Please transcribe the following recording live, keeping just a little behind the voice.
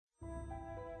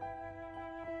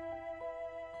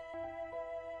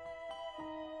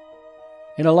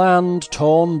In a land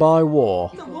torn by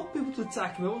war. I don't want people to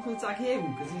attack him, I want people to attack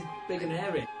him, because he's big and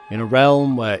hairy. In a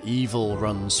realm where evil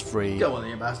runs free. Go on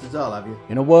then, you bastards, I'll have you.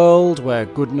 In a world where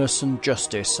goodness and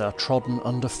justice are trodden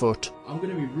underfoot. I'm going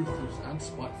to be ruthless and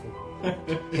spiteful.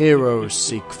 Heroes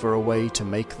seek for a way to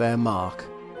make their mark.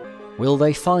 Will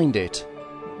they find it?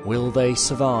 Will they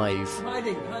survive?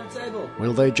 Hiding behind the table.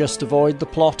 Will they just avoid the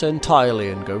plot entirely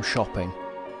and go shopping?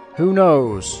 Who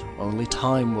knows? Only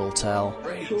time will tell.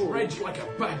 Rage like a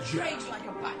badger. Rage like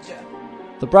a badger.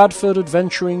 The Bradford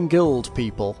Adventuring Guild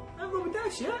people I'm Robin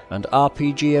Dash, yeah? and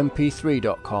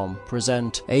RPGMP3.com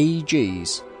present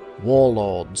AEG's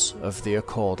Warlords of the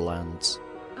Accordlands.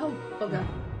 Oh, bugger.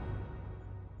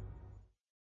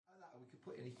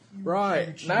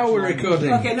 Right, now we're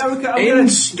recording. Okay, now we're In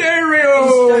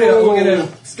stereo! We're going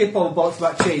to skip all the bollocks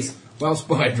about cheese. Well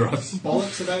spied, Ross.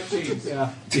 Bollocks about cheese.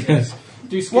 Yeah. Yes.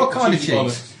 Do you skip What the kind of cheesy cheese?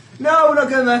 bollocks? No, we're not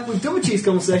going there. We've done a cheese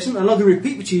conversation. I'm not going to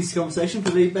repeat the cheese conversation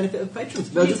for the benefit of patrons.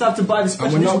 They'll just have to buy the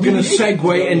special. And we're not going to edition DVD.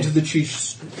 segue into the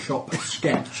cheese shop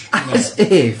sketch. As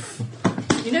if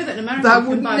You know that in America that you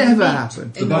would can buy never meat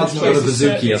happen. in That's the not a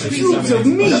bazooki. Shoots of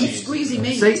meat. squeezy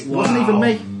meat. See, it wasn't even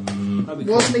me. That'd be It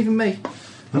cool. wasn't even me.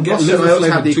 And Get also, liver I also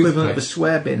flavoured had the equivalent of a toothpaste.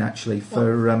 swear bin, actually,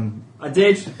 for I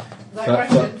did.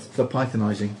 for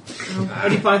pythonising.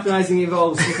 Any patronising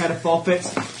involves some kind of forfeit.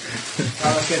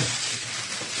 I reckon.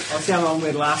 I'll see how long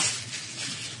we'd last.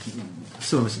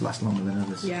 Some of us last longer than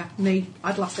others. Yeah, me.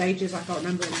 I'd last ages. I can't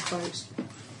remember any quotes.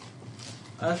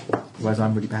 Whereas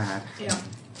I'm really bad. Yeah.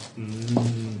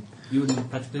 You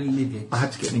wouldn't particularly live it. I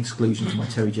had to get an exclusion for my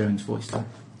Terry Jones voice, though.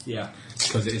 Yeah.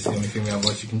 Because it is the only female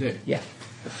voice you can do. Yeah.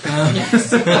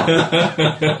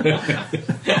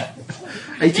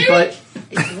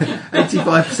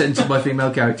 85% of my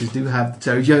female characters do have the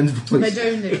Terry Jones voice. They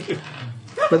don't do.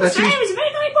 But that's Sam usually, is a very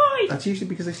funny boy. that's usually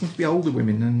because they seem to be older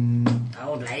women and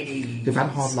Old lady. they've had a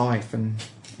hard life and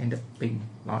end up being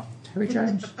like Terry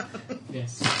Jones.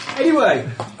 Yes. Anyway,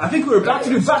 I think we're about to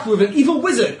do battle with an evil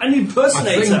wizard, an I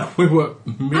impersonator. think we were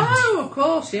mid. Oh, of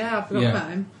course, yeah. I forgot about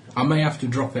him. I may have to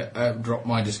drop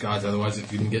my disguise, otherwise it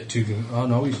didn't get too... Oh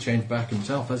no, he's changed back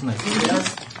himself, hasn't he?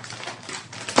 Yes.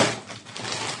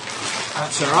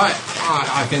 That's alright.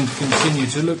 I can continue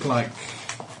to look like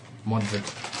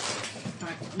Modric.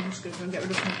 Right, I'm just going to go and get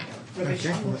rid of my rubbish.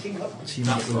 Okay. I'm looking up. So you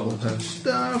might do all her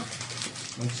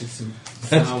stuff. Wanted some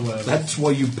sour. That's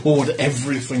why you poured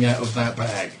everything out of that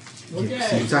bag. Yeah,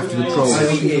 so it's after the troll.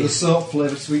 The salt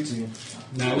flavoured sweets again.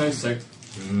 No soap.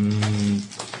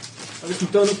 Are there some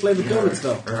donut flavoured donuts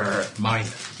though? Mine.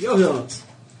 Your donuts.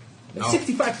 No.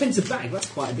 65 pence a bag, that's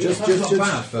quite a deal. Just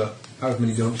bad for however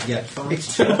many donuts you get.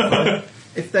 It's cheap.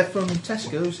 If they're from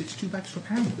Tesco's, it's £2 for a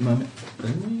pound at the moment.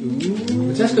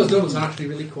 The Tesco's donuts are actually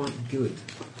really quite good.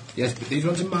 Yes, but these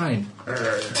ones are mine.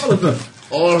 All of them.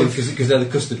 All of Because they're the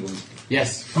custard ones.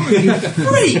 Yes.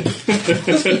 Freak!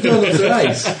 Custard donuts are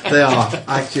nice. They are.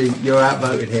 Actually, you're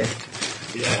outvoted here.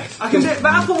 Yes. I can do the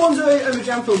apple ones are the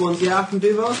jam filled ones, yeah, I can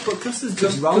do those, but custard's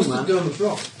just wrong, Custard man. donuts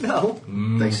rock. No.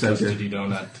 They so good. Custardy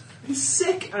donut. It's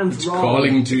sick and wrong.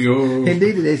 Calling to you.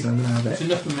 Indeed it is, I'm going to have It's it.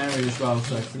 enough for Mary as well,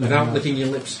 so... Without licking your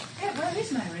lips. Yeah, where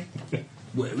is Mary?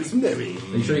 Where is Mary?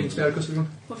 Are you sure you can spare a custard one?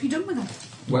 What have you done with her?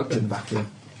 Well, In the back here.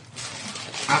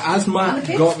 as Matt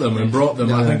got them and brought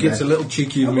them, I think it's a little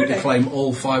cheeky of me to really? claim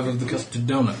all 5 of the custard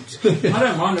donuts. I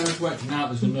don't mind, I'm just working out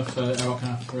there's enough so I can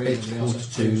have 3 and the else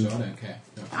has 2, so I don't care.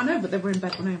 I know, but they were in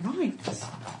bed when I arrived.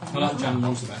 I like jam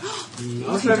ones the best.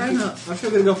 I'm sure I'm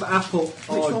going to go for apple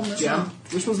or one was jam.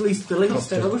 Which one's least filling? I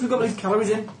wish we've got least calories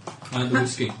in. And the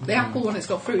whiskey. The apple one, it's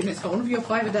got fruit and it's got one of your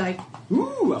 5 a day.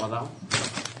 Ooh, I like that one.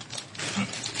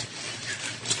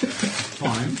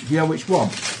 Fine. Do you know which one?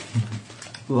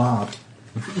 Lard.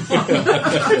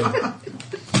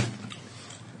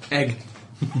 Egg.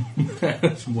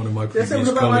 That's one of my Did I say previous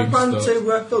about my colleagues. plan thought.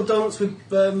 to fill donuts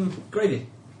with gravy?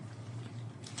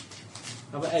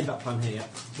 I haven't ate that plan here yet.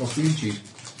 Or squeeze cheese.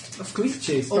 That's squeeze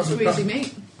cheese. Or squeezy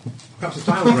meat. Perhaps a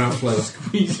Thailand round flavour.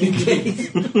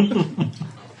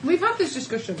 We've had this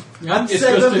discussion. I'd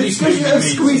say the discussion of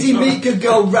squeezy meat could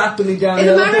go rapidly down. In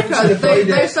America, they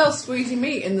they sell squeezy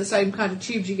meat in the same kind of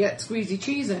tubes you get squeezy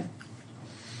cheese in.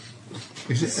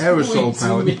 Is it aerosol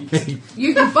powered?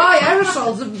 You can buy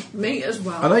aerosols of meat as I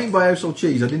well. know you can buy aerosol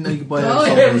cheese. I didn't know you could buy Oh,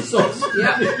 aerosol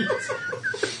yeah. meat. Yeah.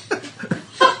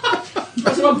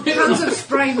 That's what Cans of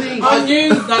spray meat. I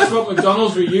knew that's what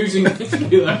McDonald's were using it to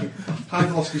do that. High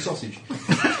velocity sausage.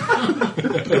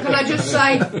 Can I just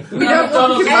say, we don't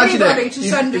want Imagine anybody it. to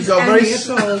send You've us got a any at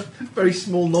all. very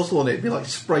small nozzle on it. It'd be like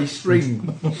spray string.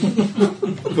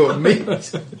 But meat.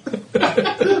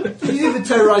 You're even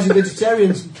terrorising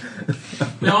vegetarians.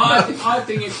 No, I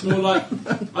think it's more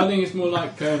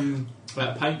like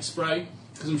paint spray,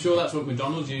 because I'm sure that's what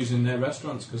McDonald's use in their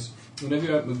restaurants. Because whenever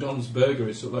you have McDonald's burger,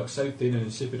 it's sort of like so thin and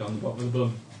insipid on the bottom of the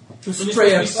bun.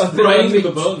 Spray of spraying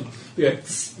the bun. Yeah.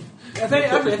 If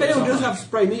anyone does have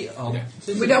spray meat on,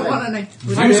 We don't want any.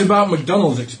 Views about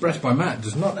McDonald's expressed by Matt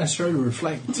does not necessarily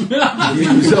reflect.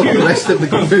 Yourself the rest of the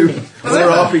group or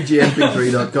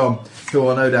RPGMP3.com, who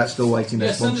are no doubt still waiting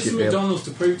their Send us sponsorship to deal. McDonald's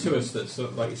to prove to us that sort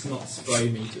of like it's not spray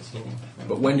meat at all.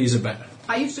 But Wendy's are better.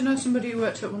 I used to know somebody who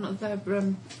worked at one of their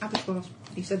abattoirs.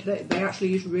 He said they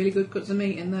actually use really good cuts of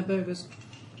meat in their burgers.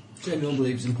 General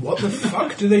believes in What the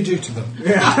fuck do they do to them?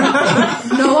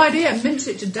 No idea. Mince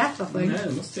it to death, I think. Yeah,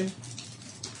 it must do.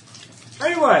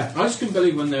 Anyway, I just couldn't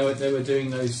believe when they were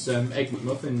doing those egg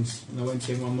McMuffins, and I went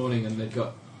in one morning and they'd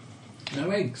got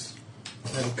no eggs.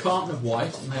 They had a carton of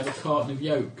white and they had a carton of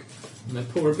yolk, and they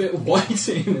pour a bit of white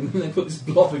in and then they put this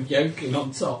blob of yolk in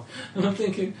on top. And I'm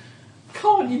thinking,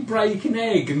 can't you break an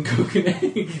egg and cook an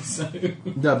egg? So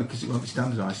no, because it won't be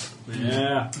standardised.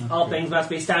 yeah, all things must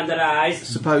be standardised.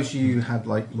 Suppose you had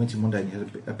you went in one day and you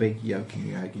had a big yolk in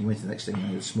your egg, and you went to the next thing and you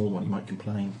had a small one, you might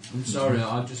complain. I'm sorry,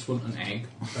 I just want an egg.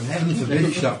 And heaven forbid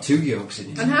you should have 2 yolks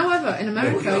in it. And however, in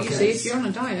America, Yeah, you see, if you're on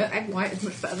a diet, egg white is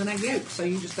much better than egg yolk, so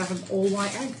you just have an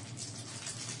all-white egg.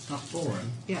 That's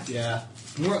boring. Yeah. Yeah.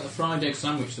 More like the fried egg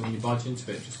sandwich, that when you bite into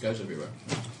it, it just goes everywhere.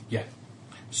 Yeah.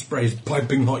 Sprays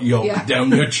piping hot yolk Yeah. down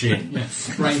your chin. Yeah,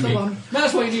 spray That's the me. one.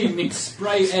 That's what you need, Nick.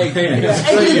 Spray egg.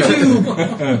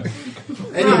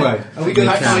 Anyway, are we going to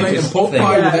Like try make a this pork thing?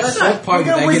 pie with that's a right. pork pie We're with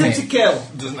going egg in wizard it. to kill.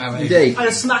 Doesn't have egg. Indeed. And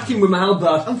a smack him with my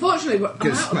halberd. Unfortunately, we're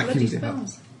Good out of smack bloody you with it.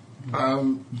 spells.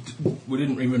 We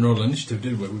didn't even roll initiative,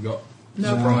 did we? We got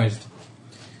No. surprised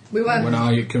We went, when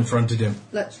I confronted him.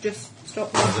 let's just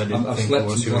stop Because I didn't I've think it slept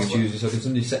was since who last he was. Tuesday, so I can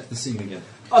suddenly set the scene again.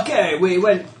 Okay, we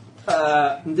went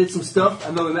and did some stuff,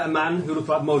 and then we met a man who looked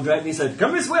like Modred, and he said,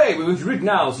 "Come this way, we must rid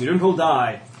now, so you don't all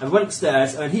die." And we went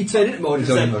upstairs, and he turned into Modred and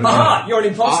He's said, only Modred. "Aha, you're an I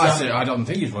imposter." said, I don't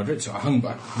think he's moderate, so I hung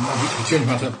back. I changed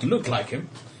myself to look like him.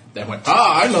 They went,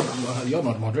 I'm not, you're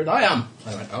not moderate, I am.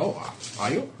 I went, oh,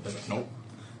 are you? They went, no.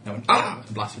 They went,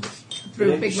 and blasted us.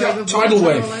 through a big wave of Tidal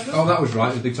water wave. all over. Oh, that was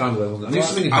right, the big time level. wasn't it? I knew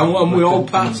something And we all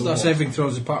about passed our saving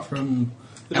throws apart from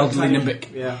The elderly tiny-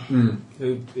 Nimbic. Yeah,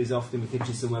 who is off in the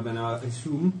kitchen somewhere by now, I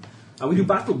assume. And we do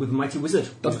battle with the mighty wizard.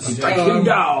 Strike him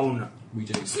down! We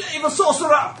do. Slay the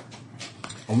sorcerer!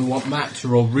 And we want Matt to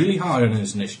roll really high on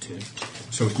his initiative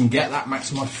so we can get that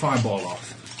maximised fireball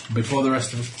off before the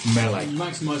rest of us melee.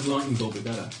 Maximise lightning bolt would be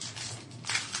better.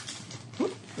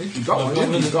 You've got I've one, got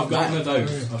yeah, you've got one that. of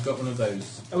those. I've got one of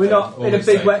those. Are we not in a Always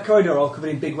big say. wet corridor all covered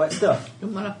in big wet stuff?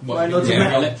 Doesn't matter. What, Loads of yeah,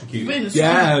 metal. electrocute. We're in the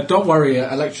Yeah, don't worry,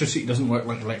 electricity doesn't work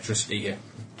like electricity here.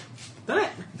 Doesn't it?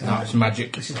 No, it's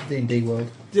magic. This is the D&D world.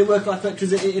 Does it work like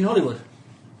electricity in Hollywood?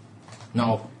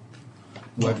 No,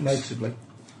 Not noticeably.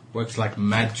 works like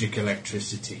magic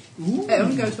electricity. It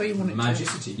only goes where you want it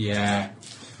Magicity. Yeah.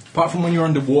 Apart from when you're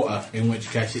underwater, in which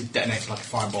case it detonates like a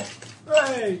fireball.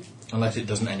 Hey! Unless it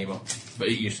doesn't anymore. But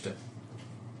it used to.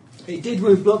 It did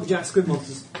when we blew up the Jack Squid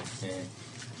monsters. Yeah.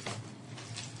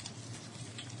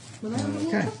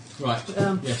 Okay. Right.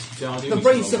 Yes, Jardy The was brain roll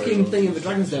very sucking well. thing in the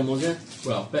Dragon's Den was, yeah?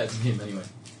 Well, better than him anyway.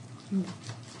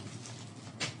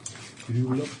 So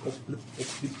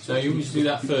you want me to do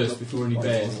that first before any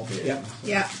bears appear? Yeah.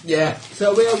 Yeah. Yeah.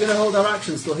 So we are going to hold our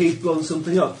actions till he's blown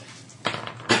something up.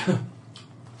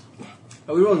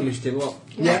 Are we rolling initiative or what?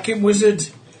 Yakking wizard.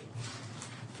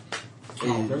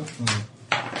 Where's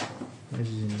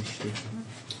his initiative?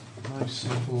 Nice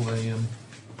simple,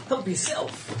 Help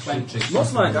yourself. 20.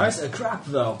 What's mine, guys? A crap,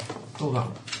 though. oh, that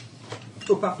one.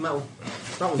 Oh, crap metal.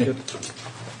 That one's good.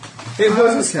 It was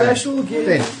a Okay. special gift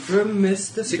Then. from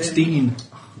Mr. 16.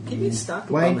 Give me a stack of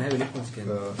Wayne. my heavy nipples again.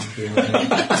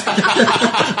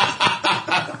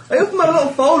 I opened my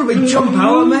little folder and jump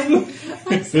out at me.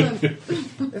 Excellent.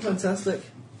 They're fantastic.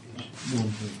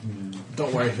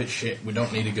 Don't worry if it's shit. We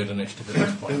don't need a good initiative at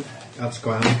this point. That's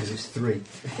quite hard because it's 3.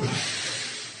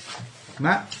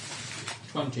 Matt?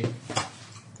 20.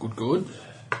 Good.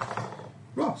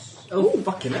 Ross? Oh,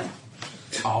 fucking hell.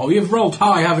 Oh, you've rolled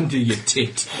high, haven't you, you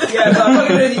tit? Yeah, but I'm not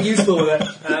going to do anything useful with it.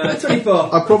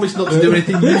 24. I promise not to do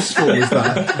anything useful with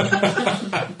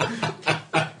that.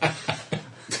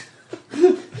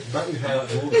 Back with how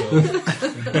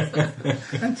that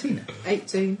And Tina?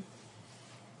 18.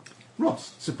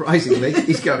 Ross, surprisingly,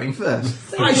 is going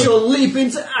first. I shall leap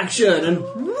into action and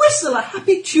whistle a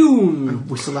happy tune.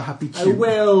 Whistle a happy I tune.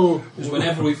 will.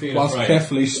 Whenever we feel Whilst afraid,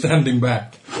 carefully standing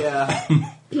back. Yeah. we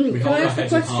Can hold I our ask a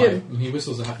heads up high, question? and he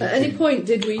whistles a happy At any tune. point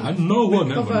did we... And no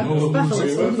one ever Cover knows spells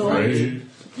you're or not? afraid.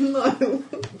 No.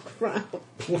 Crap.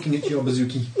 Walking at your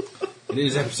bazooki. It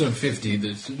is episode 50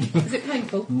 that's Is it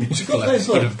painful? musical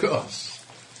episode, of course.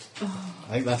 I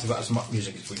think that's about as much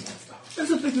music as we can have, though.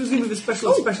 There's a bit was going to be the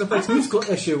special effects musical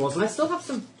issue, wasn't I it? still have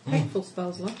some painful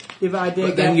spells left. Yeah, but I did.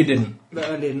 But then you didn't. But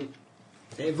I didn't.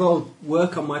 It involved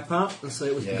work on my part, and so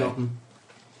it was Yeah. forgotten.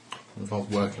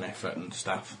 Involved work and effort and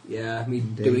stuff. Yeah, me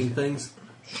doing things.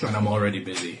 And I'm already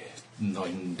busy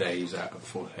 9 days out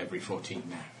of every 14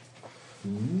 now.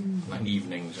 9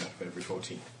 evenings out of every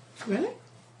 14. Really?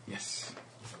 Yes.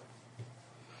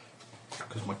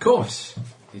 Because my course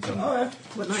is on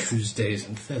What night? Tuesdays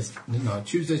and Thursdays. No,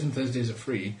 Tuesdays and Thursdays are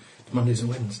free. Mondays and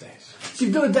Wednesdays. So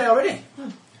you've done a day already?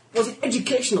 Was it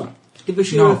educational? Did we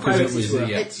show No, how because it pirates was were?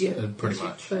 yeah, It's your, pretty it's your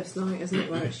much. first night, isn't it?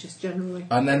 Where it's just generally.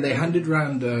 And then they handed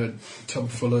round a tub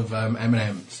full of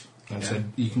M&Ms and said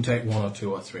you can take 1 or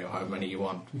 2 or 3 or however many you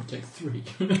want. You take 3.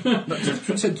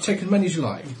 Said take as many as you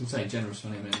like. You can say generous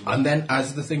on him. And then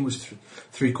as the thing was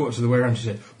 3/4 of the way around, she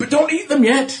said, "But don't eat them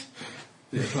yet."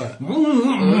 It's like,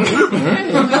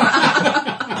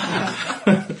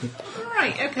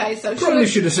 Right, okay, so probably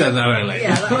should have said that earlier.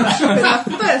 Yeah, that should be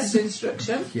the first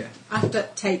instruction. Yeah. After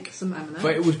take some M&M.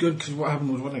 But it was good because what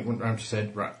happened was when it went round, she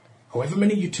said, "Right, however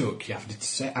many you took, you have to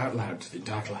say out loud to the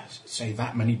entire class, say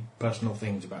that many personal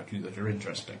things about you that are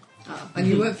interesting." And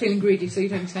you weren't feeling greedy, so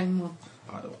you'd only say one.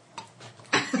 By the way.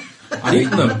 I'd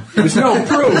eaten them. There's no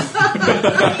proof.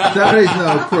 There is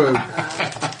no proof.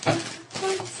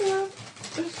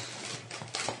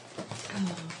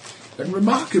 And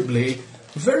remarkably,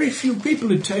 very few people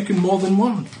had taken more than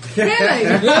one. Really?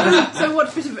 So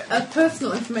what bit of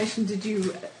personal information did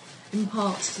you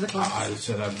impart to the class? I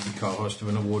said I'd be co-host of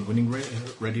an award-winning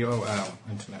radio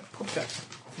internet podcast.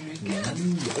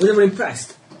 Were they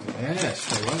impressed? Yes,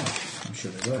 they were. I'm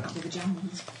sure they were. That'll be the jam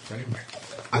ones. Very much.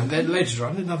 And then later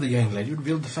on, another young lady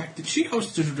revealed the fact that she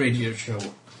hosted a radio show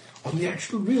on the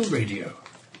actual real radio.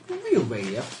 Real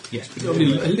radio. Yes, but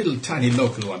only a little tiny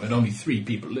local one that only 3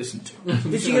 people listened to.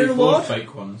 Did she get an award?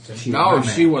 Fake ones. No,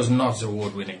 she was not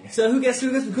award-winning. So who gets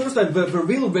the chorus then? The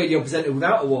real radio presenter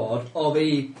without award, or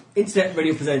the internet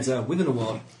radio presenter with an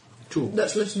award? Two.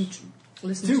 That's listened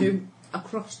to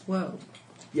across the world.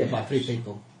 Yeah, by 3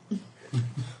 people.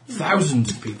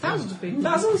 Thousands of people. Thousands of people.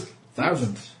 Thousands?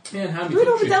 Thousands. Yeah, and how Do many we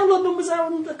know the countries? download numbers are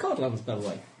on the Accordlands, by the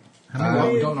way?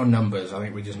 We don't know numbers. I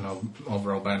think we just know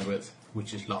overall bandwidth,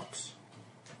 which is lots.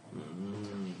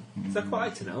 So I'd quite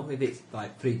like to know if it's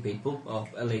like 3 people, or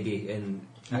a lady in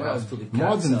a Well, house full of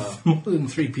more cats, more than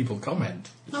 3 people comment.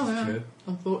 Oh, yeah. True.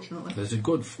 Unfortunately. There's a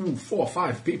good 4 or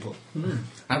 5 people.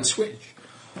 And switch.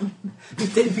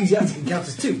 If the enthusiastic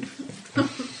encounters 2.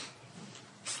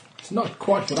 It's not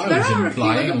quite what I There was are a few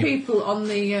implying. other people on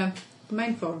the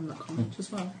main forum that comment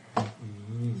as well.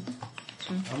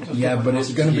 Yeah, but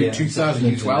it's going to be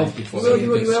 2012 before. Will you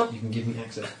will. You can give me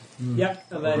access. Yeah,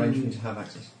 and Arrange for me then to have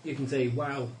access. you can say,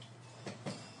 wow.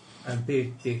 And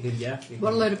be yeah. you What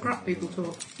a can- load of crap people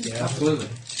talk. Yeah. Absolutely.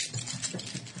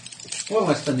 Well,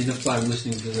 I spend enough time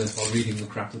listening to or reading the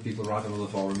crap that people write on other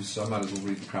forums, so I might as well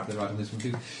read the crap they write on this one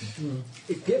too.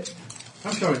 It's good.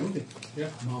 I'm sure it will be. Yeah,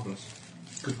 marvellous.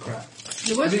 Good crap.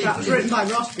 The worst crap's written by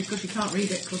Ross because you can't read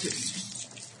it because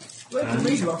it's... Well, you can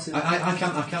read Ross's. I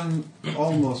can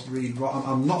almost read.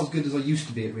 I'm not as good as I used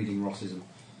to be at reading Rossism.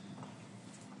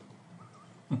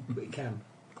 But you can.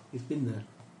 It's been there.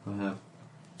 I have.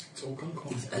 It's all gone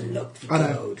quiet. Unlocked the I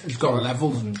know. code. It's got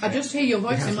levels and... I just hear your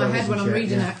voice It has in my head when I'm levels and shit,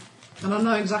 reading yeah. it. And I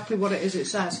know exactly what it is it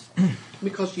says.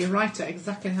 Because you write it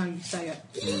exactly how you say it.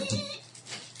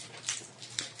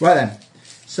 Right then.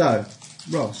 So,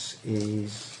 Ross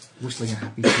is whistling a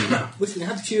happy tune. Whistling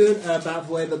a happy tune about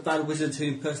the way that bad wizards who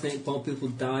impersonate poor people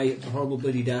die a horrible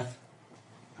bloody death.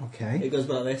 Okay. It goes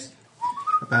like this.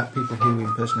 About people who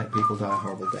impersonate people die a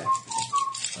horrible death.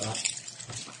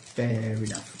 Fair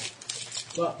enough.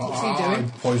 Well, What's he I doing?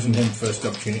 poisoned him first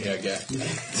opportunity I get.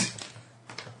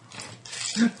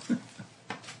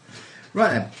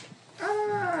 Right then.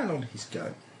 And on his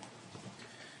go.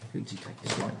 Who did he take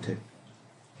this right to?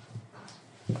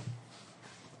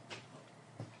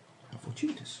 How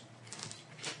fortuitous.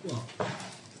 well,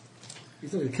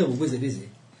 he's not going to kill a wizard, is he?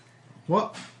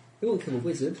 What? He won't kill a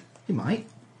wizard. He might.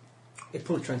 He'd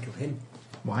probably try and kill him.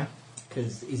 Why?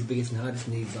 Because he's the biggest and hardest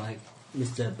and he's like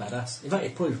Mr. Badass. In fact,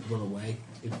 he'd probably run away.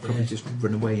 He'd Probably just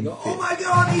run away and go, oh my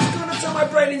god, he's going to tear my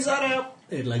brain inside out!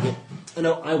 And he'd like it. I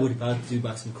know I would if I had to do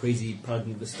back some crazy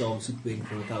Paladin of the Storm super being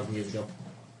from 1,000 years ago.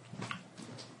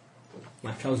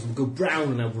 My trousers would go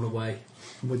brown and I'd run away.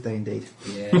 Would they indeed?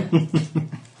 Yeah.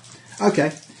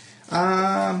 Okay. You're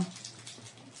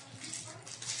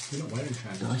not wearing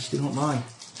trousers. Dice do not lie.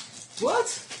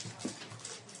 What?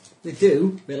 They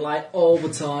do. They lie all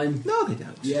the time. No, they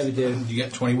don't. Yeah, they do. You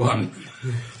get 21.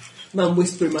 Man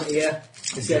whisper in my ear.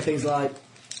 They say things like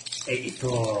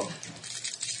 84.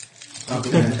 On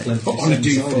a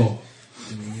D4.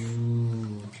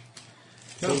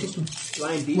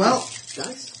 Lying deep. Well-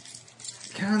 Nice.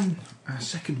 Can a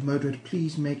second murderer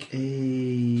please make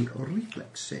a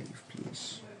reflex save,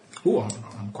 please? Oh,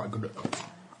 I'm quite good at that.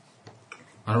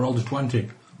 I rolled a 20,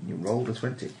 You rolled a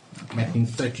 20. making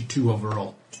 32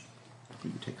 overall.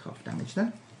 You take half damage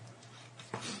then.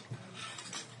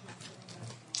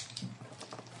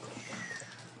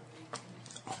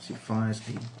 As he fires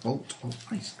a bolt of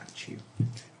ice at you.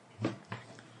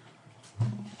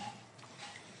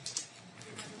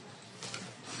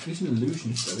 He's an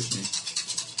illusionist, though, isn't he?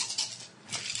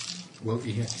 Well,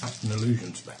 he cast an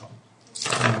illusion spell.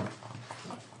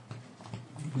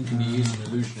 When can you use an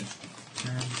illusionist?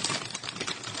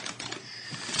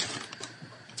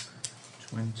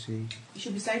 20, You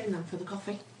should be saving them for the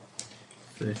coffee.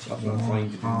 30, That's what I'm trying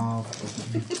to do. half,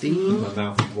 15, My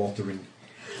mouth is watering.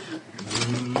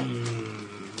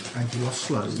 and you are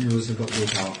slow. News have got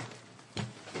willpower.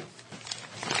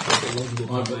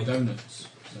 I've got donuts.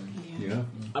 So. Yeah.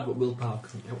 I've got willpower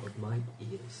coming out of my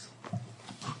ears.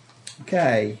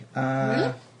 Okay,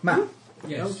 Matt.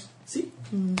 Yes. See?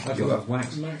 I do have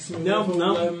wax. Maximum No, level,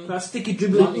 no. That sticky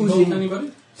dribbling lightning bolt, oozing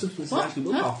anybody? substance is What? actually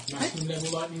willpower. Maximum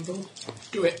level lightning bolt?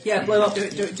 Do it. Yeah, blow him up. Do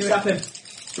it. Stab him.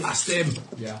 Blast him!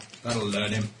 Yeah. That'll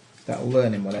learn him. That'll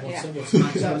learn him, will it? Yeah. What's the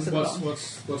That was maximum? at the bottom.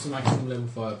 What's the maximum level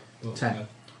fire? 10.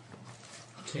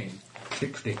 10.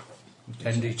 60.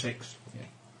 10d6.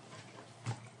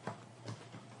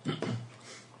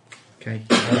 Okay,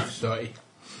 30.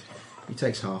 he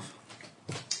takes half.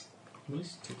 Well,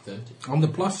 let's take 30. On the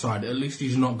plus side, at least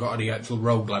he's not got any actual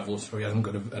rogue levels, so he hasn't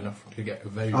got enough to get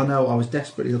evasion. I know, I was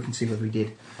desperately looking to see whether he did.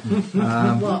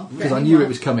 What? Because I knew it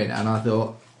was coming and I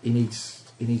thought, he needs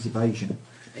evasion.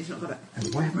 He's not got it.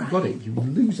 And why haven't you got it? You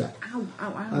loser. Ow,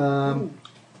 ow, ow.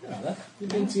 You've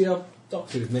been to your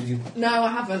doctor who's made you... No,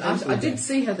 I haven't. I did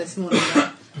see her this morning. Though.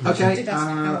 I Okay, did ask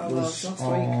how I was was last week.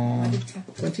 I on did tell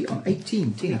 20 on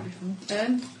 18, Tina.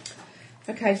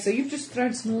 Okay, so you've just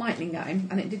thrown some lightning at him,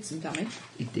 and it did some damage.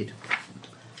 It did.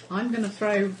 I'm going to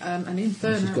throw an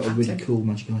inferno She's got a at really him. cool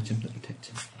magic item that protects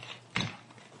him.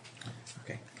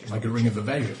 Okay. Like a ring of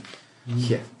evasion.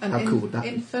 Yeah, An how cool would that be?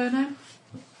 Inferno.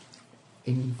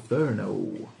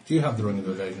 Inferno. Do you have the ring of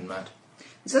evasion, Matt?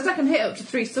 It says I can hit up to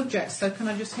 3 subjects, so can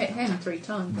I just hit him 3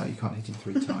 times? No, you can't hit him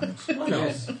 3 times. Why not?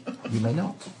 Yes. You may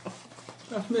not.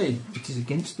 That's me. It is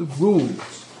against the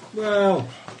rules. Well,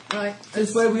 Right.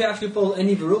 since where we actually follow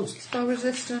any of the rules. Spell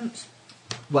resistant.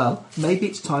 Well, maybe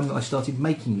it's time that I started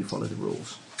making you follow the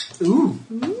rules. Ooh.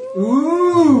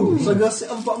 Ooh. So I go sit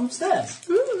on the bottom of the stairs.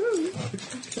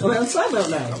 I'm on sidewalk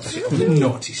now. Sit on the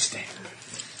naughty step.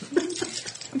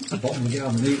 Bottom of the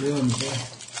garden, eat worms. Yeah.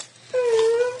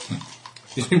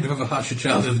 You seem to have a harsher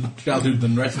childhood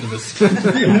than the rest of us.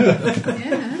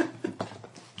 Yeah.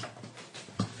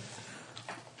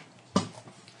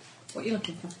 What are you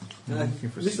looking for?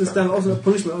 This time it wasn't a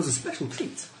punishment, it was a special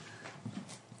treat.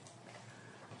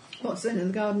 What's in the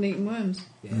garden eating worms?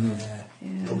 Yeah.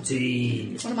 Yeah.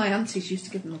 Protein. One of my aunties used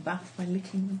to give them a bath by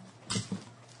licking them.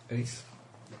 It's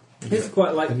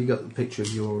quite like... Have you got the picture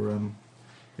of your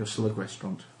slug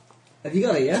restaurant? Have you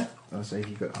got it, yeah? I say, have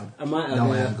you got? I might have,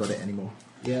 No, I yeah. haven't got it anymore.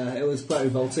 Yeah, it was quite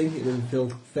revolting. It made me feel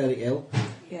fairly ill.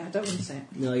 Yeah, I don't want to say it.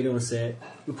 No, you don't want to say it.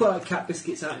 We put like cat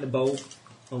biscuits out in a bowl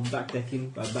on the back decking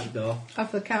by the back door Oh,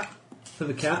 for the cat. for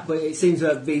the cat, but it seems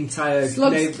that the entire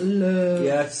Slugs. Love.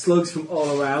 yeah, slugs from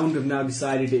all around have now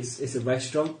decided it's a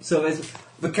restaurant. So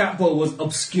the cat bowl was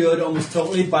obscured almost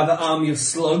totally by the army of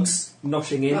slugs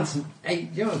noshing in. Hey,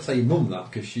 you ought to tell your mum that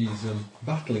because she's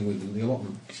battling with them, the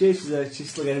allotment. She's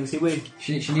slug enemy win.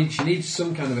 She needs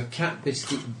some kind of a cat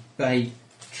biscuit bait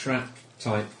trap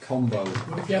type combo. If you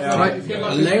have Yeah, like, right. if you have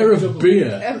A like layer of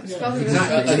beer Spell Exactly.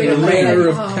 resistant. and a layer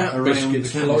of Oh. cat Around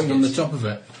biscuits the cat flowing on the biscuits. top of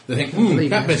it. They think, Believe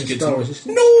cat it, biscuits. spell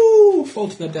resistant. No! Fall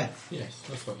to their death. Yes,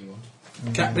 that's what you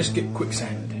want. Cat biscuit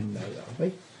quicksand.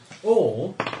 Wait,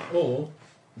 Or bowl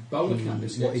of cat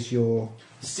biscuits. what is your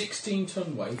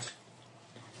 16-ton weight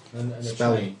and a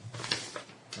Spell. chain.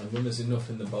 And when there's enough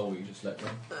in the bowl, you just let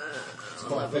run. It's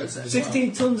quite effective.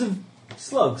 16 tons of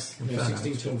slugs. Yeah,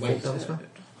 16-ton weight.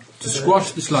 To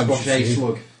squash the slug. Squash a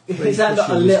slug. Is that not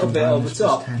a little bit over the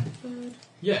top?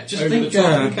 Yeah, Just over think, the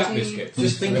top of the cat biscuit.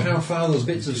 Just think how far those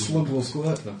bits of slug will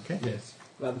squirt them. Okay. Yes.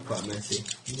 That'd be quite messy.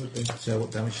 It would be. So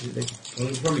what damage does it do? Well,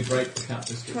 it'll probably break the cat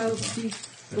biscuit.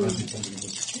 12d4.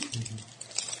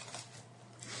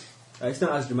 It's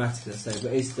not as dramatic as I say,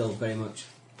 but it's still very much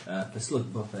the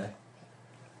slug buffet.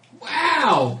 Wow!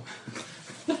 Wow!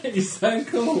 That is so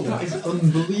cool. That is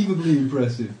unbelievably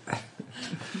impressive.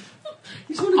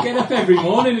 You just want to get up every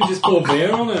morning and just pour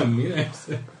beer on them, you know.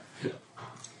 So.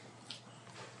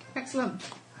 Excellent.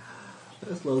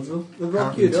 That's loads of them. They're all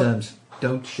Apparently queued the up. terms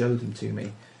 "don't show them to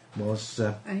me" was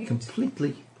Eight.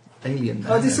 completely alien.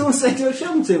 Oh, did someone say don't show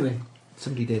them to me?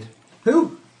 Somebody did.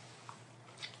 Who?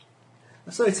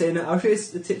 I'm sorry, Tina. I'll show you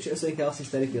the picture of something else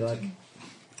instead if you like.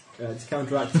 To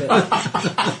counteract it.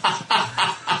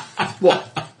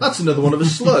 What? That's another one of a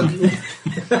slug.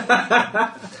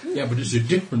 Yeah, but it's a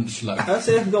different slug. I'd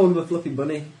say I can go on with a fluffy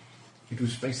bunny. If it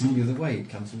was facing the other way, it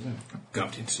cancels out.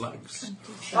 Gutted slugs.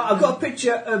 I've got a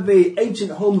picture of the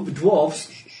ancient home of the dwarves.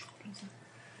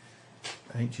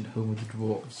 Ancient home of the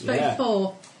dwarves. Yeah.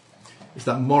 34. Is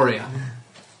that Moria?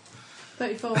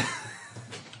 34.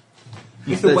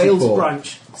 It's the 34. Wales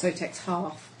branch. So it takes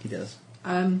half. He does.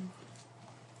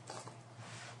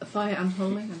 Fire and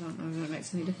holy. I don't know if that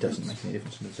makes any difference. Doesn't make any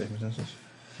difference in the circumstances.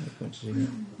 No point to see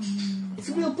It's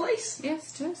a real place.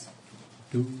 Yes, it is.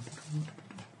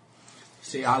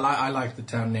 See, I like the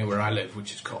town near where I live,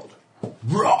 which is called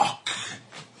Rock.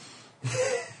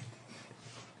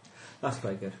 That's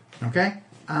very good. Okay.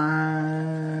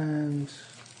 And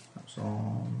that's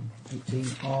on 18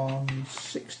 on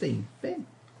 16. Ben.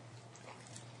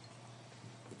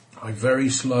 I very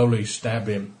slowly stab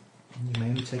him. You may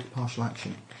only take partial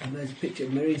action. And there's a picture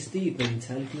of Mary and Steve playing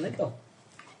Tiny from Lego.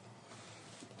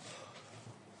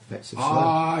 Effects of slow.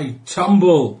 I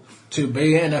tumble to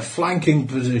be in a flanking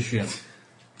position.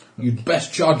 You'd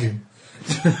best charge him.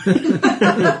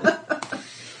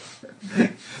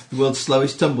 The world's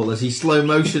slowest tumble as he slow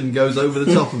motion goes over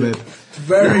the top of it.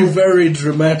 Very, very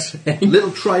dramatic.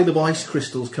 Little trail of ice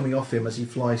crystals coming off him as he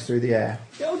flies through the air.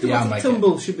 Yeah, Yeah, the make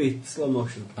tumble should be slow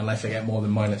motion. Unless I get more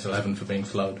than -11 for being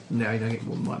slowed. No, you don't get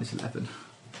more than -11.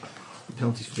 The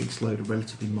penalties for being slowed are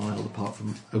relatively mild apart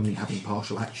from only having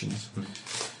partial actions.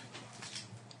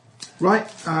 Right,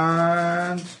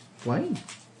 and Wayne.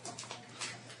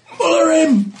 Muller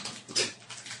him!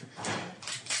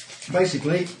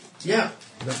 Basically, yeah,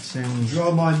 That sounds...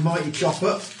 draw my mighty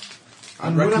chopper. I'd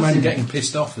And run at recommend him. getting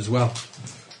pissed off as well.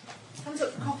 Hands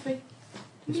up, coffee.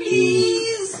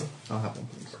 Please! I'll have one,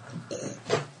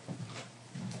 please.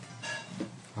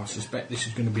 I suspect this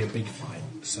is going to be a big fight,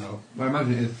 so... I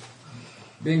imagine it is.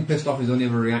 Being pissed off is only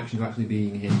ever a reaction to actually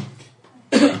being him.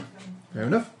 Fair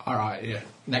enough. Alright, yeah.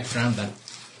 Next round then.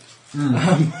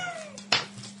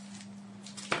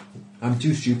 I'm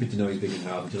too stupid to know he's big and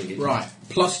hard until he gets Right,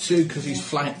 +2 because he's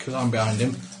flanked because I'm behind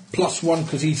him. +1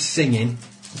 because he's singing.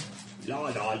 La la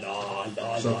la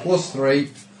la. So la. +3.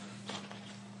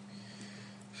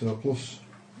 So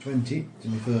 +20 to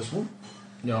my first one.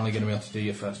 You're only going to be able to do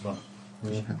your first one.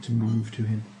 You had to move to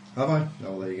him. Have I?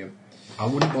 Oh, there you go. I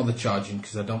wouldn't bother charging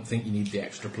because I don't think you need the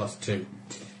extra +2.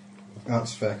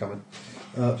 That's fair comment.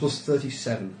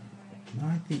 +37.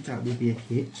 I think that will be a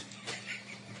hit.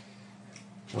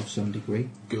 Of some degree.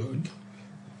 Good.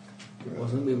 It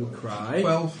wasn't, we would cry.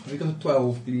 12. Have you got a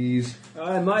 12, please?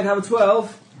 I might have a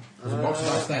 12. There's a box of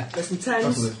dice there. There's some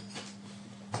That's 10s. it.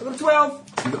 I've got a 12.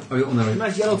 Oh, you got one there.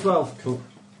 Nice yellow 12. Cool.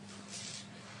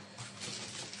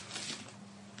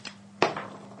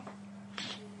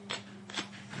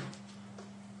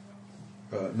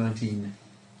 Uh, 19.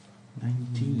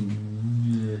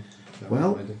 19. That Well-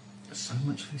 was what I did. So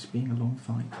much for this being a long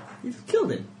fight. You've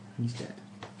killed him. He's dead.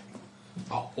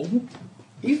 Oh,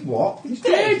 He's what? He's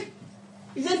dead.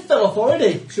 His head fell off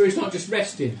already. Sure, he's not just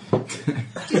resting.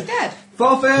 He's dead.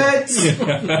 Forfeit!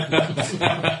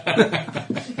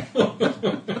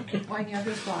 Wayne, you have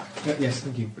your back. Yes,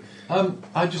 thank you.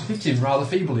 I just hit him rather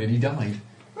feebly and he died.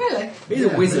 Really? He's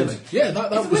a wizard. yeah,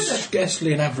 that was wizard.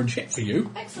 scarcely an average hit for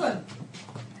you. Excellent.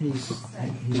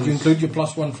 Did you include your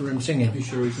 +1 for him singing? Be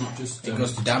sure he's not just. It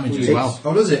goes to damage as It's- well.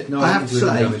 Oh, does it? No, I have didn't to do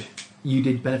any say, damage. you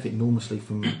did benefit enormously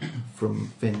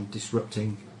from Finn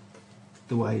disrupting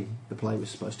the way the play was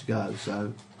supposed to go,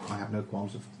 so I have no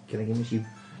qualms of killing him as you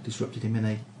disrupted him in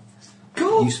a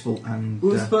Cool. useful and... We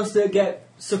were supposed to get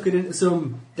suckered into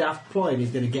some daft ploy and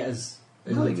he's going to get us.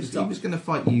 no, he was going to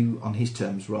fight you on his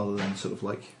terms rather than sort of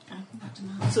like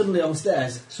Suddenly on the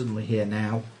stairs. suddenly here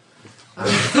now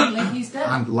Suddenly he's dead.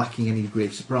 and lacking any degree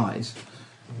of surprise.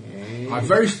 I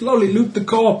very slowly loot the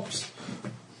corpse.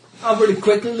 I'll really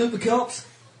quickly loot the corpse.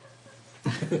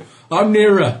 I'm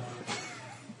nearer.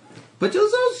 But you're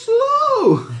so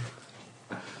slow!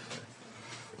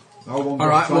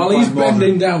 Alright, while he's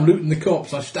bending down looting the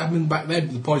corpse, I stab him in the back of the head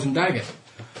with the poison dagger.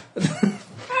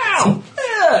 Ow!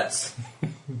 It hurts!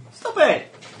 Stop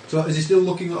it! So is he still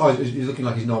looking? Oh, he's looking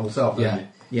like his normal self. Yeah. Isn't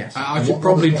Yes. I What- should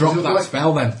probably what drop does it that look like?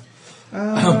 spell then.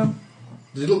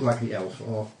 Does it look like the elf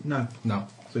or no? No.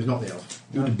 So he's not the elf.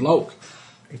 He was a bloke.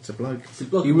 It's a bloke. The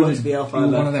bloke He who was wants to be elf one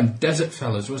of either. them desert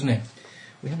fellas, wasn't he?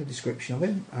 We had a description of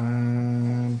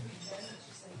him.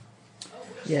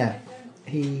 Yeah,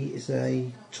 he is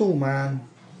a tall man,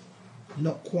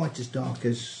 not quite as dark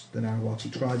as the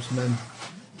Narawati tribesman,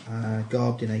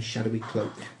 garbed in a shadowy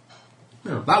cloak.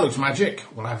 Oh, that looks magic.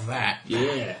 We'll have that.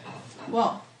 Yeah.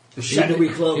 What? The shadowy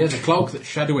cloak. Here's a cloak that's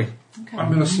shadowy. Okay. I'm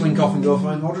going to slink off and go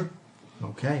find Mordred.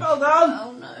 Okay. Well done.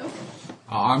 Oh no.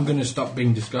 I'm going to stop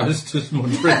being disguised as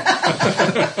Mordred.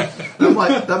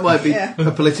 That might be Yeah.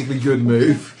 a politically good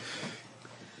move.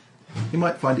 He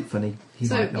might find it funny. He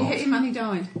So might you not. hit him and he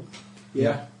died.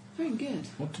 Yeah. Very good.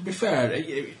 Well, to be fair,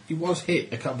 he was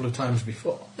hit a couple of times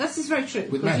before. This is very true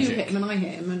With because you magic. hit him and I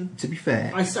hit him, and To be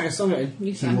fair, I sang a song at him. you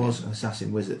he sang was it. an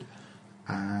assassin wizard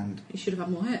and You should have had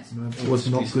more hits. was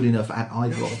not good enough at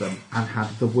either of them and had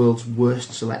the world's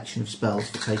worst selection of spells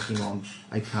for taking on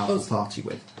a powerful Us. party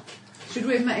with. Should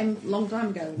we have met him a long time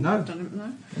ago? and No. Done it?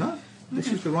 No. No, this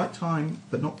was the right time,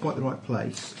 but not quite the right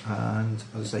place. And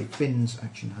as I say, Finn's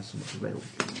action has so much available.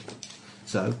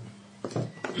 So,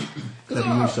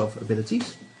 clever use of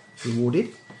abilities rewarded.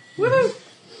 Woohoo!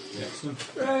 Excellent.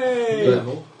 Hooray!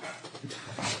 Level.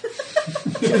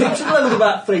 It's leveled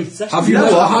about 3 sessions. Have you, know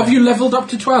what? have you levelled up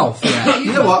to 12? Yeah.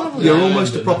 You know what? You're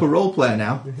almost a proper role player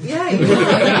now. Yeah, you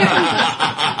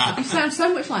are. You sound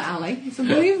so much like Ali. It's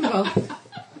unbelievable.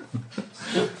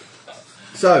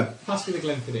 So, Pass me the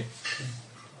Glenfiddich.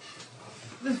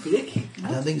 Dick.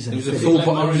 I don't think it's It was a anything. full,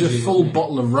 Glen it was a Morangy, full isn't it?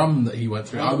 bottle of rum that he went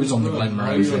through. I was on the Glen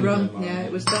Oh, It was you a were rum. on the Yeah,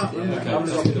 it was dark rum. Yeah, okay, I've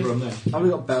pass me the rum then. I've only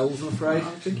got bells, I'm afraid. I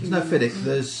was drinking There's no rum. Fiddick,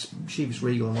 there's Sheevis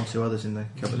Regal and one or two others in the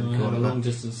cupboard in I the have a corner. long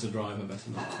distance to drive, I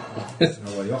better not.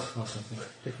 No way off. That's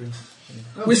nothing.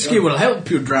 Whiskey will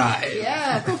help you drive.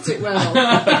 Yeah, of course it will. Is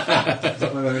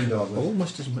that where we're in Dog?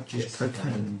 Almost as much as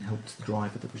cocaine helped the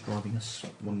driver that was driving us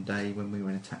one day when we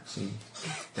were in a taxi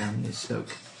down near Stoke.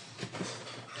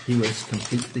 He was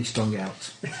completely strung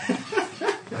out.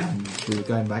 And we were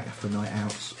going back after a night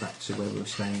out, back to where we were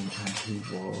staying, and he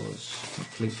was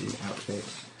completely out of it,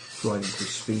 driving through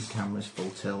speed cameras,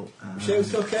 full tilt. Sure, it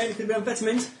was cocaine, it could have been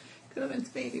amphetamines. Could have been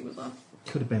speedy, was that?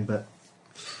 Could have been, but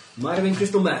Might have been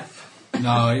crystal meth.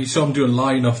 No, you saw him do a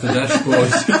line off the dashboard.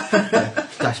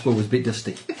 dashboard was a bit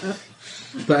dusty.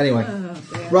 But anyway, Oh,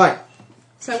 dear. right.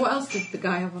 So what else did the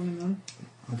guy have on him then?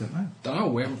 I don't know. Don't know,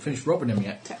 we haven't finished robbing him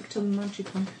yet. Tecton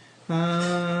Magicon.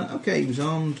 Okay, he was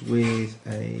armed with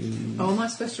a. Oh, am I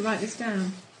supposed to write this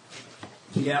down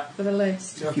Yeah. for the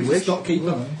list? If you wish.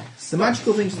 Stockkeeper. The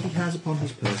magical things that he has upon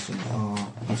his person are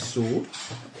his sword,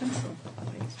 Pencil.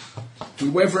 We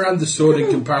wave around the sword in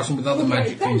comparison with other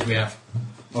magic things we have,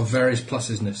 of various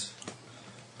plussesness.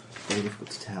 very difficult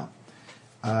to tell.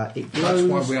 It glows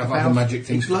That's why we have other magic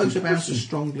things It for glows people about to as see.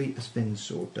 strongly as Finn's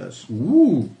sword does.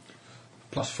 Ooh.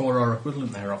 +4 are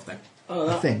equivalent thereof then. Oh, I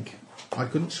that. think. I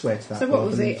couldn't swear to that. So what but I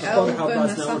was believe it? Spotted how Elven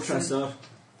nice now, assassin. Transar.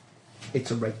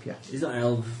 It's a rapier. He's not an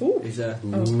elf. Ooh. He's a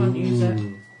Oh, can't use it.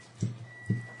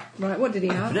 Right, what did he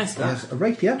have? finesse He that. has a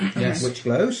rapier, Yes. which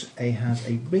glows. He has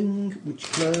a ring,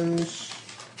 which glows.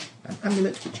 An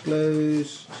amulet, which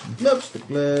glows. Some gloves that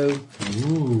glow.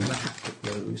 Ooh. And a hat that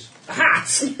glows.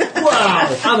 Hat!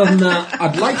 Wow! Other than that,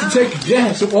 I'd like to take a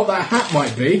guess at what that hat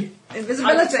might be.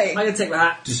 Invisibility. I'm going to take the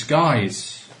hat.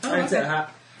 Disguise. I'm going to take the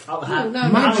hat. Out the hat. Oh, no,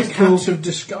 Magic no. hats of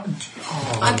disguise.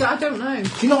 Oh. I don't know. Do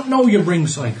you not know your ring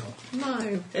cycle?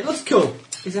 No. It looks cool.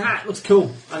 It's a hat. It looks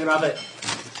cool. I'm going to have it.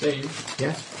 Dean,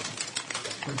 Yes?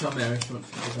 can you tell Mary if she wants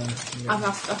to go down?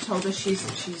 I've told her she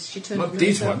turned. Look, me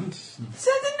these up. ones. So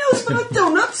they know smell like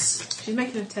donuts. She's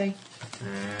making a tea.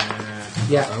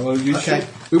 Yeah. Well, you Okay.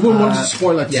 should- we wouldn't want to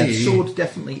spoil a Yeah, tea. the sword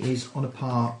definitely is on a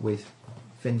par with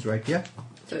Finn's rapier.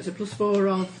 So it's a +4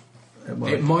 of.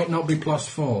 Well, It might not be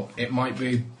 +4. It might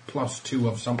be +2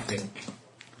 of something,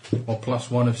 or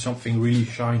 +1 of something really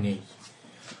shiny,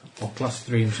 or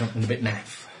 +3 of something a bit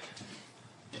naff.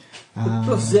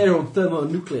 +0 on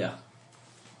thermonuclear.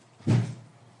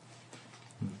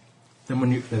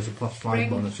 Thermonuclear is a +5 Ring.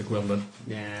 bonus equivalent.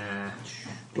 Nah.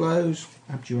 glows,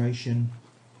 abjuration,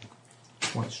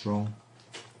 quite strong.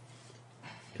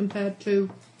 Compared to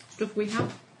stuff we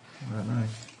have. I don't know.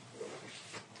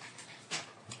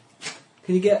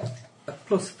 Can you get a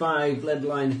 +5 lead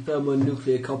line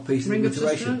thermonuclear codpiece in Ring of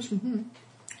iteration? Sustenance.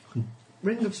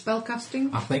 Ring of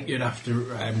spellcasting. I think you'd have to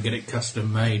get it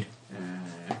custom made.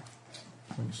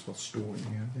 I think it's what's storing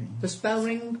here, I think. The spell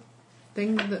ring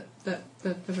thing that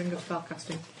the ring of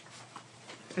spellcasting.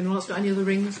 Anyone else got any other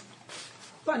rings?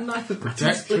 But a knife of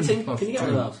Protection splitting. plus Can you get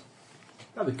one two. of those?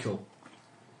 That'd be cool.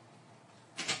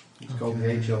 It's called the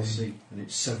HLC, and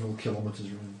it's several kilometres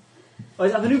round. Oh,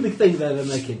 is that the new big thing they're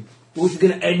making? Which is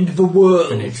going to end the world?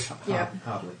 Finish. Yeah.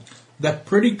 Hardly. They're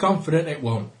pretty confident it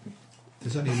won't.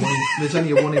 There's only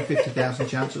a 1 in 50,000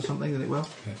 chance or something that it will.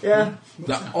 Yeah.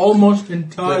 They're almost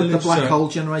entirely The black certain. hole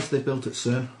generator they built at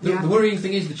CERN. Yeah. The worrying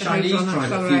thing is the Chinese hands on tried it a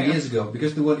few accelerator. years ago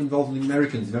because they weren't involved in the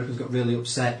Americans. The Americans got really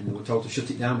upset and they were told to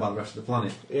shut it down by the rest of the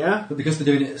planet. Yeah. But because they're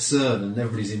doing it at CERN and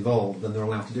everybody's involved, then they're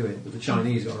allowed to do it. But the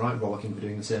Chinese got a right rollicking for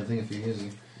doing the same thing a few years ago.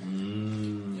 Yeah, a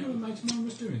mate of mine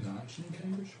was doing that actually in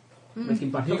Cambridge. Making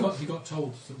black He holes. got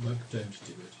told that don't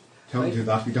do it. Don't do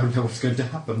that, we don't know what's going to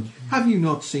happen. Have you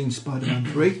not seen Spider-Man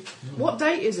 3? What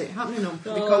date is it happening on?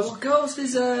 Because Because Ghost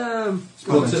is Well,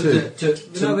 Spider-Man 2.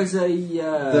 there's a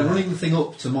they're running the thing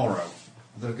up tomorrow.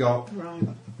 They've got right.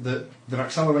 they're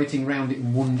accelerating round it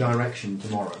in one direction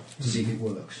tomorrow to see if it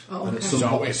works. Oh, And at okay. some So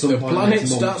point, if some the point planet next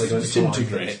month, starts they're to going fly.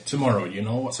 disintegrate tomorrow, you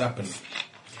know what's happened.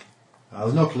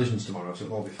 There's no collisions tomorrow, so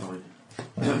it'll all be fine.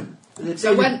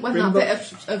 So when that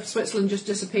bit of Switzerland just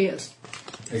disappears,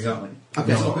 Exactly.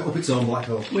 Okay. It's up its own black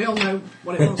hole. we all know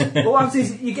what it was. Well, what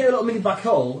happens is you get a little mini black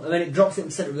hole, and then it drops it in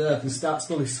the centre of the Earth and starts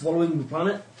slowly swallowing the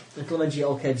planet until eventually it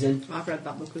all caves in. I've read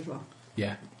that book as well.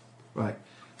 Yeah. Right.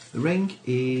 The ring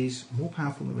is more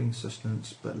powerful than the ring's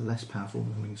sustenance, but less powerful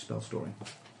than the ring's spell storing.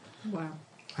 Wow.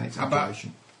 And its How about-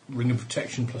 activation. Ring of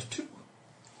protection plus 2.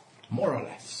 More or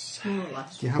less. More or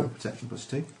less. Do you have a protection plus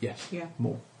 2? Yes. Yeah.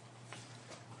 More.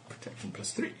 Protection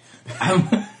plus 3.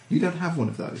 You don't have one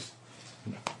of those.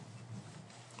 No.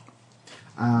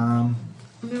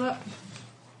 Amulet.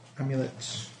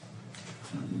 Amulets.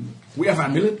 We have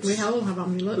amulets. We all have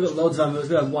amulets. We've got loads of amulets,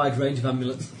 we've got a wide range of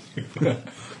amulets.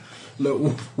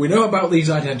 Look, we know about these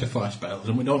identify spells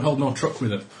and we don't hold no truck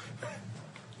with them.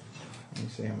 Let me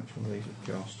see how much one of these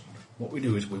would cost. What we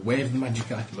do is we wave the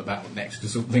magic item about next to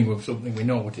something with something we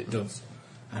know what it does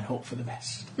and hope for the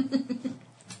best. Can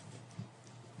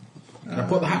I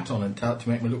put the hat on and tell it to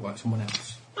make me look like someone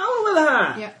else? I want to wear the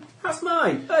hat! Yeah. That's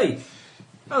mine! Hey!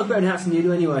 I was better hats than you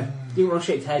do anyway. You got a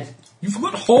shaped head. You've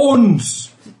got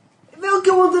horns! They'll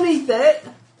go underneath it!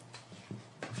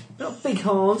 Not big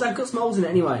horns, I've got some holes in it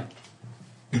anyway.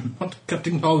 Not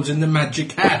cutting holes in the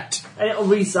magic hat. And it'll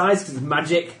resize because it's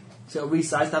magic. So it'll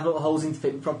resize to have little holes in to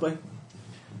fit me properly.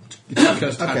 It's the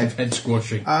cursed Okay. hat of head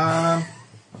squashing.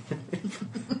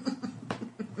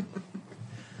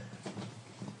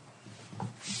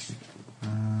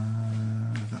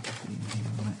 That's in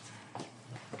here, right?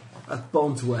 I'm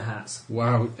born to wear hats.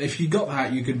 Wow, if you got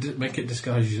that, you could make it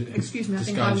disguise you. Excuse me, I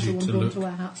think disguise I was the you one to born look. to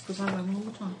wear hats because I wear them all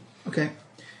the time. Okay.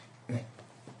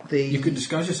 You could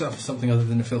disguise yourself as something other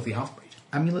than a filthy half-breed.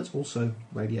 Amulet also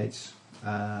radiates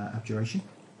abjuration.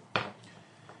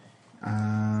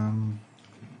 I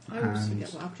always And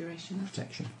forget what abjuration is.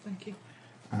 protection. Thank you.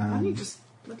 Why don't you Um, just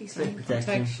bloody say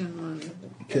Protection. protection?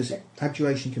 because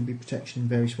abjuration can be protection in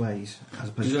various ways, as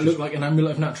opposed Does to it look like an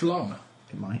amulet of natural armour?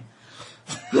 it might.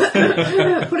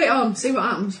 Put it on, see what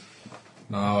happens.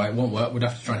 No, it won't work. We'd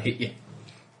have to try and hit you.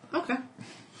 Okay.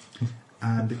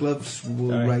 And the gloves will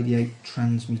Sorry. radiate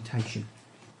transmutation.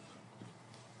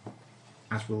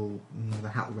 As will the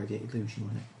hat will radiate illusion,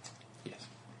 won't it? Yes.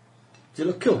 Do you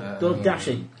look cool? Do you look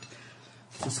dashing?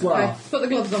 It's a Okay. suave. Put the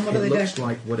gloves on. What do It they looks do?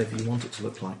 like whatever you want it to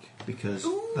look like, because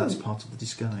that's part of the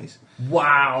disguise.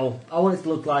 Wow! I want it to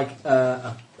look like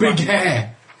a... Big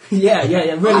hair! Yeah,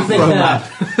 really big Afro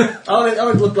hair. I want it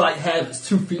to look like hair that's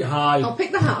 2 feet high. I'll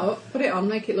pick the hat up, put it on,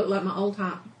 make it look like my old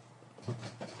hat.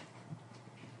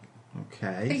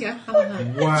 There you Okay. go. Have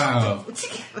that. Wow.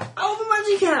 Oh, the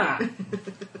magic hat!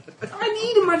 I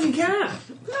need a magic hat!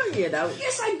 No, you don't.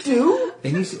 Yes, I do!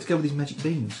 He needs it to go with his magic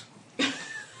beans.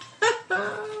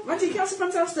 Magic hats are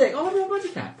fantastic! I'll have a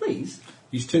magic hat, please.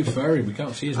 He's too furry. We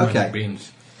can't see his Okay. magic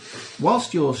beans.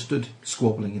 Whilst you're stood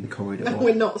squabbling in the corridor,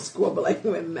 We're not squabbling,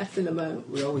 we're messing about.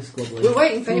 We're always squabbling. We're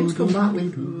waiting for him to come back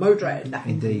with Modred.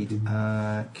 indeed,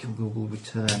 Kilgore will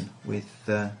return with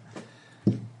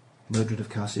Mordred of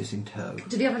Carsis in tow.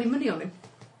 Did he have any money on him?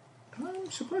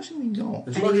 Surprisingly not.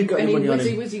 As long as you've got Any any money on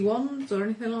him. wizzy wands or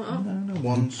anything like that? No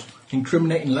wands.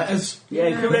 Incriminating letters. Yeah,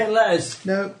 incriminating letters.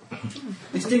 No.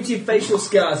 Distinctive facial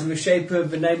scars in the shape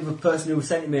of the name of a person who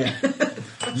sent me here.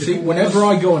 See, whenever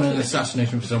I go on an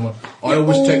assassination for someone, I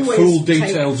always take full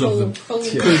details of them.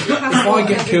 If I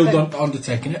get killed on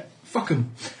undertaking it, fuck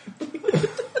them.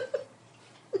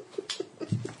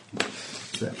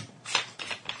 So,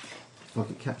 if I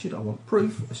get captured, I want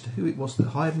proof as to who it was that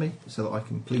hired me, so that I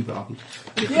can plead argue.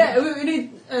 Yeah, we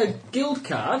need a guild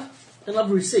card and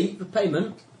have a receipt for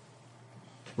payment.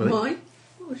 Will it? Why?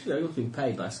 Well, you know, you're being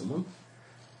paid by someone.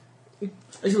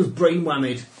 As he was brain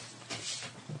whammied.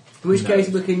 In which case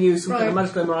we can use some kind of Right.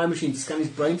 magical MRI machine to scan his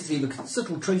brain to see the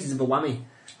subtle traces of a whammy.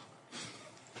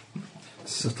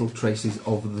 subtle traces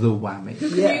of the whammy. Who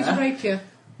can Yeah. use a rapier?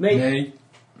 Me. Me.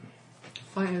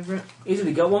 Fight over it.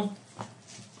 Easily got one.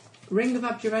 Ring of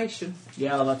abjuration.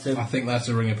 Yeah, I'll have that I too. think that's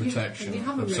a ring of protection you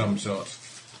have a of ring. some sort.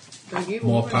 Don't you?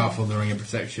 More Or- powerful than the ring of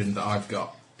protection that I've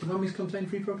got. Do mummies contain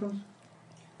free programs?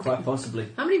 Quite possibly.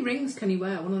 How many rings can you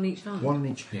wear? One on each hand. One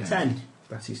in each hand. 10.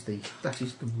 That is the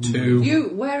rule. 2. You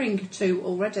wearing 2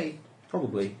 already.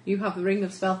 Probably. You have the ring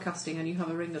of spellcasting and you have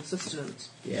a ring of sustenance.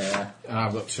 Yeah. And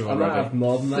I've got 2 I might have already.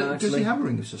 more than that, Does actually. he have a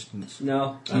ring of sustenance?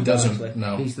 No. I He don't, doesn't. actually.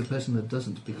 No. He's the person that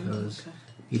doesn't because Okay.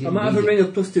 he I didn't might have a need ring it.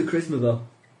 of +2 charisma, though.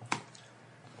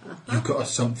 You've got a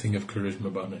something of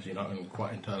charisma bonus. You're not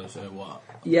quite entirely sure what.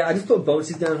 Yeah, I just put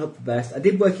bonuses down and hope the best. I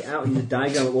did work it out in the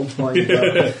diagram at one point.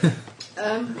 But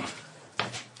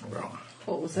Right.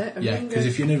 What was it? A Yeah, ring because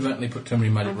of... if you inadvertently put too many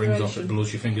magic rings off, Aberration. it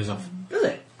blows your fingers off. does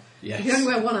it? Yes. You can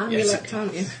only wear one amulet, Yes, it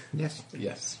can't you? Yes.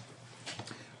 Yes.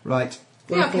 Right.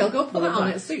 Yeah, okay, go put that on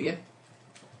it. Suit you.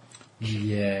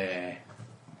 Yeah.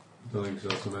 I think so,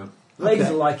 somehow. Ladies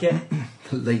Okay. will like it.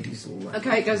 Ladies all right.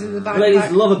 Okay, it goes in the backpack.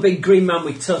 Ladies love a big green man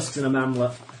with tusks and a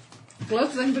mamlet.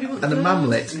 Gloves. Anybody want And a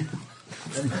gloves? mamlet.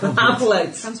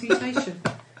 Mamlet! Transmutation.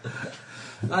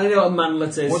 I don't know what a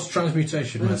manlet is. What's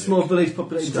transmutation? It's a magic? small village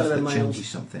population Stuff of that males. changes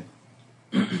something.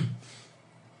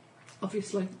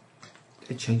 Obviously.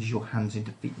 It changes your hands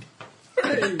into feet.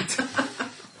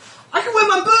 I can wear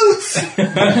my boots!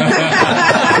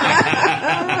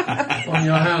 On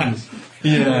your hands.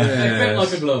 Yeah. They fit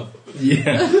like a glove.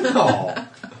 Yeah.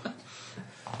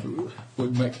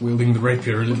 Would make wielding the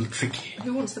rapier a little tricky.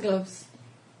 Who wants the gloves?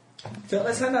 So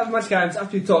let's hand out the magic items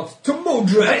after we talked to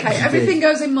Mordred. Okay, everything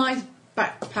goes in my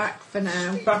backpack for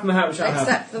now. Back from the hat, which I have.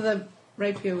 Except for the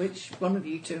rapier, which one of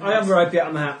you two has. I have a rapier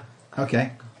on the hat.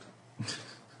 Okay.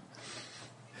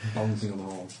 Balancing on the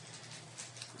wall.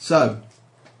 So,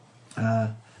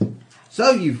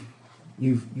 you've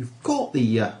caught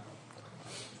the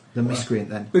miscreant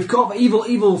then. We've caught the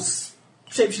evil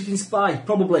shape-shifting spy,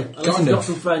 probably. Unless Kind he's got of.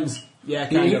 some friends. Yeah,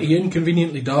 kind of. He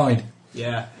inconveniently died.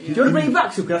 Yeah. Do you want to bring him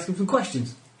back so we can ask him some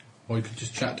questions? Or you could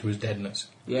just chat to his deadness.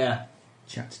 Yeah.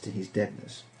 Chat to his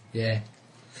deadness. Yeah.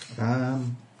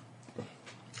 Um,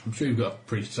 I'm sure you've got a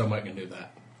priest somewhere who can do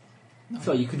that.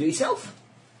 So you could do it yourself.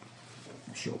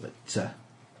 I'm sure that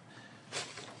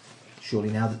surely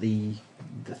now that the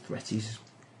threat is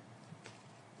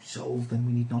solved, then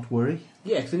we need not worry.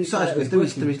 Yeah, because we need to find Besides, out who's there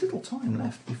is working. little time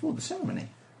left before the ceremony.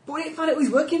 But we didn't find out who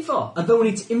he's working for. And then we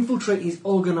need to infiltrate his Let's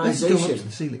go up to organisation.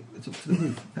 the ceiling. It's up to the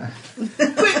roof.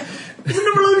 There's a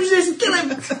number of hallucinations, kill him!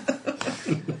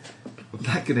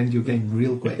 That could end your game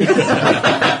real quick.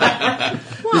 Why?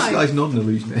 This guy's not an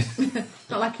illusionist.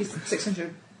 Not like he's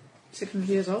 600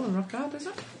 years old and rock hard, is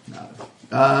it?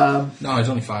 No, it's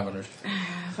only 500.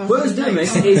 What he's doing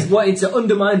this is wanting to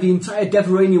undermine the entire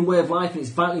Deveranian way of life, and it's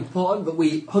vitally important that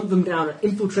we hunt them down and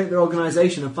infiltrate their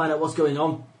organisation and find out what's going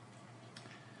on.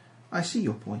 I see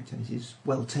your point, and it is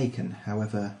well taken.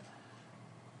 However,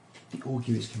 the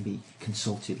auguries can be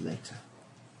consulted later.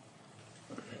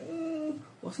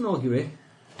 What's an augury?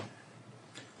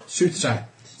 Soothsayer.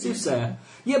 Soothsayer.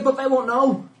 Yeah, but they won't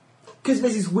know. Because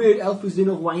there's this weird elf who's doing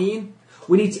all lying.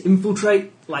 We need to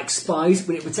infiltrate, like spies.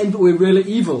 We need to pretend that we're really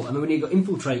evil, and then we need to go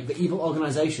infiltrate the evil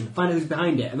organisation, find out who's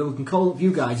behind it, and then we can call up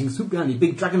you guys. You can swoop behind your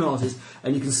big dragon horses,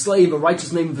 and you can slay in the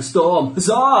righteous name of the storm.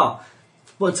 Huzzah!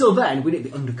 But until then, we need to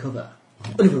be undercover.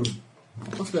 Under the...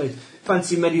 What's the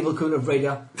fancy medieval equivalent of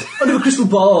radar? Under a crystal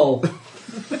ball!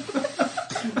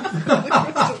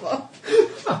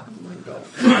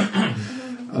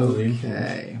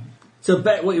 Okay. So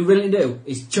bet what you really need to do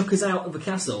is chuck us out of the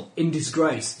castle in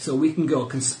disgrace so we can go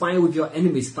conspire with your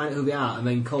enemies, find out who they are, and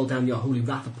then call down your holy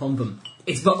wrath upon them.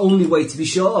 It's the only way to be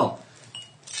sure.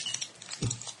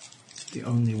 It's the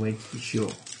only way to be sure.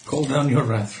 Call down your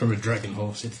wrath from a dragon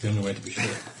horse. It's the only way to be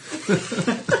sure.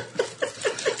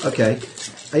 Okay.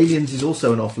 Aliens is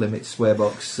also an off-limits swear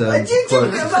box. I did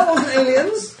quote. that wasn't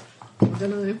aliens! I don't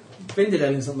know. Finn did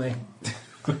aliens, something.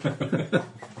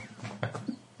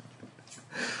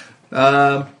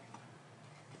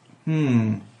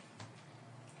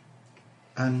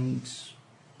 And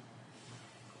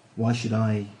why should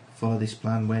I follow this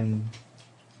plan when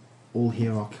all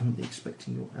here are currently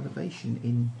expecting your elevation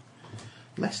in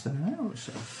less than an hour or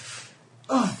so?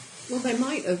 Well, they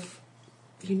might have,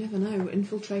 you never know,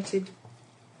 infiltrated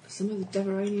some of the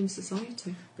Deveranian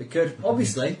society. They could.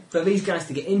 Obviously, for these guys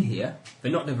to get in here,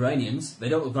 they're not Deveranians, they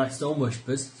don't look like stone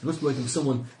worshippers, so they must be working for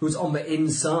someone who's on the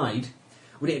inside.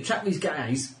 We need to track these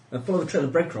guys and follow the trail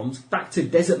of breadcrumbs back to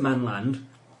Desert Man Land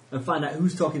and find out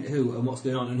who's talking to who and what's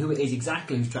going on and who it is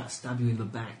exactly who's trying to stab you in the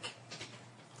back.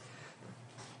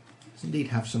 does indeed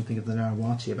have something of the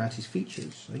Narawati about his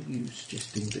features. Are you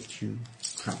suggesting that you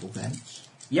travel thence?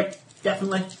 Yep,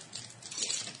 definitely.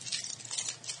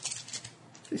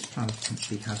 This plan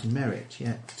potentially has merit,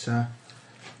 yet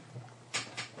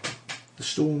the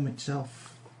storm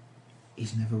itself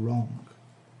is never wrong.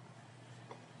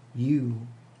 You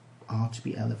are to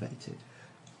be elevated.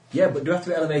 Yeah, but do we have to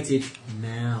be elevated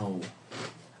now?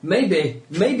 Maybe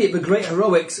it'd be great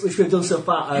heroics, which we've done so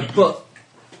far, but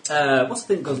what's the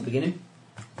thing that goes at the beginning?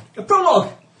 A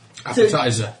prologue!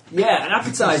 Appetizer. Yeah, an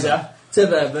appetizer to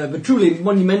the truly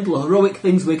monumental, heroic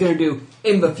things we're going to do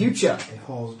in the future.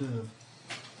 A hors d'oeuvre.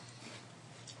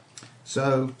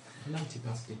 So, An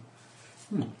antipasti.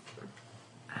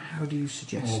 how do you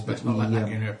suggest Oh, that, best not let we, that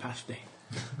get in her pasty.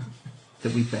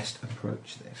 that we best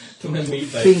approach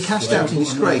this? Being Cast out in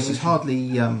disgrace is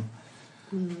hardly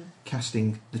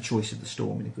casting the choice of the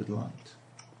storm in a good light.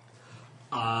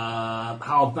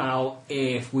 How about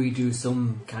if we do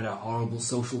some kind of horrible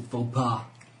social faux pas?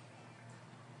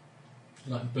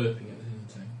 Like burping at the dinner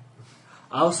table.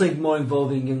 I was thinking more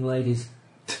involving young ladies.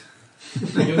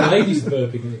 Young ladies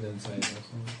burping at the dinner table.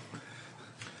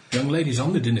 Young ladies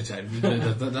on the dinner table,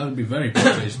 that would be very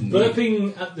bad.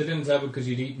 Burping at the dinner table because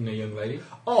you'd eaten a young lady.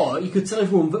 Or you could tell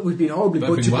everyone that we've been horribly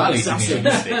Burping butchered by while eating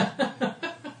assassins. it.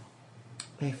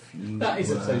 If you That is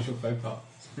a were- social faux pas.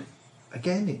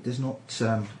 Again, it does not...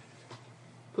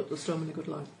 Put the storm in a good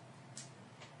light.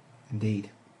 indeed.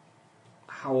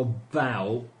 How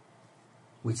about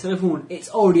we tell everyone it's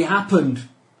already happened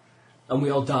and we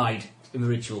all died in the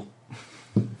ritual?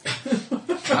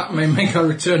 That may make our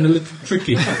return a little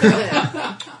tricky. You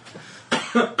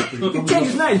can change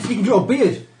his name so you can draw a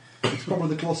beard. It's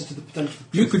probably the closer to the potential.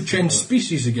 You could change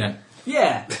species again.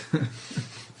 Yeah.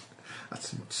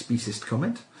 That's a speciest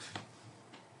comment.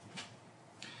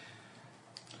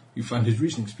 You find his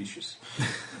reasoning specious.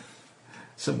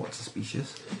 Somewhat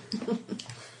suspicious.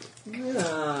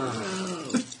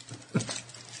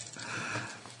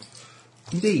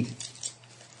 Indeed.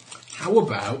 How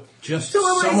about just So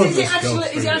some wait, of is it us go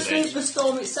actually through this? the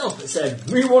storm itself that said,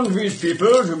 we want these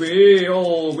people to be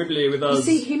all wibbly with You us?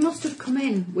 see, he must have come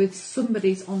in with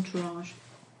somebody's entourage.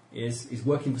 Yes, he's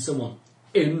working for someone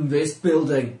in this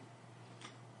building.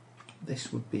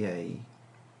 This would be a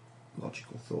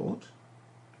logical thought.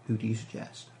 Who do you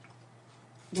suggest?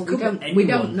 Well, Could be we anyone.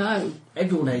 don't know.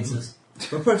 Everyone hates us.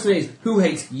 The question is, who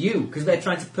hates you? Because they're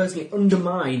trying to personally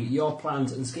undermine your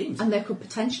plans and schemes. And they could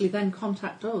potentially then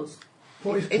contact us.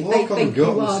 Put his If they cloak on think and go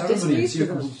you to the are ceremony and displeased see who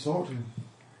with comes us. to talk to him.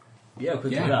 Yeah, we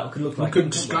could Yeah. do that. We could look We like could him,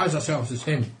 disguise ourselves as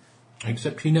him.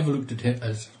 Except he never looked at him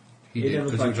as he He did, never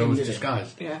because looked he like was him, always did he?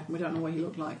 disguised. Yeah, we don't know what he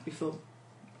looked like before.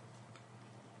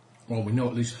 Well, we know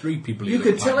at least 3 people he You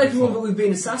looked could tell like everyone that before. we've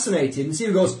been assassinated and see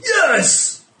who goes,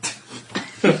 yes!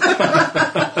 Okay.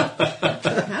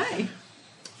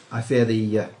 I fear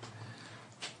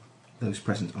those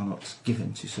present are not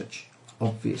given to such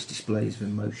obvious displays of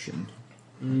emotion.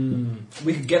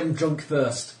 We could get them drunk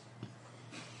first.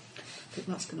 I think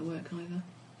that's going to work either.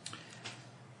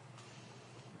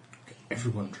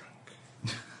 Everyone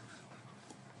drank.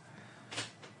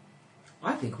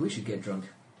 I think we should get drunk.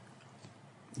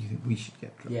 You think we should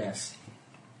get drunk? Yes.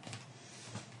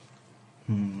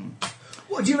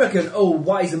 What do you reckon, oh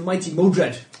wise and mighty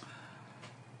Modred?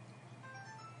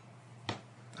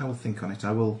 I will think on it.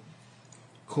 I will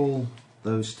call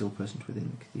those still present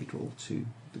within the cathedral to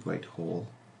the Great Hall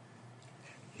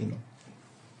in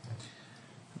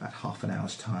about half an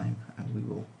hour's time, and we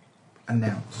will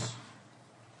announce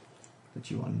that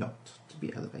you are not to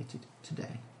be elevated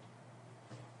today.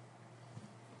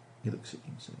 He looks at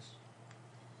you and says,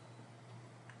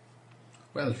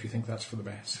 Well, if you think that's for the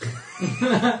best.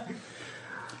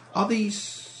 are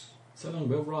these So long,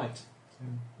 Will Wright.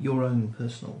 your own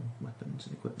personal weapons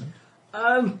and equipment?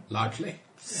 Largely.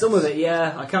 Some of it,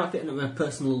 yeah. I can't fit into my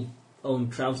personal own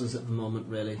trousers at the moment,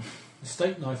 really. The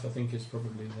steak knife, I think, is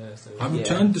probably there. So I Yeah.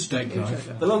 returned the steak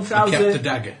knife. The long I kept the trousers,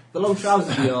 dagger. the long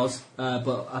trousers are yours,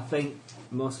 but I think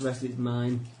most of the rest of it's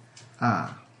mine.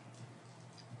 Ah.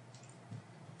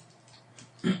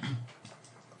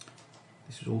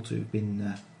 This was all to have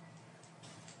been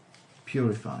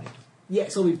purified. Yeah,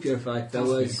 it's all been purified. There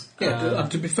was, Yeah,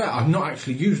 to be fair, I've not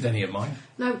actually used any of mine.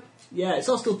 No, yeah, it's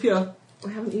all still pure.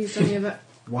 we haven't used any of it,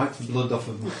 Wipe the blood off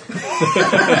of them.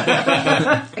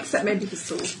 except maybe the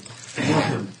sword.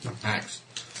 Axe.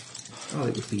 Oh,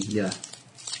 it would be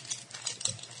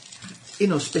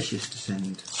inauspicious to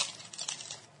send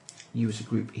you as a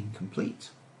group incomplete.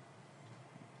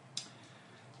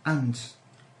 And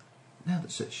now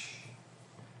that such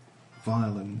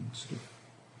vile and sort of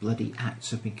bloody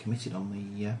acts have been committed on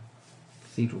the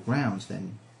cathedral grounds,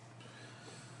 then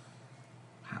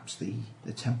perhaps the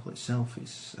temple itself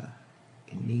is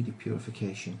in need of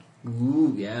purification.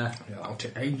 Ooh, yeah. Yeah, that'll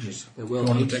take ages. It will. You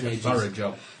want Ages to and take a ages. thorough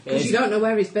job. Because you don't know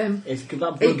where he's been. It's that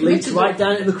blood He leaks committed right it.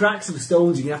 down into the cracks of the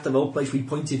stones. You're going to have to have the whole place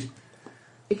repointed.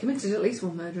 He committed at least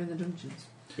one murder in the dungeons.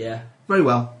 Yeah. Very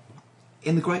well.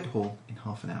 In the Great Hall in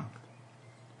half an hour.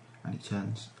 And he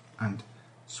turns and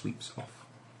sweeps off.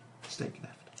 Stake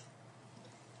left.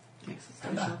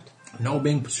 Excellent. No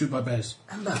being pursued by bears.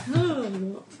 Amber,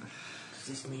 Oh, does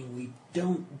this mean we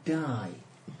don't die?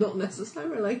 not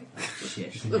necessarily.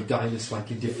 Shit. You die in a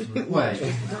slightly different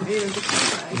way. Not here in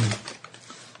different way.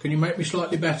 Can you make me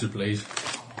slightly better, please?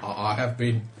 I have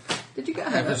been Did you get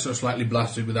ever hurt? so slightly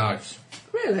blasted with ice.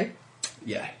 Really?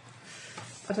 Yeah.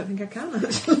 I don't think I can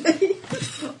actually.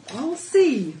 I'll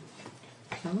see.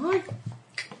 Can I?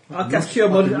 I'll cast Cure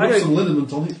Moderate. Rub some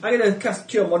liniment on it. I'm going to cast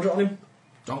Cure Moderate on him.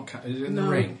 Is it in the No.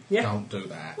 ring? Yeah. Don't do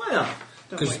that. Why not?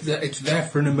 Don't Because wait. it's there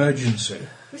for an emergency.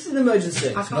 This is an emergency.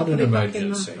 I can't Not put an it back in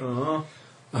emergency. Oh.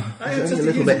 He's only a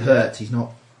little bit hurt. He's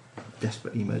not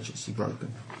desperately emergency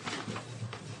broken.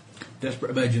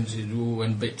 Desperate emergencies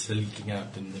when bits are leaking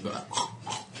out and they've got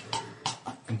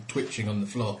and twitching on the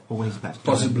floor. Or when he's about to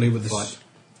Possibly die. with the Right.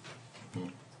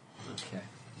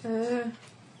 Okay.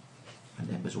 And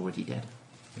Ember's already dead.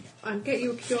 I'll get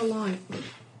you a cure life.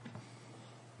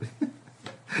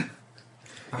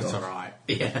 That's alright.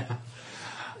 Yeah.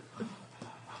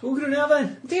 What are we going to do now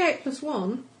then? D8 plus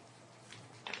 1.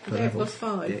 Per D8 level. plus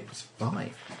 5. D8 plus 5. Yeah,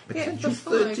 Potential plus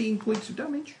 5. 13 points of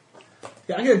damage.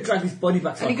 Yeah, I'm going to drag his body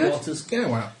back to Any our good? quarters. Yeah,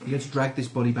 well. You're going to drag this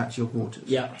body back to your quarters.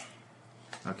 Yeah.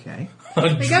 Okay. I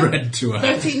you go. dread to her.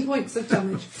 13 points of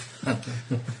damage.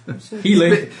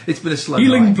 Healing. It's been a slow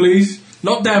Healing, night. please.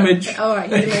 Not damage.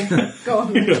 Alright, healing. Go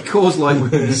on. Cause light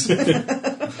wounds.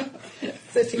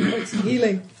 13 points of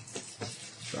healing.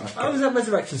 How does that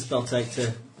resurrection spell take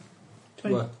to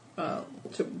 20. work? Well,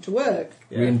 to work.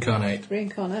 Reincarnate.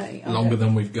 Reincarnate. Longer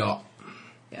than we've got.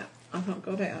 Yeah, I've not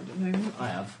got it at the moment. I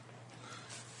have.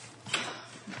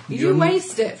 You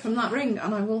waste it from that ring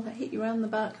and I will hit you around the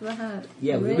back of the head.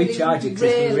 Yeah, we'll Really, recharge it because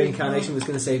really reincarnation hard. was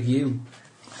going to save you.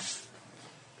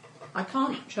 I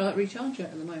can't recharge it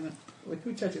at the moment. We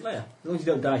can recharge it later. As long as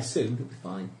you don't die soon, it'll be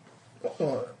fine.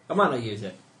 I might not use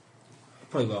it.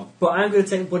 Probably won't. But I'm going to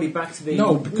take the body back to the...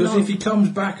 No, because No. if he comes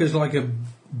back as like a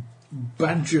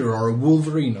badger or a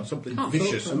wolverine or something Can't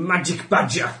vicious, A magic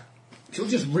badger. he'll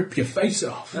just rip your face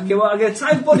off. Okay, well, I'm going to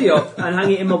tie the body up and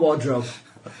hang it in my wardrobe.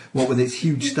 What with its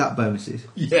huge stat bonuses?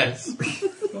 Yes.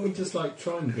 Can't we just like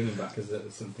try and bring him back as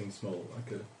something small,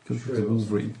 like a Because shrew it's a or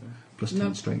Wolverine. something? Plus No.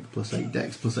 10 strength, plus 8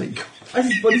 dex, plus 8... As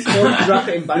his body's small, you can wrap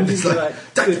it in bandages to like...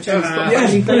 do a chance stop.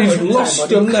 Yes, He's but he's very much lost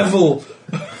inside a body. level.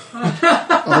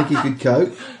 I think he could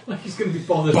cope. Like he's going to be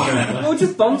bothered now. Well,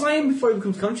 just bonsai him before he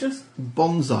becomes conscious.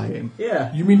 Bonsai him.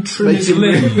 Yeah. You mean trim his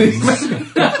Make him limbs?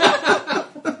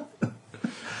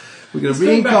 We're going to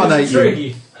Going back as a reincarnate you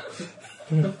tree.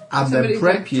 and then Somebody's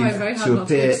prep you trying very hard to not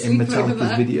to appear get in sleep over Metallica's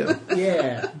there. video.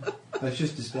 Yeah. Let's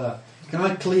just start. Can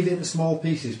I cleave it into small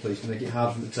pieces, please, to make it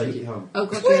hard for them to take it home? Oh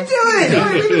god, What are you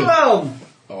doing? Leave it alone.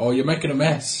 Oh, you're making a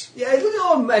mess. Yeah, look at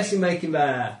all the mess you're making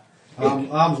there.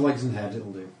 Arms, legs, and head.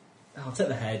 It'll do. I'll take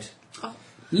the head.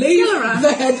 Leave Still around.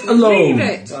 the head alone. Leave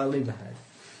it. I'll leave the head.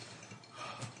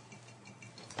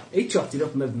 He chopped it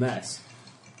up and made a mess.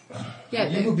 Yeah,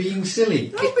 You were being silly.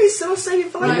 Don't be so saving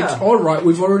for Right. later. All right,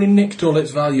 we've already nicked all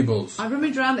its valuables. I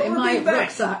rummage around it in Oh, my bring it back.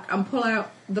 rucksack and pull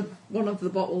out one of the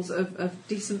bottles of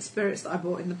decent spirits that I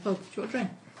bought in the pub. Do you want a drink?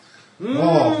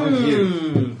 Oh, thank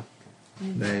you.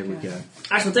 There we go.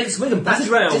 I shall take a swig and pass it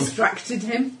round. Distracted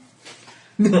him.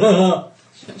 Doggy.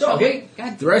 Go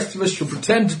ahead. The rest of us shall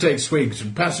pretend to take swigs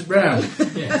and pass it round.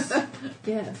 Yes.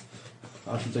 Yeah.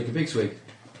 I shall take a big swig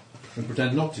and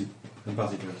pretend not to and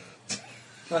pass it to him.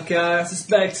 Okay, I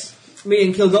suspect me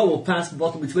and Kilgore will pass the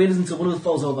bottle between us until one of us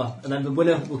falls over, and then the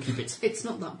winner will keep it. It's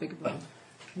not that big a bottle.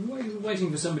 Why are you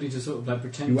waiting for somebody to sort of like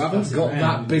pretend You to haven't pass it got around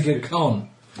that and big a just- con.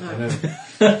 I No. know.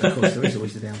 Of course, there is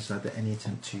always the downside that any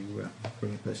attempt to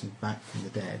bring a person back from the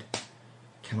dead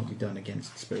cannot be done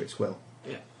against the spirit's will.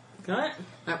 Can I?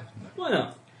 No. Why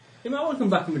not? He might want to come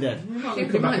back from the dead. Yeah, Come he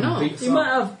back might and not. beat He some- might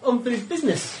have unfinished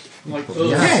business. like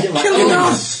Yeah. us. Killing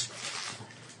us!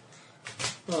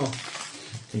 Oh,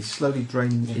 He's slowly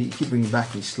draining. You keep bringing him back,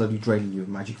 and he's slowly draining you of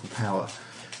magical power.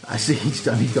 As each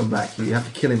time you come back, you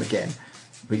have to kill him again,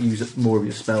 but use up more of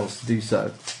your spells to do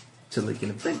so, till he can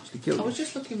eventually kill I you. was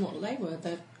just looking what they were.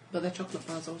 But they're chocolate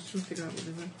bars. I was trying to figure out what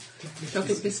they were.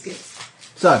 Chocolate biscuits.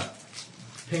 So,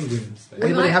 Penguins.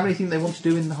 anybody might- have anything they want to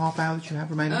do in the half hour that you have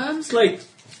remaining? sleep.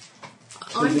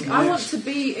 I want to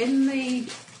be in the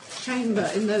chamber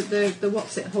in the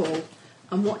what's it hall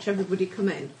and watch everybody come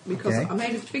in, because Okay. I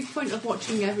made a big point of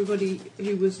watching everybody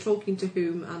who was talking to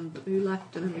whom and who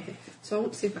left and everything. So I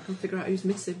want to see if I can figure out who's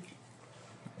missing.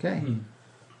 Okay.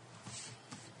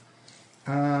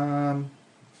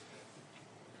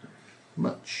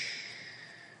 Much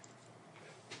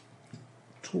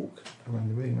talk around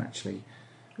the room, actually.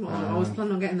 Well, I was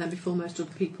planning on getting there before most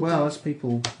other people. Well, do. as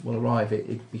people will arrive,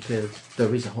 because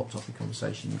there is a hot topic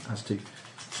conversation as to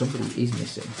somebody is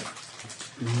missing,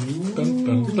 Dun,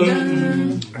 dun,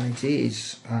 dun. and it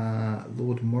is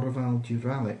Lord Morval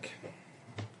Duvalic.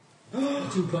 I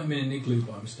didn't put him in an igloo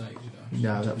by mistake, did I?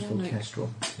 No, that was Lord No. Kestrel.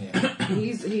 Yeah.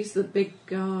 He's the big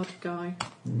guard guy.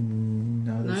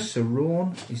 No, No? Sir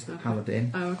Rawn is the Okay.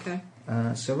 paladin. Oh, okay.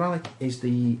 Sir Rallic is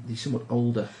the somewhat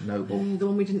older noble, The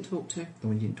one we didn't talk to. the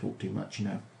one you didn't talk too much, you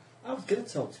know. I was going to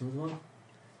talk to him as well.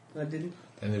 I didn't.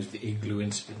 Then there was the igloo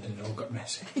incident and it all got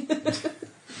messy.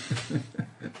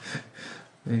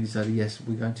 And he said, yes,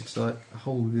 we're going to start a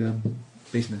whole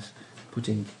business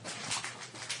putting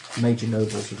major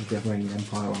nobles of the Devranian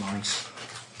Empire on ice.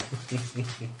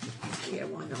 Yeah,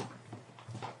 why not?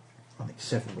 I think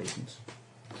several reasons.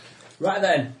 Right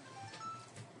then.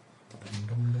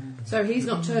 So he's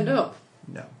not turned up.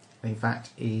 No. In fact,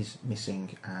 he's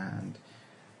missing, and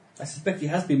I suspect he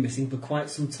has been missing for quite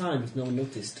some time if no one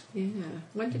noticed. Yeah.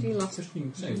 When did he last? Just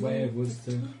you say, where was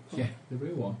the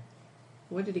real one?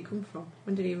 Where did he come from?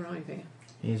 When did he arrive here?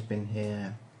 he's been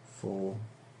here for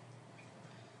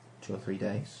 2 or 3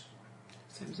 days.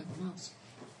 Same as everyone else.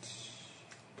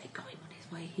 They got him on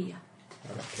his way here.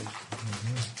 I reckon.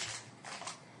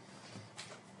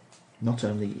 Not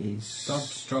only is... Stop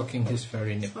stroking his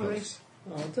furry nipples.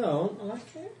 Oh, I don't. I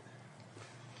like it.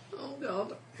 Oh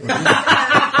God.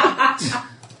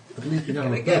 At least we don't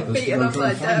have a Get purpose to beaten go up try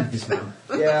and like find that. this man.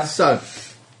 Yeah. So,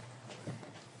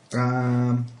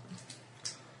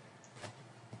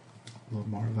 Lord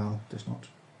Morval does not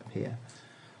appear.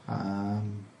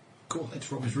 Cool,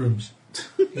 let's rob his rooms.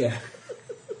 Yeah.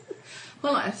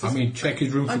 Well, I mean, check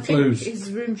his room I for think clues.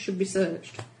 his room should be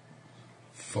searched.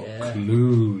 For Yeah.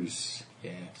 clues.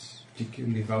 Yes.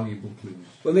 Particularly valuable clues.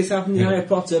 When this happened in Yeah. Harry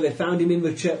Potter, they found him in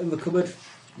the cupboard.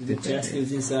 The Did they? chest, he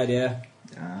was inside, yeah.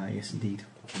 Yes, indeed.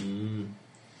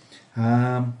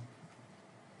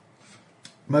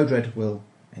 Modred will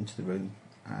enter the room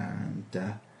and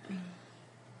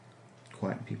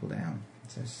quieten people down.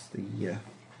 It says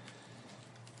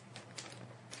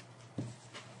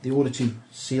the order to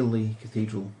seal the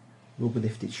cathedral will be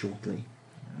lifted shortly.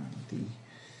 The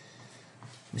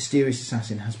mysterious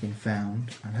assassin has been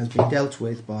found and has been dealt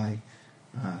with by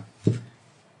a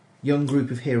young group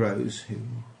of heroes who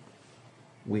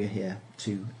we are here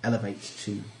to elevate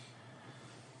to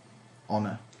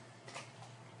honour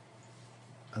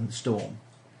and the storm.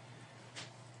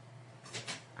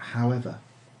 However,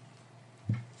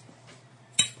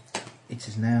 it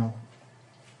has now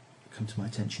come to my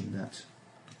attention that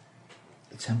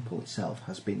the temple itself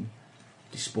has been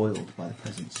despoiled by the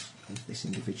presence of this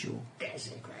individual,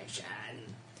 Desecration.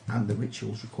 and the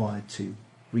rituals required to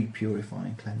repurify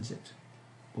and cleanse it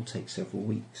will take several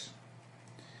weeks.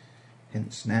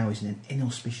 Hence, now is an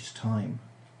inauspicious time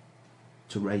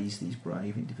to raise these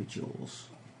brave individuals.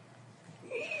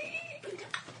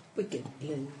 We can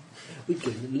live. We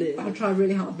can live. I'll try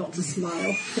really hard not to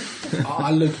smile.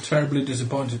 I look terribly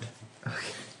disappointed.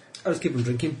 I'll just keep on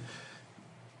drinking.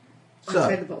 I'll So,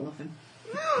 take the bottle off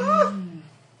him.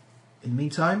 in the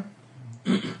meantime,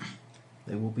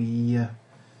 they will be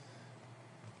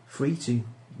free to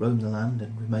roam the land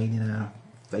and remain in our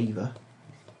favour.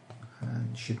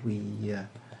 And should we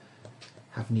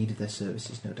have need of their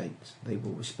services, no doubt they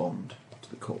will respond to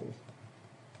the call.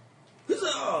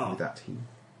 Huzzah! With that, he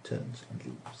turns and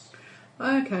leaves.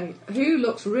 Okay, who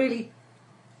looks really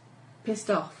pissed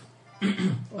off?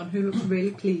 And who looks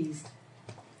really pleased?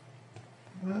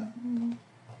 It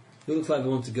looks like they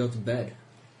want to go to bed.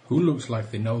 Who looks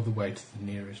like they know the way to the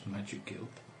nearest magic guild?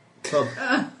 Pub.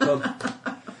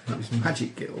 Pub. It was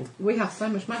Magic Guild. We have so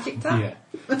much magic tap. Yeah.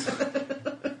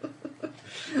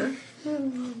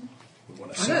 We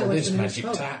want to I sell don't like this the magic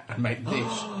nearest tap and make this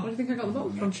Where do you think I got the bottle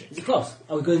from? magic. Is it close?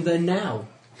 Are we going there now?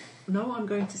 No, I'm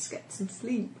going to get some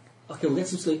sleep. Okay, we'll get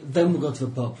some sleep, then we'll go to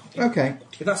the pub. Okay.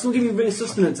 If that's not giving you really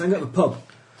sustenance, I can go to the pub.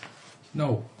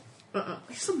 No.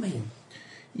 What's that mean?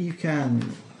 You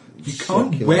can... You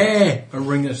can't circulate. wear a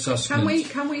ring of sustenance.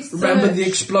 Can we search? Remember the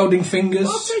exploding fingers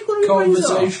I'll take one of your rings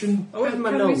conversation? I went with my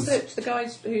Can we nose. search the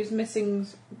guys who's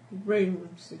missing's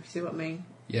rooms, if you see what I mean?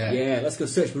 Yeah. Yeah, let's go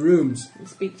search for rooms. And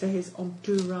speak to his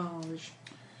entourage.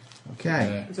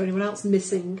 Okay. Is there anyone else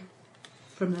missing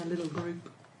from their little group?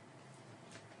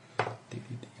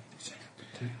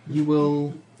 You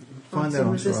will find their some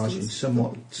entourage in resistance.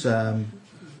 somewhat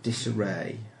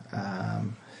disarray.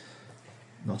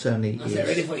 Not only Is that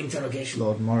ready is for interrogation?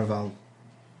 Lord Morival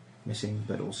missing,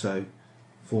 but also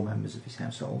 4 members of his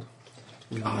household.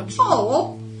 Guards,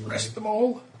 Oh arrest them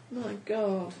all. my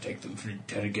god! Take them for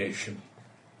interrogation.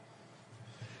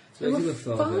 So There who's were the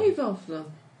father? 5 of them,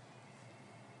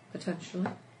 potentially.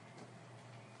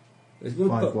 There's one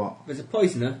 5 what? There's a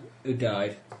poisoner who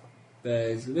died.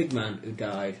 There's the big man who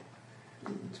died.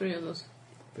 3 others.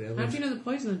 But How do you know the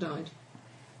poisoner died?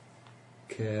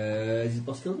 Because his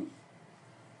boss killed him.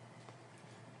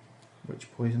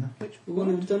 Which poisoner? Which The one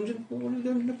in the dungeon. The one in the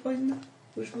dungeon, the poisoner.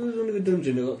 Which one was one in the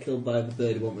dungeon who got killed by the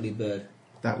bird who wasn't really a bird?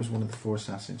 That was one of the 4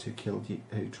 assassins who killed you,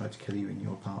 who tried to kill you in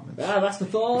your apartment. Ah, that's the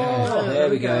 4. Yeah. Oh, there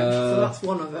we go. So that's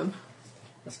one of them.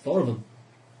 That's 4 of them.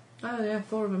 Oh yeah,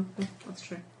 4 of them. Yeah, that's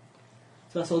true.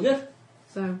 So that's all good.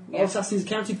 So All yeah. assassins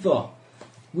accounted for.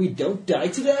 We don't die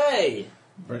today.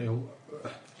 Very old.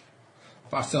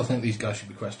 But I still think these guys should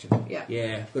be questioned. Yeah.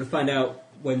 Yeah, got to find out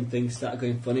when things start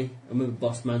going funny and when the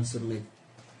boss man suddenly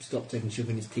stopped taking sugar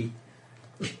in his teeth.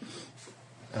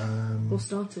 All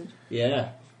started.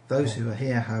 Yeah. Those who are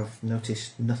here have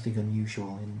noticed nothing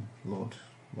unusual in Lord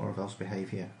Morival's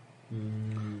behaviour.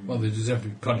 Well, they deserve to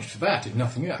be punished for that, if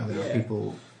nothing else. And there Yeah. are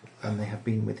people, and they have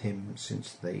been with him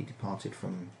since they departed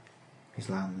from his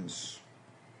lands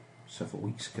several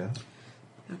weeks ago.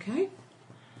 Okay.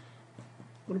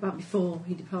 What about before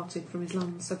he departed from his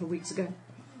land several weeks ago?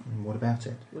 And what about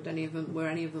it? Were any of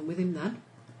them with him then?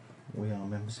 We are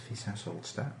members of his household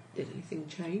staff. Did anything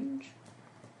change?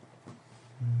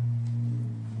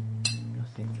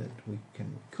 Nothing that we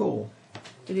can recall.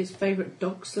 Did his favourite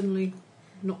dog suddenly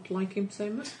not like him so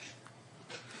much?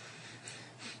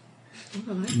 I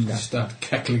don't know. They start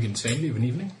cackling insanely of an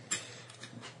evening.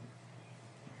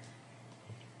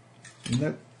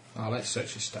 Nope. Oh, let's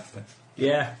search his stuff then.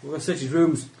 Yeah, we're going to search his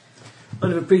rooms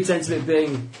under the pretense of it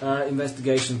being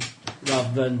investigation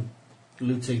rather than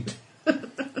looting.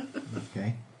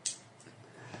 Okay.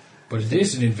 But it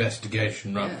is an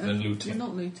investigation rather than We're looting.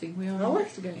 not looting, we are Are we?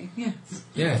 investigating. Yes.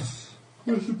 Yes.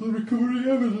 Recovering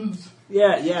evidence.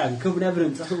 Yeah, recovering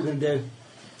evidence, that's what we're going to do.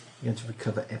 You're going to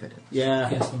recover evidence. Yeah.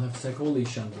 Yes, we'll have to take all these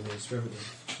chandeliers for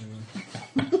evidence.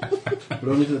 But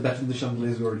only to the better of the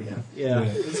chandeliers we already have. Yeah.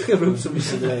 Let's go room somebody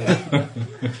today.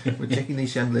 We're checking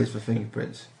these chandeliers for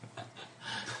fingerprints.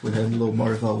 We heard Lord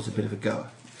Morival was a bit of a goer.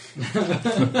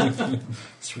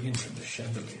 Swinging from the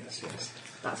chandeliers, yes.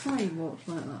 That's why he walked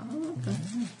like that. Oh, okay.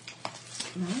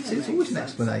 No, See, there's always an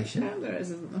explanation. No, there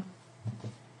isn't. I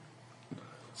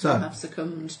So, have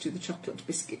succumbed to the chocolate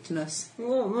biscuitness.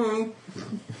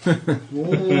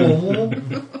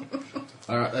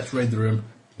 Alright, let's raid the room.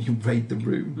 you raid the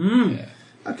room.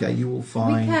 Yeah. Okay, you will Be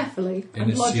find... carefully In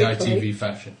and a logically. CITV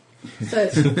fashion.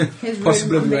 Search his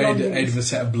Possibly room and raid belongings. of a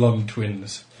set of blonde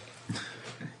twins.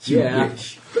 You Yeah.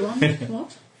 wish. Blonde?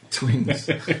 What? Twins.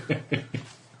 He's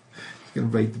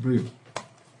going to raid the room.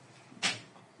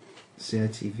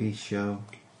 CITV show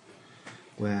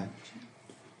where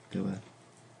there were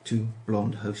 2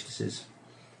 blonde hostesses,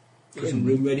 Getting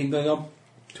room raiding going on.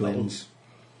 twins,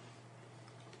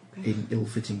 Okay. in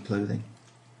ill-fitting clothing.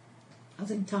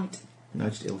 As in tight. No,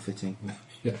 just ill-fitting.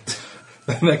 Yeah.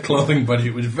 Their clothing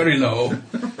budget was very low.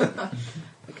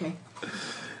 Okay.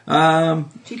 Um,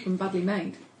 Cheap and badly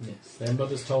made. Yes, their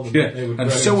mothers told them Yeah, that they would and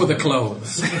grow so were the into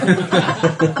clothes.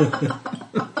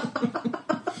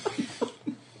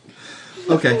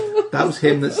 okay, that was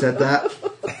him that said that.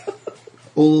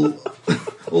 All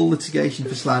litigation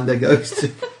for slander goes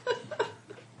to...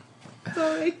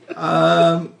 Sorry.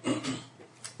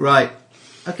 Right.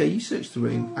 Okay, you searched the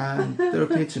room and there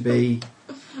appear to be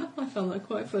I found that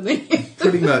quite funny.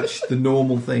 pretty much the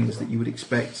normal things that you would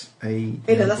expect a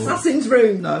In an assassin's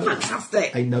room. No.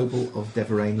 Fantastic. a noble of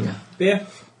Deverania Beer.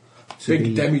 to Big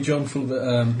be. demi-john full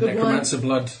of Good necromancer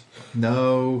blood.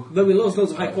 No, Though we lost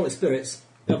loads of high quality spirits,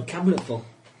 we have a cabinet full.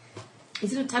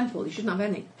 He's in a temple, he shouldn't have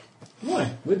any.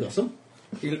 Why? We've got some.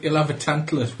 He'll have a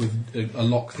tantalus with a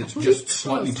lock that's just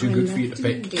slightly too good for you to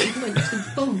pick.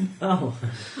 Oh.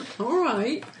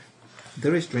 Alright.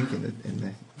 there is drink in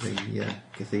the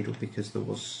cathedral because there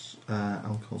was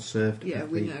alcohol served Yeah, at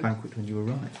we the know. banquet when you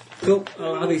arrived. Cool.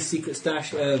 I'll have a secret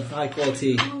stash of high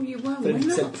quality. Oh, you won't. We're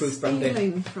 30% not proof brandy.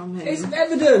 stealing from him. It's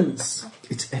evidence!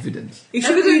 It's evidence. He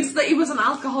should Evidence that he was an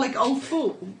alcoholic old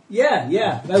fool. Yeah,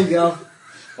 there we go.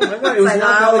 Oh my God, it was Say an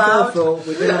that alcoholic out awful.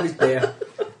 We didn't have his beer.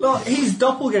 Look, his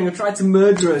doppelganger tried to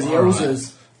murder us. He owes Alright.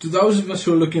 us. Do those of us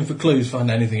who are looking for clues find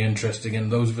anything interesting,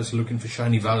 and those of us looking for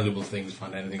shiny, valuable things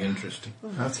find anything interesting? Oh,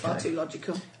 that's far Okay. too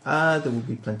logical. There will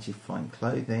be plenty of fine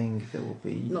clothing. There will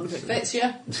be None of it fits you.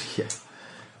 yeah.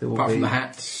 There will Apart be from the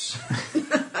hats.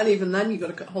 And even then, you've got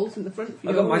to cut holes in the front.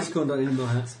 I've got magical and don't need more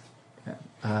hats.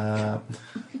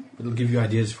 It'll give you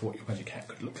ideas for what your magic hat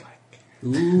could look like.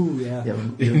 Ooh, yeah.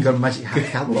 you've got a magic hat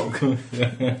catalogue.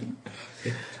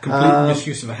 Complete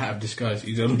misuse of a hat of disguise.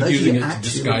 He's only using it to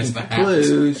disguise the hat.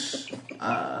 Clues.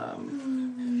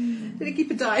 Did he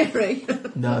keep a diary?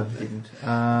 No, he didn't.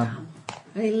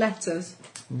 Any letters?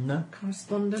 No.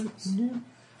 Correspondence?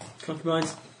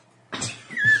 Concubines.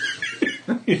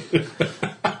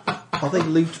 Are they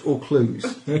loot or clues?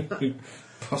 Possibly.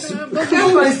 We'll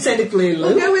Concubines technically we'll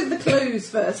loot. go with the clues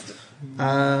first.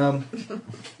 Let's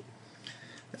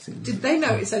see. Did they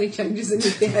notice any changes in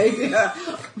his behaviour?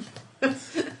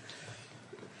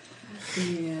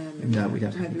 No, we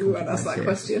don't have Maybe any we won't ask that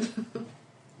concubines here. question.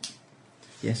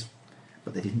 Yes,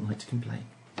 but they didn't like to complain.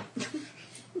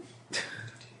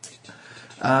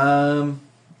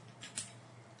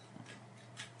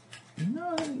 No,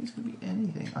 I don't think it's going to be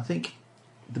anything. I think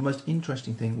the most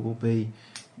interesting thing will be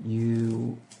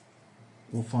you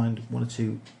will find one or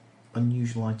two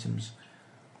unusual items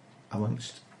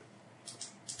amongst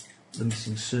the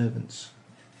missing servants'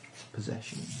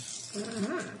 possessions.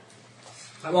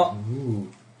 Like what? Ooh.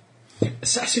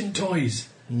 Assassin toys.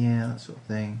 Yeah, that sort of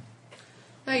thing.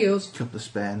 They're yours. A couple of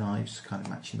spare knives, kind of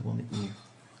matching the one that you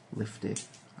lifted.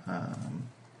 And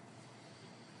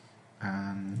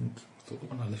I thought the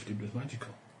one I lifted was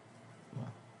magical.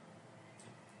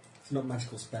 It's not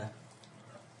magical spare.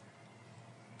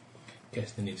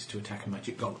 Guess they needs to attack a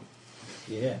magic golem.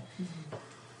 Yeah.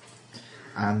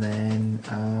 and then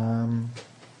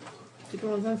Did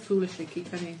one of them foolishly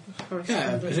keep any Yeah,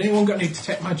 correspondence? has anyone got any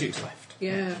detect magics left?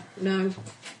 Yeah, no.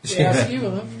 Yeah. You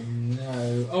have.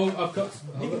 No. Oh, I've got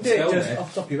You can got do it spell just left.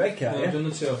 off the top of your head, can't Well, I've you? done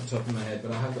the two off the top of my head,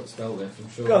 but I have got spell left, I'm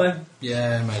sure. Go on then.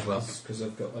 Yeah, may as well. Because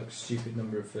I've got like a stupid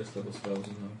number of first level spells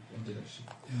and I did actually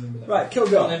remember that. Right, kill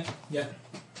Go on God. then. Yeah.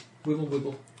 Wibble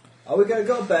wibble. Are we going to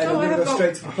go to bed Oh, or are we I going to have go got-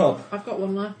 straight to the pub? I've got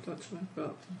one left, actually.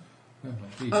 But,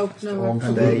 geez. oh, no, on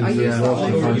I days, used yeah. that I've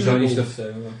one. already shiny wibbled, stuff.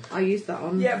 so, I used that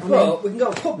on. Yeah, on but we can go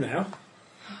to the pub now.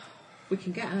 we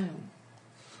can get out.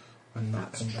 And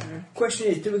not That's come back. true. Question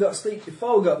is, do we got to sleep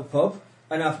before we go to the pub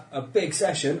and have a big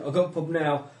session, or go to the pub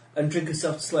now and drink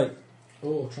ourselves to sleep?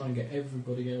 or try and get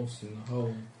everybody else in the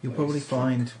whole. you'll place. probably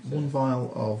find one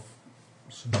vial of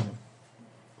some kind of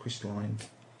crystalline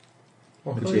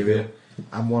material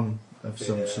and one of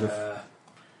some sort of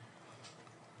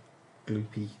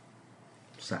gloopy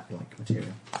sap-like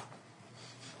material.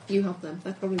 You have them.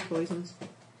 They're probably poisons.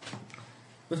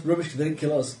 That's rubbish because they didn't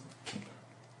kill us.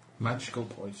 Magical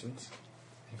poisons.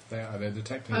 If they are, they're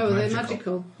detecting Oh, are they magical.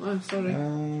 magical? Oh, sorry.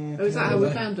 Oh, Oh, is that how we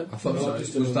found them? I thought No, so.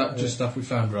 just Was a- that just stuff we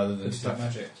found rather than It's stuff?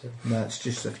 magic. No, it's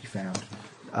just stuff you found.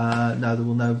 No, there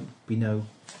will be no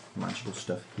magical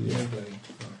stuff here. Nobody.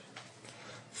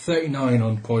 39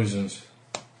 on poisons.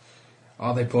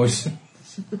 Are they poison?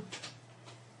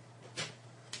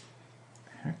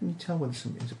 How can you tell whether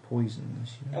something's a poison?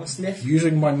 unless you know? Have a sniff.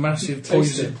 Using my massive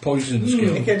Taste it. poison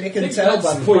skill. You can Think tell that's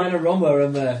by the point- fine aroma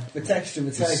and the texture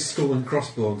and the The taste. skull and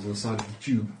crossbones on the side of the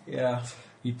tube. Yeah.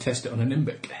 You test it on a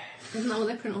nimbic. Isn't that what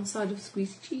they print on the side of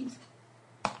squeezy cheese?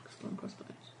 Crossbones.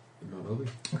 Not really.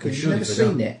 Okay, you've Surely never they seen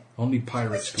don't. it. Only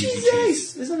pirates squeezy cheese.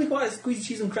 Jesus! There's only quite a squeezy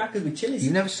cheese and crackers with chilies.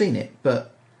 You've never seen it,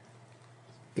 but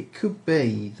it could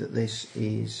be that this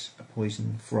is a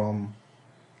poison from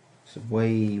sort of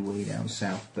way, way down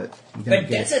south, but you The don't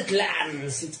get it. desert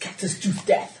lands! It's cactus tooth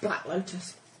death. Black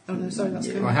Lotus. Oh no, sorry, that's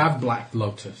I good. have Black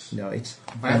Lotus. No, it's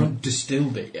I haven't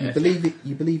distilled it You yet.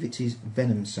 believe it is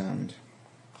venom sand,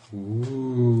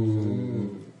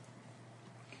 Ooh.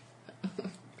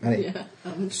 and Yeah.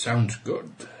 Sounds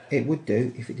good. it would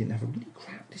do if it didn't have a really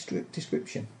crap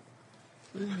description.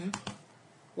 Okay.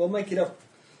 We'll make it up.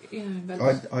 Yeah, but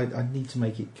I need to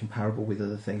make it comparable with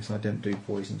other things. I don't do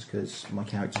poisons because my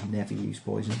characters never use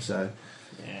poison, so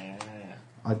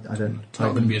I don't. It's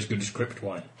not going to be as good as Crypt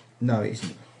Wine. No, it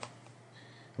isn't.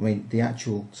 I mean, the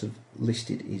actual sort of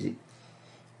listed is it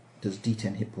does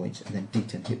D10 hit points and then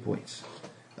D10 hit points,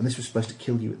 and this was supposed to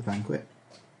kill you at the banquet.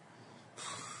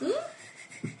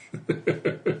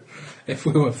 If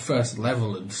we were first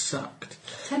level and sucked.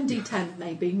 10d10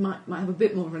 maybe might have a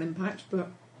bit more of an impact, but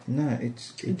No,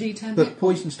 it's D10 but hit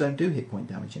poisons don't do hit point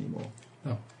damage anymore.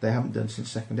 No. They haven't done since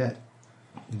second ed.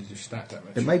 You just stack that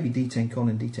much. There may be D10 con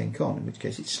and D10 con, in which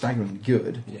case it's staggeringly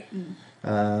good.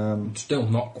 Yeah. It's still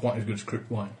not quite as good as Crypt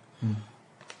Wine.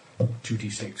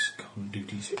 2d6 con,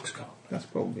 2d6 con. That's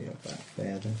probably about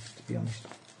fair, then, to be honest.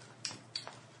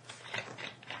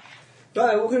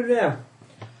 Right, what are we going to do now?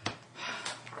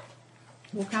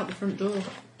 walk out the front door.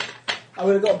 I'm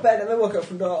going to go to bed and then walk up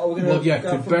from door. Or we're Well, going yeah,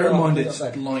 to because bear in mind it's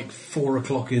like 4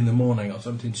 o'clock in the morning or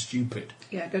something stupid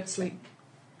Yeah, go to sleep.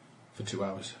 for 2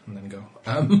 hours and then go.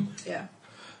 Yeah.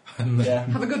 And then Yeah.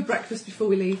 Have a good breakfast before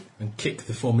we leave. and kick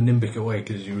the former Nimbic away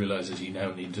because he realises he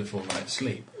now needs a full night's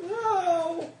sleep.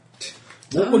 No.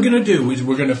 What we're going to do is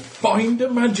we're going to find a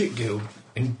magic guild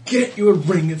and get you a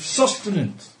ring of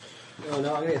sustenance. No, I'm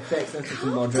going to get fixed. That's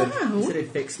from Modred. down. He said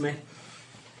he'd fix me.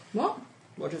 What?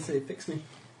 Modred said he'd fix me.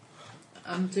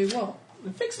 Do what?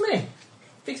 Fix me.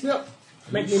 Fix me up.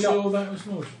 Make You me not. sure that was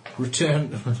Lord? Return.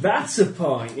 That's a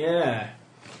point, yeah.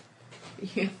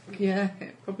 Yeah,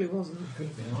 it probably wasn't. Could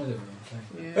have been either of them.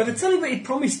 Yeah. If I tell him that he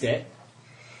promised it,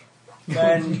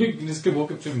 then You can just go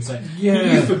walk up to him and say,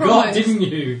 Yeah. "You forgot, Surprise. didn't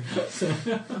you?"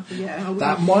 Yeah, I would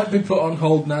That might be put on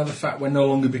hold now. The fact we're no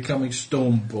longer becoming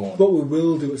Stormborn. what we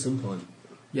will do at some point.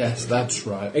 Yes, that's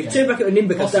right. If you turn back at the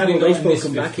Nimbic, I'll Possibly dive not on in baseball this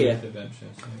come back 50th here. adventure,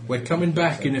 so- We're coming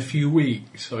back in a few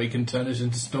weeks, so he can turn us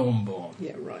into Stormborn.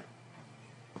 Yeah, right.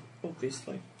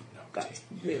 Obviously. That's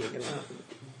really going to happen.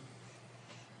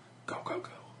 Go, go, go.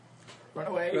 Run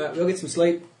away. Right, we'll get some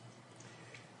sleep.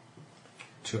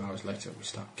 2 hours later, we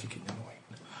start kicking them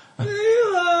away.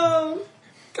 Hello.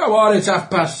 Go on, it's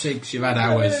 6:30. You've had I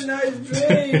had hours. a nice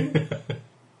dream.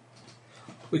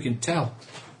 We can tell.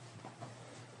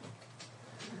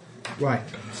 Right,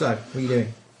 so, what are you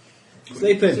doing?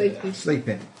 Sleeping. Sleepy.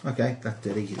 Sleeping. Okay, that's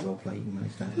dead easy role play. You can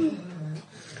manage that.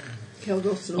 Kill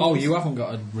Dawson. Oh, you haven't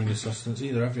got a ring of sustenance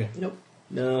either, have you? Nope,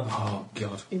 No. Oh,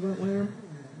 God. he won't wear them.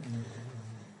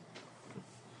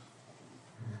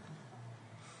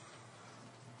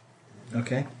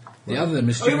 Okay. The other wait,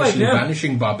 mysteriously no.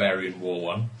 vanishing barbarian wore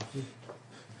one.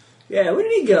 Yeah, where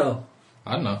did he go?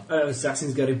 I don't know. Oh,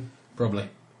 Assassin's got him. Probably.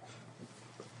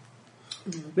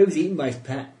 Maybe he was eaten by his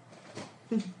pet.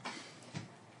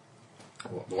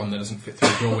 What, the one that doesn't fit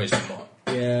through doorways anymore.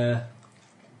 Yeah.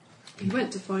 He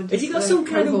went to find Has he his, got some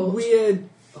kind of cohort. weird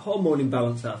hormone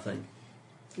imbalance, that thing?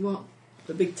 What?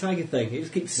 The big tiger thing. It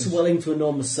just keeps swelling to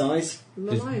enormous size.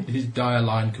 The His, lion? his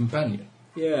dire-line companion.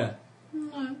 Yeah.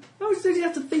 No. How much does he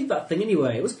have to feed that thing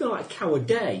anyway? It must be like a cow a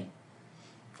day.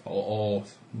 Or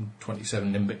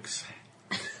 27 Nimbics.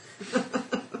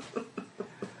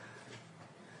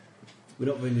 We're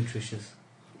not very nutritious.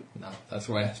 No, that's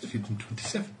why I have to feed them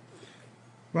 27.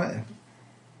 Right then.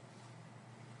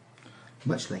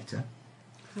 Much later.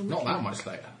 Not that much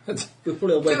later. We'll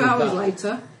probably all wake 2 up. hours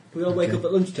later, We all wake Okay. up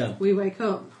at lunchtime. we wake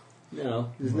up.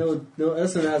 No, there's no.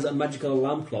 Unless someone has a magical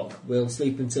alarm clock, we'll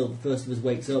sleep until the first of us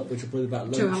wakes up, which will probably be about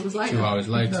lunch. 2 hours later. 2 hours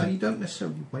No, later. you don't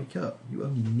necessarily wake up. You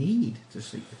only need to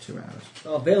sleep for 2 hours.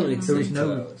 Oh, Bill needs to There sleep is 2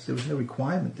 no, hours. there is no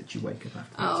requirement that you wake up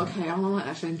after. Oh, that. okay. I might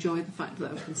actually enjoy the fact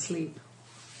that I can sleep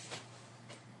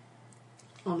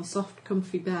on a soft,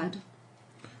 comfy bed.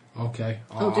 Okay.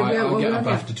 Oh, did we have I'll one get room up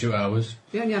yet? after 2 hours.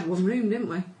 We only had one room, didn't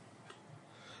we?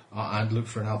 I'd look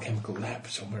for an alchemical lab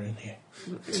somewhere in here.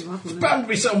 We'll have one. Bound to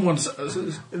be someone.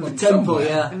 In the temple,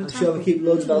 yeah. In the I'm sure we temple. keep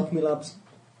loads of alchemy labs.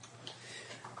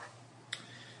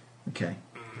 Okay.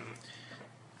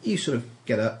 You sort of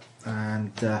get up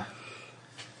and,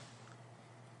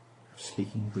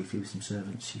 speaking briefly with some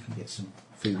servants, you can get some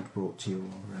food brought to your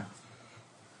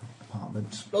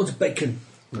apartment. Loads of bacon.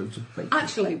 Loads of bacon.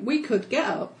 Actually, we could get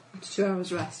up to 2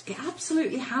 hours rest, get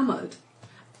absolutely hammered,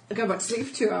 and go back to sleep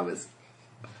for 2 hours,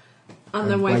 and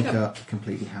then wake up.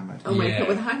 completely hammered. And wake Yeah. up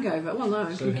with a hangover. Well, no,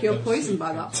 I So can you cure have to poison sleep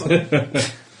by first. that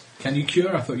point. Can you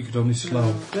cure? I thought you could only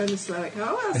slow. Go to slow it.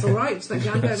 Oh, that's all right. Just make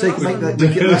your hangover. So you can last make that, longer.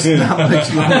 make it last that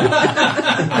much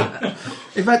longer.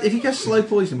 In fact, if you get slow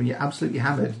poison when you're absolutely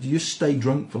hammered, you just stay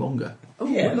drunk for longer. Oh,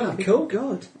 Yeah, that'd that'd be be cool.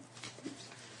 good.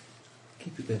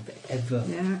 Keep it there forever.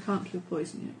 Yeah, I can't cure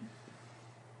poison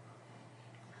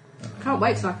yet. Can't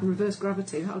wait till I can reverse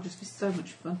gravity. That'll just be so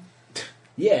much fun.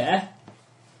 Yeah.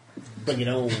 Bring it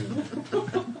on.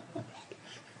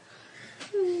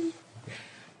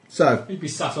 So, You'd be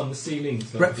sat on the ceiling.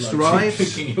 sort of breakfast like, arrives,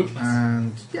 cooking your-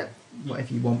 and yeah,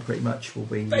 whatever you want pretty much will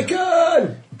be...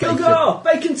 Bacon! Gilgar!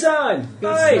 Bacon time!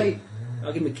 Go to Hey! sleep.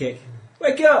 I'll give him a kick.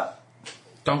 Wake up!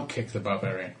 Don't kick the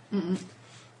barbarian.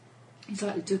 He's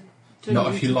likely to turn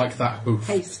Not if you into like that hoof.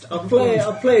 paste. I'll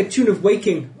play a tune of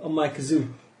Waking on my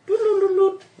kazoo. I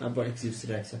brought kazoos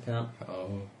today, so I can't.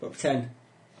 Oh. But pretend.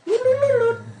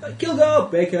 Gilgar!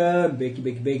 Bacon! Bakey,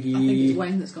 bakey, I think it's bakey.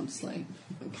 Wayne that's gone to sleep.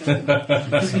 Okay. You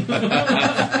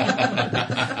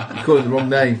call it the wrong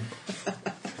name.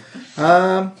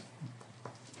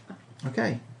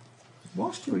 Okay.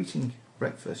 Whilst you're eating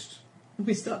breakfast,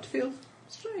 We start to feel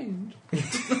strange. I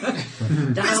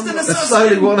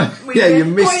slowly want to... Yeah, you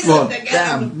missed one.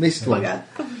 Damn, missed one. Okay.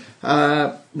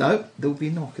 No, there'll be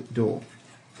a knock at the door.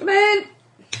 Come in!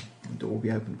 door will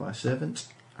be opened by a servant.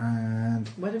 And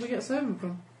Where did we get a servant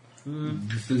from?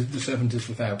 The servant is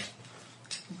without.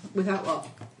 Without what?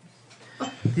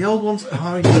 the old ones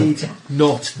are indeed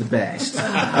not the best.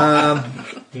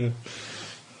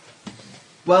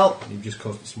 Well, You've just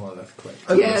caused a small earthquake.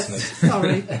 Yes,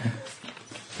 sorry.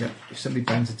 yeah, if somebody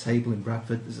bangs a table in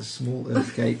Bradford, there's a small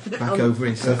earthquake back over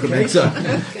in Sacramento.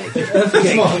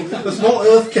 A small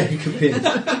earthquake appeared.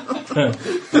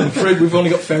 I'm afraid we've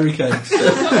only got fairy cakes.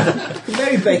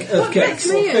 Very big What earthquakes. gets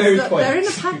me Fairy is that they're in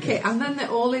a quakes. packet and then they're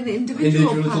all in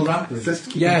Individual individual little packets. wrappers. Just to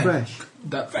keep Yeah. it fresh.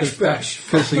 That Fresh fresh.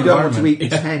 Because you don't want to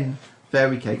eat 10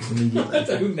 fairy cakes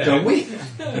immediately. Don't we?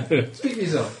 Speak for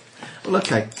yourself. Well,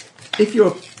 okay. If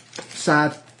you're a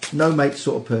sad, no mate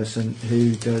sort of person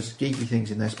who does geeky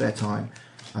things in their spare time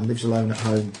and lives alone at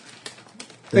home,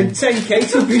 Then 10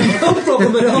 cakes would be no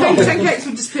problem at all. 10 cakes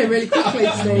would disappear really quickly,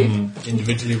 Steve.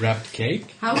 Individually wrapped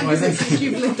cake. How long is it since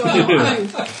you've lived on your own?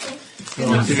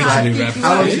 Individually wrapped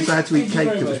how long cake. since I had to eat cake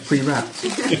that was pre-wrapped?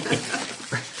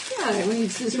 Yeah, when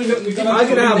it's I'm going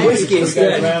to have whiskey Go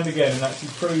instead. around again and actually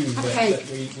prove Okay.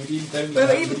 that we don't.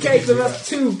 Well, even cake, but that's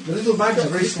two. The little bags are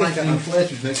very slightly inflated,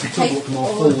 which makes the tub look more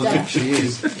full than it actually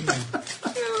is.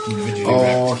 Individually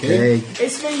Oh, wrapped cake. cake.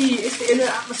 It's the inner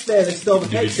atmosphere that's all the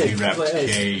cakes in. Individually That's what wrapped it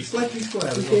is. cake. Slightly square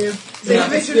as Thank well. you. So Yeah,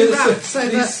 individually it's- wrapped so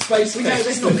these that space we know cakes.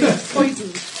 they've not been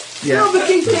poisoned. Yeah. No, but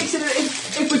keep cakes in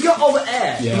if we got all the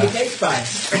air in Yeah. your cake bag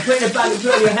and put it in a bag and put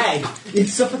it on your head, you'd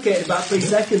suffocate in about 3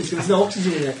 seconds because there's no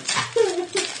oxygen in it.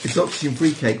 It's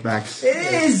oxygen-free cake bags. It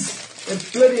is!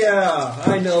 It's bloody hell.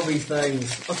 I know these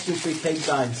things. Oxygen-free cake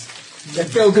bags. They're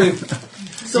filled with Do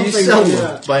you something sell like them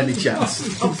that. by any chance?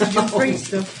 Oxygen-free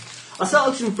stuff. I sell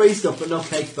oxygen-free stuff, but no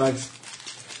cake bags.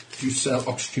 Do you sell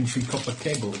oxygen-free copper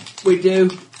cable? We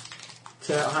do.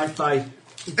 To hi-fi.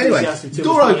 Anyway, enthusiastic to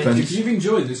door us. opens. If you've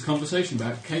enjoyed this conversation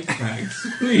about cake bags,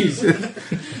 please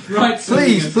write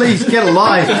Please, get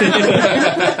alive.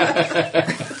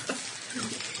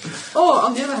 Or,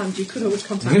 on the other hand, you could always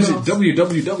contact Visit us.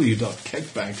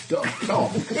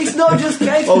 www.cakebags.com. It's not just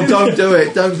cake. Oh, don't do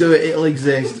it. Don't do it. It'll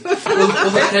exist.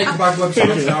 Other cake bag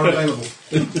websites are available.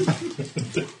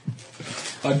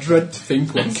 I dread to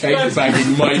think what cake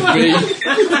bagging might be.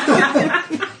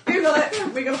 Google it.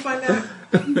 We're going to find out.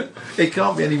 It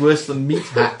can't be any worse than meat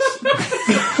hats.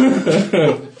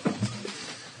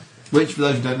 Which, for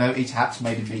those who don't know, is hats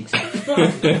made of meat.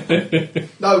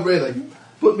 No, really.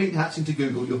 Put meat hats into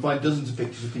Google, you'll find dozens of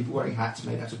pictures of people wearing hats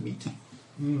made out of meat.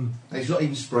 And it's not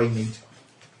even spray meat.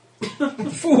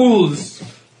 Fools!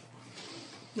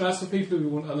 That's for people who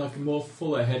want like a more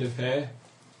fuller head of hair.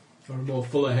 Or a more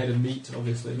fuller head of meat,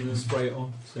 obviously. You spray it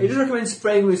on. So. He does recommend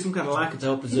spraying with some kind of lacquer to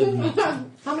help preserve meat.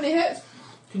 How many hits?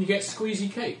 Can you get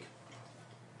squeezy cake?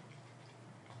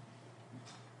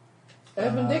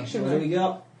 Urban There we Dictionary.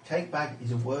 go. Cake bag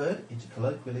is a word, it's a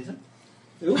colloquialism.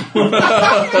 Ooh.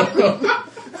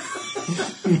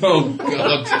 Oh,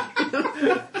 God.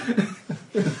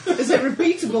 Is it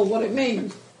repeatable what it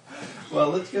means? Well,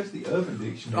 let's go to the Urban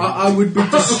Dictionary. I would be...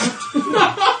 What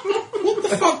the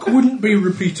fuck wouldn't be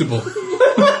repeatable?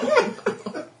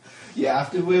 Yeah,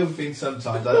 after we've been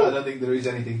sometimes, I don't think there is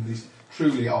anything that's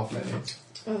truly off limits.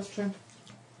 Oh, that's true.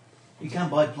 You can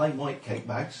buy plain white cake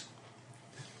bags.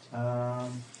 No,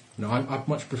 I'd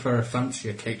much prefer a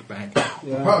fancier cake bag.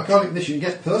 According to this, you can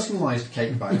get personalised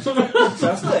cake bags.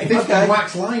 Fantastic. 50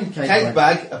 wax lined cake Cake bags.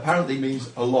 bag apparently means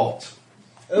a lot.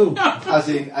 Oh. As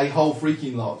in a whole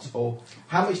freaking lot. Or,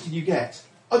 how much did you get?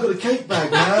 I got a cake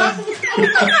bag, man.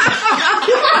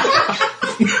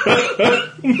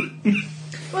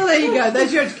 Well, there you go.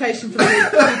 There's your education for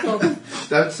the people.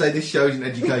 Don't say this show isn't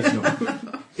educational.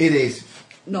 It is.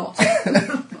 Not.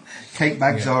 Cake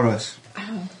bags are us.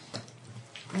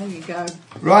 There you go.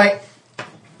 Right.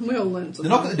 We all learned The something.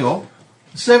 knock at the door.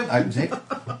 The servant opens it.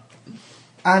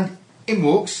 And in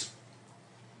walks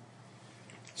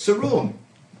Sir Rawn,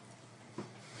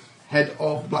 head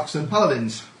of Blackstone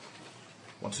Paladins.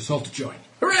 Wants us all to join.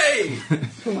 Hooray!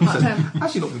 Pull that So, down.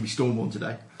 actually not going to be Stormborn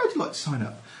today. How'd you like to sign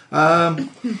up? No.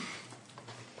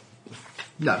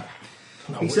 No,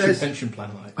 He what's says- your pension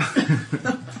plan like?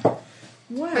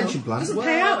 Well, Pension plan. doesn't Well-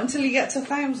 pay out until you get to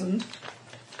 1,000.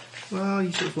 Well,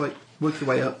 you sort of like work your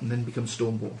way up and then become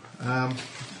Stormborn. No,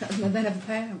 they never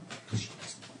pay out.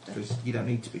 Because you don't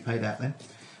need to be paid out then.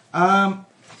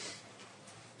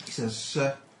 He says,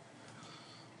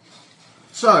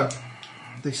 so,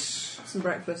 this Some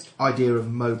breakfast. idea of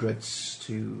Modred's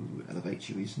to elevate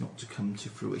you is not to come to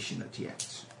fruition at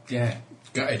yet. Yeah,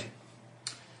 gutted.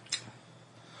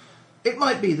 It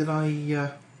might be that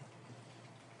I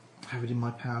have it in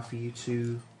my power for you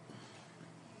to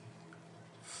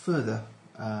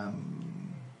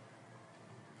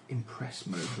impress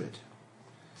Mordred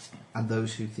and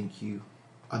those who think you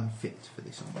unfit for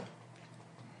this honour.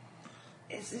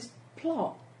 Is this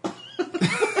plot?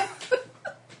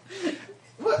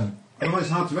 Well, Well, it's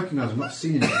hard to recognise. I've not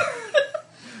seen it.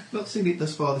 not seen it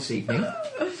thus far this evening. Run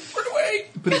away!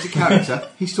 But it's a character.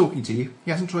 He's talking to you.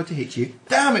 He hasn't tried to hit you.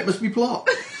 Damn, it must be plot.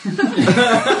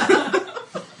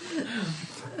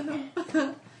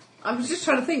 I was just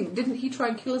trying to think, didn't he try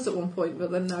and kill us at one point?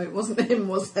 But then no, it wasn't him,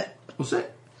 was it? What's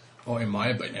it? Or it might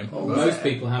have been him. Most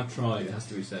people have tried, it has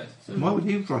to be said. Why would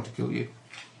he try to kill you?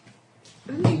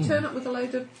 Didn't he turn up with a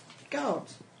load of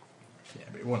guards? Yeah,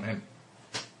 but it wasn't him.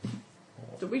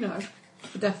 Do we know?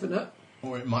 For definite.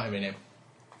 Or it might have been him.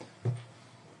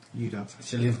 You don't.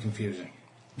 It's a little confusing.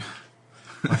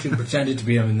 I should have pretended to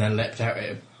be him and then leapt out at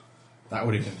him. That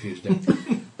would have confused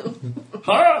him.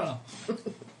 Ha!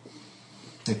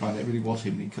 They find it really was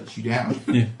him and he cuts you down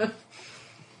Yeah.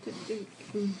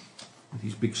 with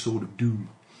his big sword of doom.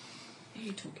 Who are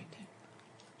you talking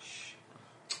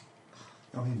to?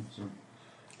 Oh, him, sorry.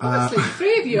 Honestly, the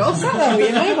three of you all sat there with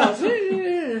your mobiles.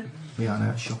 We are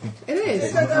now shopping. It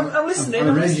is. I'm listening. I'm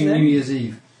I'm arranging New listening. Year's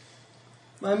Eve.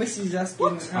 My missus is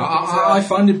asking. I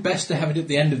find it best to have it at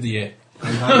the end of the year.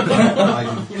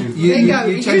 I do. There you go.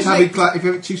 You tend to have it if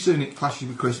you have it too soon, it clashes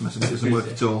with Christmas and it doesn't work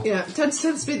at all. Yeah, it tends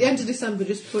to be at the end of December,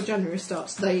 just before January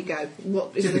starts. There you go.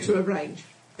 What is there to arrange?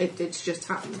 It just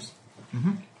happens.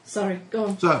 Mm-hmm. Sorry, go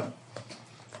on. So,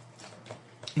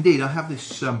 indeed, I have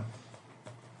this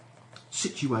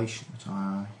situation that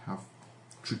I have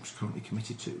troops currently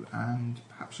committed to, and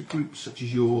perhaps a group such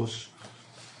as yours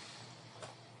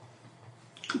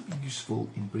could be useful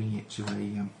in bringing it to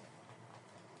a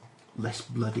less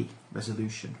bloody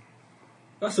resolution.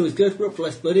 That's always good. We're up for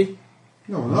less bloody.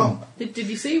 No, no. Did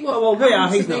you see what well, we are,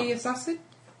 happened he's to the not. assassin?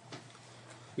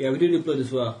 Yeah, we do blood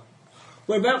as well.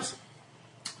 Whereabouts?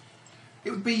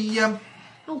 It would be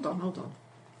Hold on.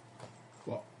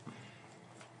 What?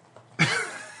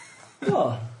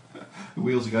 Oh. the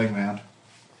wheels are going round.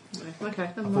 No, okay,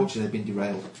 never mind. Unfortunately, they've been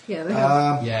derailed. Yeah, they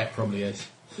have. Yeah, it probably is.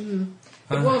 It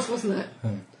was, wasn't it?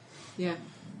 Yeah.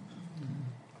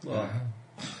 Well,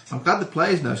 I'm glad the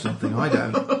players know something. I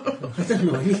don't. I don't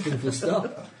know anything for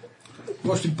stop.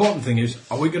 Most important thing is,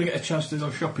 are we going to get a chance to go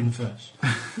shopping first?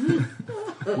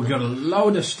 We've got a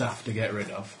load of stuff to get rid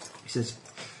of. He says,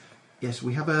 "Yes,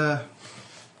 we have a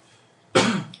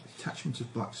detachment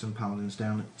of Blackstone Paladins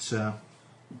down at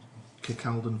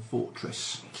Accordlands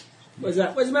Fortress." Where's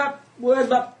that? Where's the map? Where's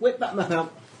the map? Whip that map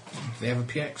out. Do they have a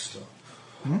PX store?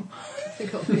 I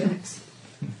think it'll be X.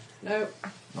 No,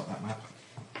 Not that map.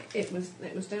 it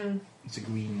was down. It's a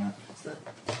green map. What's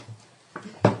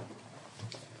that?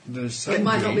 There's It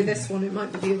might not be this one, it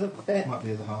might be the other bit. Might be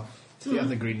the other half. The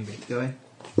other green bit. Going?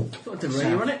 Got a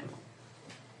derailleur on it.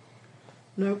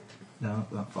 Nope. No,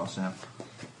 not that far south.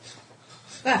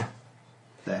 There.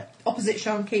 There. Opposite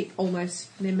Sharn Keep, almost,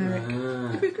 near Merrick.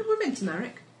 Ah. We've been to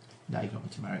Merrick. No, you've got me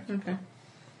to Merrick. Okay.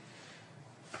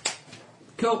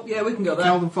 Cool. Yeah, we can go there.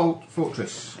 Accordlands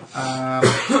Fortress.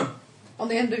 On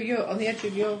the edge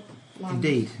of your land.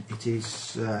 Indeed, it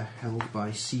is held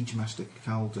by Siege Master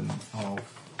Calden of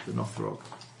the Northrog.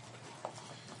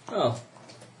 Oh,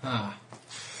 Ah,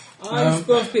 I'm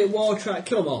supposed to be a war trying to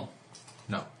kill them all,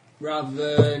 no.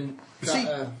 rather than See-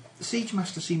 try, The Siege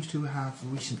Master seems to have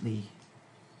recently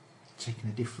taken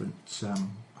a different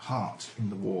heart in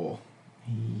the war.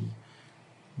 He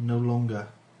no longer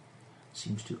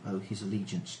seems to owe his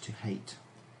allegiance to hate.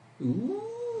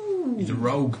 Ooh, He's a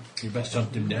rogue. You best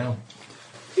hunt him down.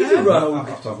 he's a I rogue.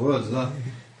 have to have words of that.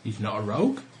 He's not a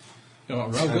rogue. You're not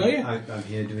a rogue, are you? I'm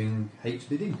here doing hate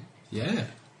bidding. Yeah.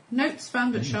 Notes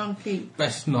found at Sharn Keep.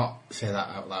 Best not say that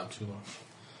out loud too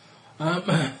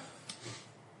long.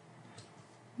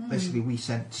 Basically, we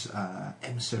sent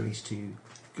emissaries to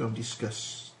go and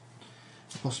discuss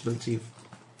the possibility of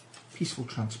peaceful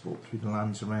transport through the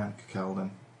lands around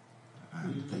Accordlands,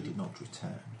 and they did not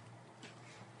return.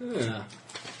 Yeah.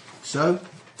 So,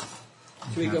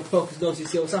 Should we go focus those and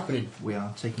see what's happening? we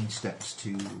are taking steps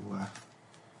to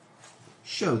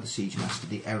show the Siege Master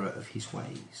the error of his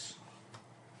ways.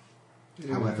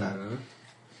 However,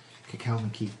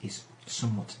 Accordlands Keep is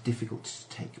somewhat difficult to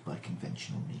take by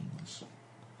conventional means.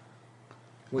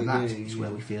 And that is where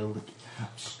we feel that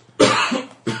perhaps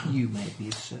you may be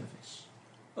of service.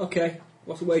 Okay.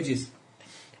 What's the wages?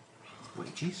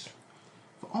 Wages?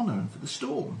 For honour and for the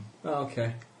storm. Oh,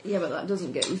 okay. Yeah, but that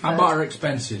doesn't get you How fed. about our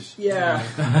expenses?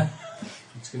 Yeah.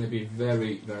 It's going to be a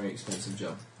very, very expensive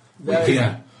job. Very-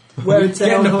 Yeah. Wear and tear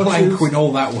Getting on a plank horses. with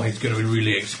all that way is going to be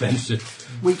really expensive.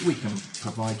 We can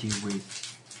provide you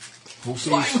with horses,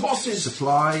 Flying horses!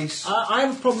 supplies. I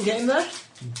have a problem getting there.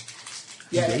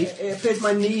 Yeah, Indeed. it appears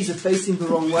my knees are facing the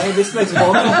wrong way. This makes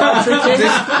more tricky.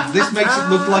 This makes it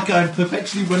look like I'm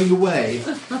perpetually running away.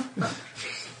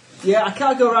 Yeah, I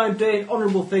can't go around doing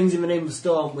honourable things in the name of the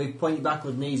storm with pointy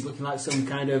backward knees looking like some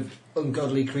kind of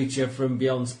ungodly creature from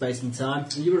beyond space and time.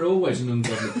 You were always an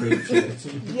ungodly creature.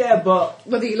 Yeah, but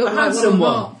Whether you look a like handsome one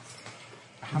or one. not.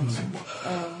 Handsome one.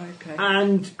 Oh, okay.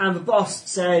 And the boss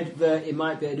said that it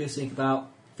might be able to do something about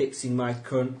fixing my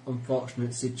current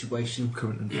unfortunate situation.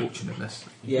 Current unfortunateness.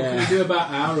 What can Yeah. you do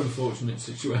about our unfortunate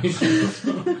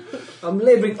situation? I'm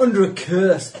labouring under a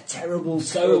curse. A terrible,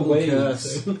 So terrible are we.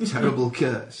 curse. Terrible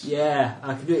curse. Yeah,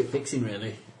 I could do it fixing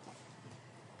really.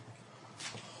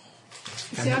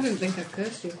 See, I didn't think I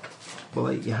cursed you.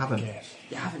 Well, you haven't. Yes.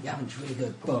 You haven't, it's really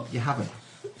good. But You haven't.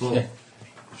 But Yeah.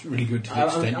 It's really good to the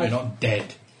extent you're not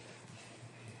dead.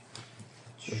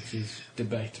 Which is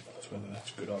debatable as whether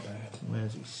that's good or bad.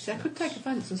 where's he? See, I could take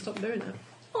offence and stop doing it.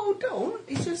 oh, don't!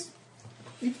 It's just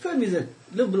you prefer me as a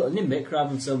little bit of Nimbic rather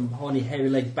than some horny,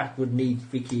 hairy-legged, backward-kneed,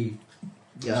 freaky.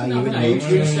 Yeah, You're you're an in age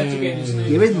luck. reset again, isn't it?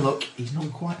 You're in luck. He's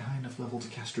not quite high enough level to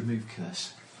cast remove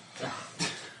curse. It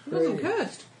wasn't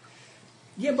cursed.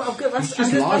 Yeah, but I've got He's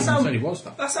just lied and said he was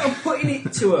that. that's how I'm putting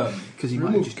it to him. Because he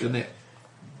might have just done it.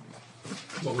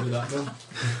 What would that done?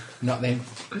 Not then.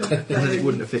 And then it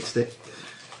wouldn't have fixed it.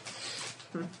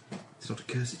 It's not a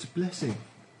curse, it's a blessing.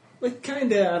 Well,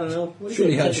 kind of, I don't know. What do you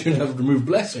Surely I think? shouldn't have removed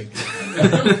blessing.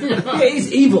 Yeah, it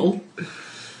is evil.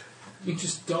 You'd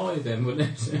just die then, wouldn't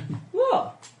it?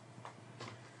 What?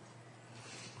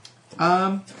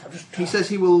 He says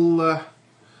he will.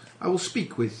 I will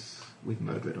speak with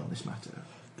Mordred on this matter.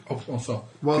 Oh, also,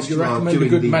 Whilst could you you are recommend a doing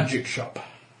good the- magic shop?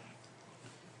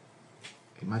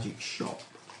 A magic shop.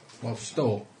 Well,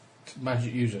 store.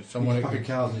 Magic user. Pack of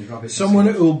cards and his rabbits. Someone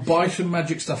who will buy some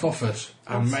magic stuff off us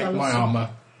and I'll make sell my some. armour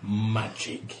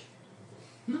magic.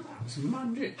 It's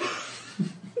magic.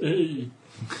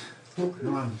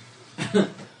 No,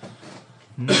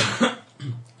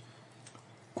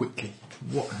 Quickly.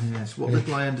 What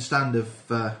little I understand of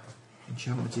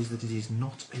enchantment is that it is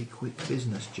not a quick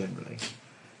business generally.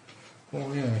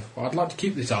 Well, yeah. Well, I'd like to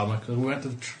keep this armour because we went to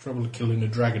the trouble of killing a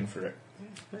dragon for it.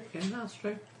 Okay, that's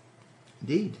true.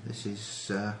 Indeed, this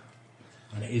is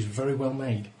And it is very well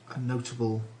made. a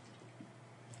notable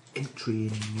entry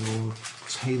in your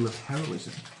tale of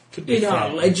heroism. To be In our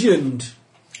fair, legend.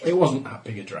 it wasn't that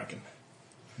big a dragon.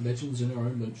 Legends in our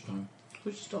own lunchtime.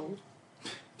 We're just old.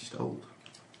 Just old.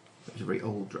 It was a very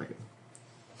old dragon.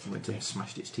 It went up and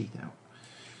smashed its teeth out.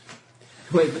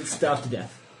 Wait, but starved to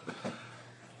death.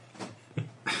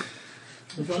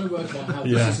 I'm trying to work out how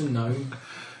Yeah. this is a gnome.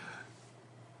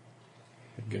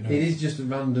 Good it is just a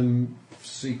random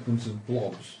sequence of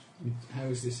blobs. How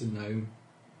is this a gnome?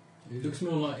 It looks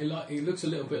more like it looks a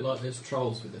little bit like those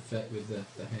trolls with the hair.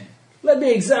 Let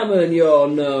me examine your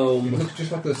It gnome. looks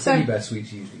just like those So- teddy bear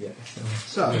sweets you used to get.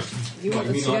 So, You What, want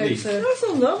you us mean to like go these? to... That's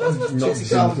a gnome. That's Not just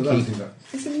dissimilar to Keep. those, but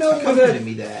It's a gnome with accompany a...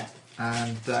 me there,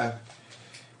 and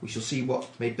we shall see what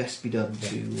may best be done They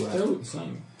to all look the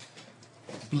same.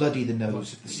 bloody the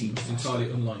nose of the sea. It's entirely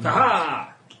unlike.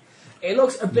 Aha! It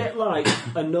looks a bit like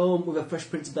a gnome with a Fresh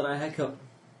Prince of Bel-Air haircut.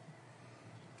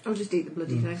 I'll just eat the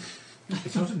bloody thing.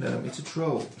 It's not a gnome, it's a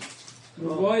troll.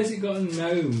 Well, why has it got a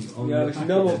gnome on Yeah, the there's back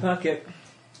no of more it? packet.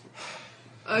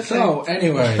 Okay. So,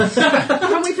 anyway,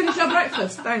 Can we finish our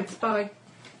breakfast? Thanks, bye.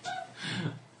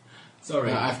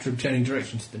 Sorry, after obtaining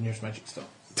directions to the nearest magic store.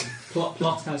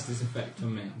 plot has this effect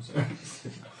on me. I'm sorry.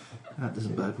 That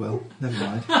doesn't bode well. Never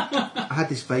mind. I had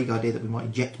this vague idea that we might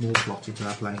inject more plot into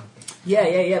our playing.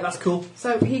 Yeah, that's cool.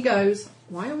 So he goes,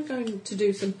 why are we going to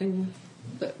do something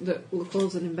that will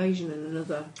cause an invasion in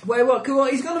another... Wait, what? Come on,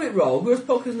 he's gone a bit rogue. We'll just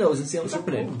poke his nose and see what's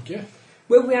happening. Yeah.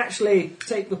 When we actually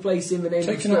take the place in the name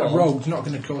Taking of out a the rogue's not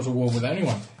going to cause a war with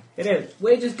anyone. It is.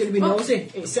 We're just going to be What?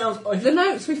 nosy. It sounds... The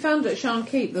notes we found at Sharn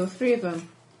Keep, there were 3 of them.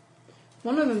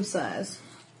 One of them says,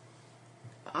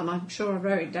 and I'm sure I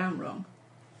wrote it down wrong,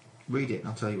 Read it and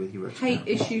I'll tell you whether you wrote it Hate down.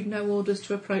 issued no orders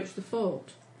to approach the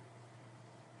fort.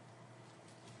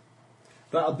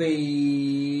 That'll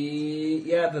be...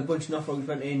 Yeah, the bunch of Norfolk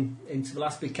went into the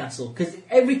last big castle. Because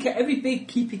every big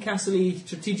keepy castle-y,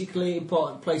 strategically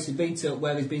important place we've been to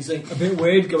where there's been something a bit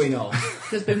weird going on,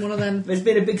 There's been one of them. there's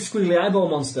been a big squiggly eyeball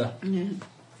monster. Yeah.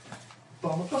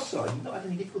 But on the plus side, you've not had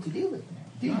any difficulty dealing with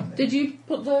it. Did you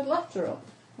put the letter up?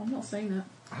 I'm not saying that.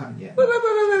 I haven't yet. Wait,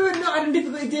 not having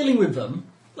difficulty dealing with them.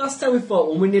 Last time we fought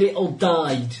one, we nearly all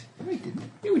died. No, you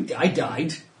didn't. I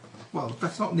died. Well,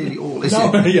 that's not nearly all, is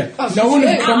No, it? yeah. No one in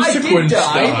I did consequence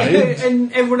die, died.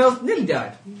 and everyone else nearly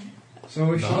died. So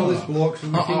we shot this bloke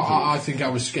from the I think I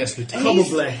was scarcely taken.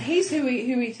 Probably. He's who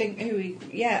he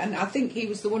yeah, and I think he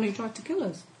was the one who tried to kill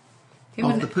us. Him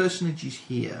Of and the personages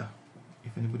here,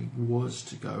 if anybody was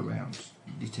to go around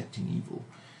detecting evil,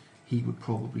 he would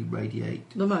probably radiate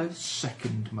the most.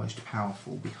 second most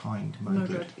powerful behind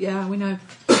Modred. Yeah, we know.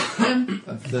 And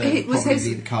third It would was probably his-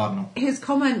 be the Cardinal. His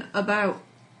comment about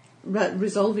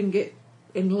resolving it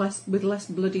with less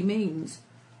bloody means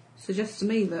suggests to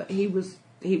me that he was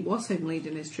him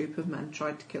leading his troop of men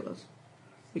tried to kill us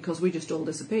because we just all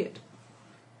disappeared,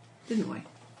 didn't we?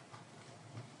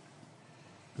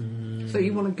 So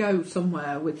you want to go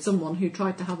somewhere with someone who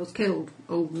tried to have us killed?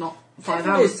 Oh, not 5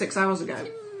 hours, 6 hours ago.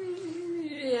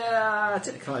 Yeah,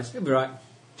 technically, you'll be right.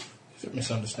 It's a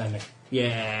misunderstanding.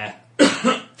 Yeah.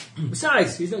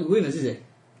 Besides, he's not with us, is he?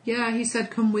 Yeah, he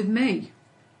said, "Come with me."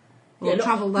 Or Yeah,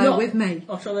 travel there with me.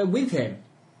 I'll travel there with him.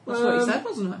 That's what he said,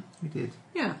 wasn't it? We did.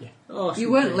 Yeah. Oh,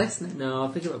 You weren't listening. No,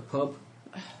 I'm thinking about a pub.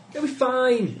 It'll be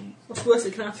fine. What's worse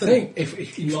that can I happen? think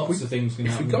if Lots of things can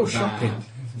if we happen go bad. shopping,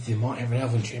 they might have an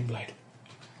elven chain blade.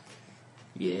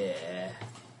 Yeah.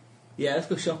 Yeah, let's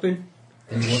go shopping.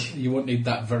 And you won't need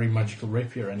that very magical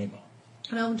rapier anymore.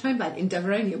 An Elven Chainblade in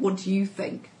Deverania, what do you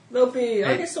think? There'll be.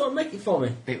 I guess someone make it for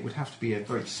me. It would have to be a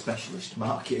very specialist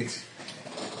market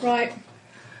Right.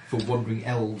 for wandering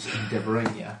elves in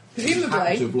Deverania. Presumably- who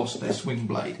happen to have lost their swing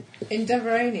blade. In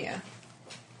Deverania,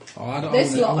 Oh, I don't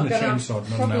This I lot want a are gonna have chainsaw, not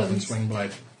an elven problems. swing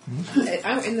blade.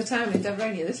 out in the town in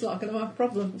Deverania, this lot are going to have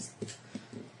problems.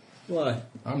 Why?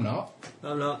 I'm not.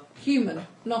 I'm not. Human,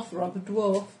 Nothrog, a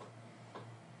dwarf.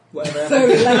 Whatever.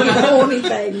 Very lame, horny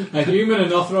thing. A human, a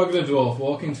Nothrog, and a dwarf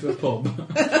walk into a pub.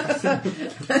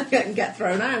 And get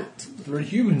thrown out. There are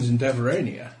humans in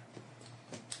Deverania.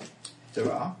 There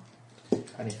are.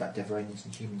 And in fact, Deveranians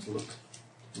and humans look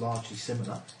largely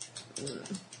similar.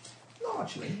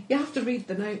 Largely. You have to read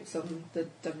the notes on the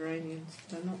Deveranians.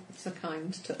 They're not so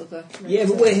kind to other Yeah,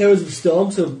 but races. we're heroes of the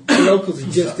storm, so the locals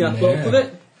are just going to put up with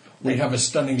it. We have a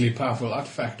stunningly powerful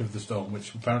artifact of the storm,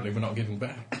 which apparently we're not giving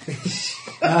back.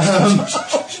 Not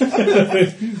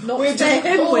We're to just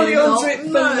him, holding we're on not. to it for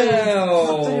No. Not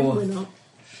to him, now. we're not.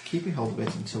 Keeping hold of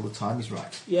it until the time is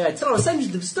right. Yeah, tell us send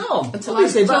you to the storm. Until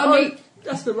Obviously, I but tell me-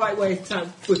 that's the right way to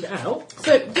put it out.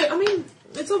 So, I mean,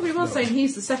 it's all very well saying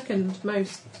he's the second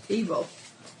most evil.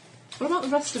 What about the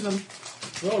rest of them?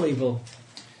 We're all evil.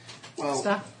 Well,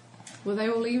 Staff? Were they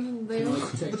all evil? They all?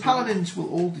 the paladins will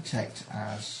all detect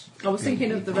as. I was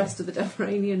thinking of the rest of the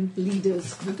Deveranian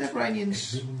leaders. The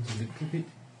Deveranians,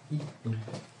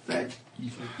 they're the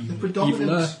Eviler.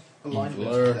 predominant alignment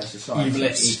Eviler. of their society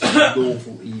Evilists. is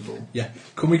lawful evil. Yeah.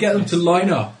 Can we get them to line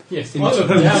up? Yes, In I look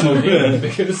terms down on of- him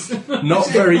because Not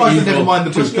very Right, evil. never mind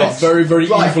the just business. very, very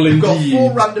Right, evil we've got indeed.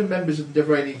 4 random members of the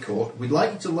Deveranian court. We'd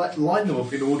like you to line them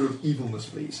up in order of evilness,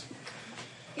 please.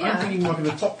 I'm thinking like of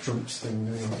a top trumps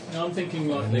thing. I'm thinking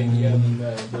like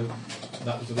the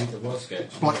that was the leader was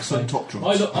sketch. Black Sun top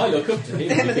trumps. I look up to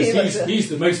him because he's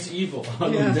the most evil. I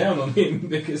Yeah. look down on him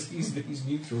because he's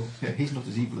neutral. Yeah, he's not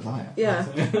as evil as I am. Yeah,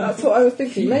 that's what I was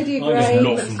thinking. Lady I'm Igraine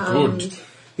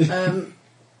lawful and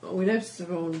we know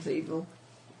Saron's evil.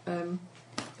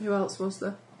 Who else was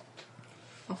there?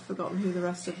 I've forgotten who the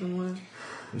rest of them were.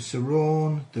 There was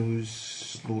Saron, there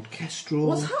was Lord Kestrel.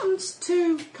 What's happened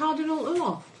to Cardinal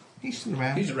Ulof? He's still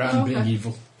around. He's around Oh, okay. being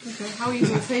evil. Okay, how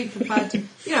evil is he compared to...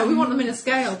 You know, we want them in a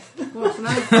scale. What's the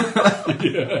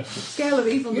name? Scale of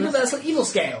evilness. You know, that's like evil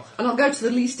scale. And I'll go to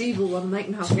the least evil one and they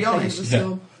can have To be the thing honest, of the yeah.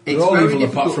 storm. They're It's all very evil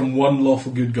apart difficult. from one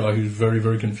lawful good guy who's very,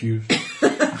 very confused.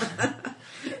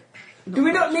 Do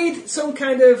we not need some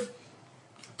kind of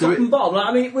Do top it- and bottom? Like,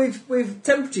 I mean, with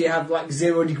temperature, you have like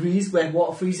 0 degrees where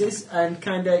water freezes, and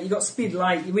kind of you got speed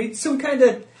light. You need some kind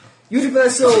of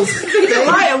universal.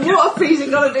 Light and water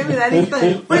freezing got to do with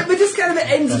anything. But just kind of the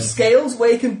ends of scales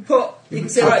where you can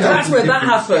say, right, Okay, that's where that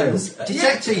different happens.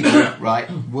 Detect evil, right,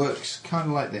 works kind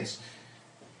of like this.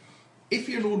 If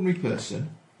you're an ordinary person,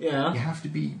 Yeah. you have to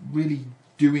be really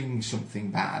doing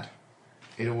something bad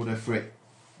in order for it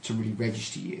to really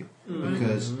register you,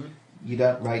 because you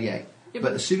don't radiate. Yeah,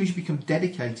 But as soon as you become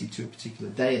dedicated to a particular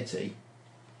deity,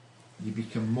 you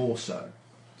become more so.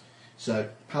 So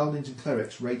paladins and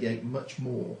clerics radiate much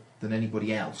more than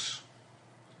anybody else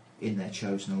in their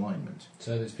chosen alignment.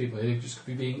 So there's people who just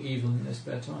could be being evil in their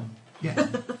spare time. Yeah,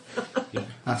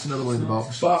 that's another one in the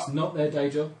box. But It's not their day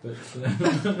job, but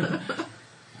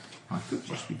I could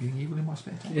just be being evil in my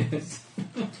spare time. yes.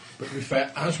 But to be fair,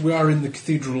 as we are in the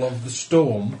Cathedral of the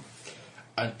Storm,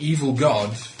 an evil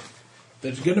god,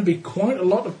 there's going to be quite a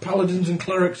lot of paladins and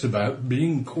clerics about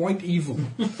being quite evil.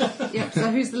 Yep,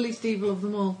 so who's the least evil of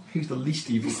them all? Who's the least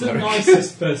evil It's the cleric?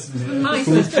 nicest person. The in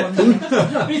nicest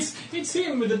one. It's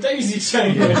him with the daisy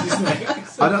chain around his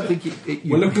neck. I don't think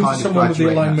you We're looking for kind of someone with the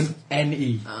graduate alignment that.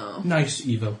 NE. Oh. Nice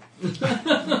evil.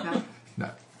 Okay.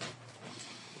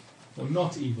 Or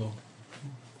not evil.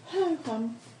 Oh,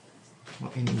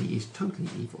 Well, enemy is totally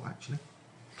evil, actually.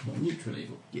 Not neutral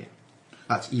evil. Yeah.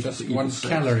 That's evil. Just for one evil's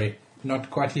sake. calorie. Not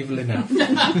quite evil enough.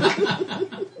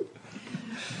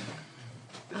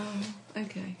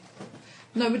 okay.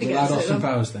 Nobody We'll gets add it. Austin though.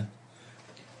 Powers then.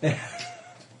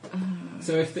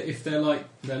 So if they're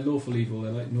lawful evil,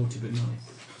 they're like naughty but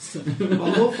nice. Well,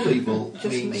 lawful evil Just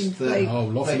means means that they- Oh,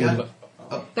 lawful they have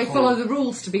evil. They follow the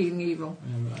rules to being evil.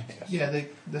 Yeah, right. Yeah,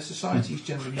 the society is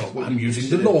generally not what I'm you using the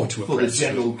consider law to for the oppress you.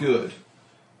 general good,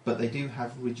 but they do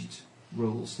have rigid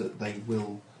rules that they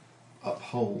will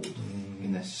uphold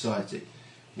in their society,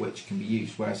 which can be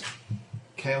used. Whereas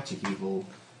chaotic evil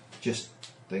just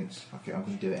thinks, "Okay, I'm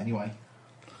going to do it anyway."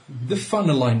 The fun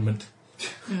alignment.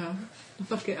 Yeah.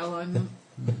 Bucket alignment.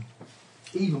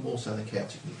 Even more so than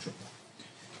chaotic neutral.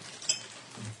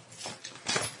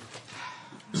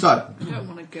 So, I don't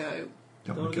want to go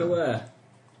don't Don't want want to to go go where?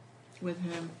 with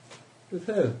him. With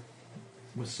who?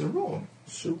 with Sir Ron,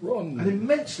 Sir Ron. an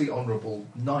immensely honourable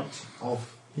knight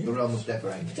of the realm of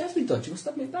Deverane. If that's been dodgy, we'll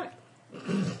stab me back.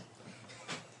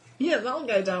 Yeah, that'll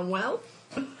go down well.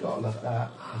 Gotta love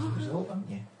that as a result, haven't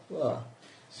you? What?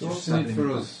 So what's in it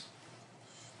for us?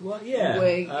 What? Yeah.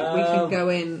 We can go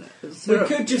in. We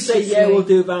could just say, yeah, we'll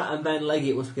do that, and then leg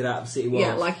it once we get out of city walls.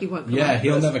 Yeah, like he won't come Yeah, out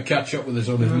he'll first. never catch up with us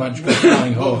on his magical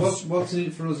flying horse. What's in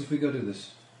it for us if we go do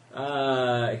this?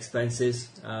 Expenses,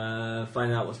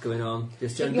 find out what's going on.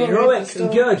 Just Get be your heroic records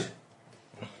and done.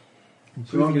 good.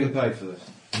 So I'm getting paid for this.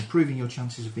 Improving your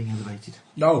chances of being elevated,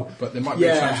 No, but there might be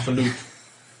a Yeah. chance for loot.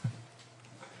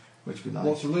 which would be nice.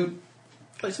 What's the loot?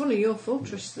 It's one of your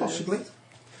fortresses. Possibly.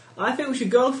 I think we should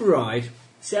go for a ride,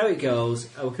 see how it goes,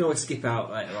 and we can always skip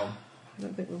out later on. I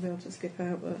don't think we'll be able to skip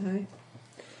out, but hey.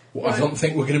 Well, I don't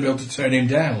think we're going to be able to turn him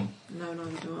down. No,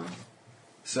 neither do I.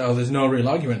 So there's no real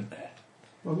argument there.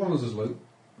 Well, as long as there's loot.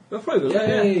 We'll probably go, Yay,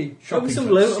 yeah. Probably shopping some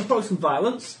trips. loot and probably some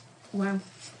violence. Wow.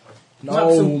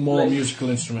 No Some more like- musical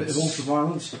Bit instruments. of ultra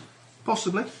violence.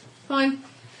 Possibly. Fine.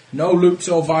 No loops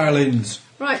or violins.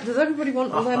 Right, does everybody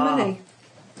want all their Aha. money?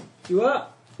 You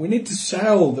what? We need to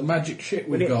sell the magic shit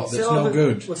we've got that's no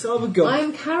good. We'll sell the gun.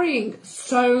 I'm carrying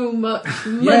so much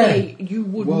money, you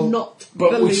would Well, not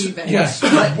But we believe it. yes,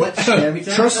 Let's share it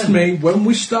out. trust me, when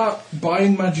we start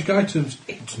buying magic items,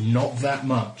 it's not that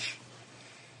much.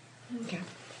 Okay.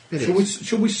 It Shall we, is.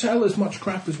 shall we sell as much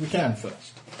crap as we can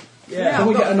first? Yeah. Can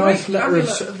we I've get got a nice great letter of amulet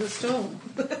s- of the storm.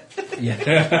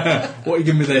 Yeah. What are you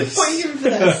giving me this? What are you for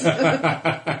this?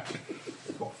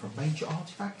 What, for a major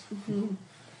artefact?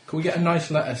 Can we get a nice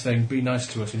letter saying be nice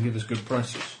to us and give us good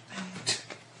prices?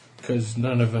 Because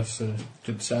none of us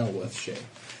could sell worth shit.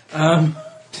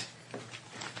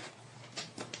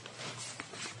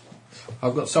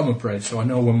 I've got summer praise, so I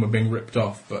know when we're being ripped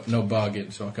off, but no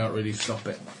bargain, so I can't really stop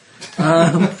it.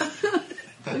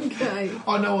 Okay.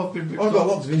 I know I've been ripped I've got off.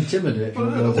 lots of intimidate. I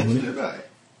don't know what to do about it.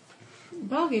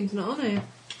 Bargain's not on here.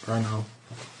 I know.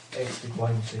 It's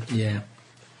diplomacy. Yeah.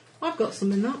 I've got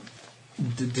some in that.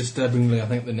 Disturbingly, I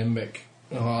think the Nimbic,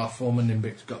 our former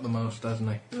Nimbic's got the most, hasn't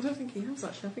he? I don't think he has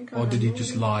actually. I think I Or did he have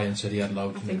just all. lie and said he had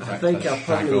loads? I and think- in I fact think had I'm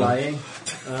probably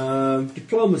shaggled? lying.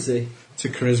 Diplomacy. It's a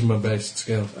charisma-based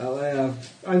skill. Oh,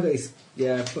 I've got his,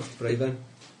 +3 then.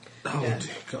 Oh Yeah. dear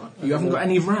God! You haven't got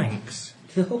any ranks.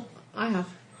 No. I have.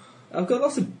 I've got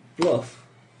lots of bluff.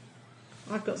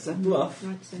 I've got 7 Bluff.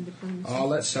 ranks in diplomacy. Oh,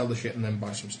 let's sell the shit and then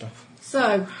buy some stuff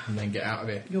So, and then get out of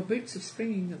here. your boots of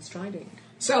springing and striding.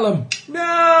 Sell them.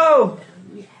 No!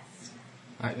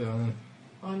 I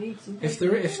need some. If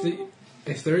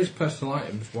there is personal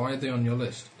items, why are they on your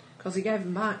list? Because he gave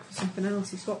them back for something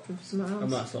else. He swapped them for something else. I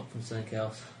might stop from something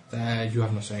else. You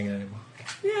have no saying it anymore.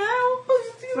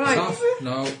 Right. Tough.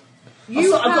 No,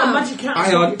 You I've got a have- magic cat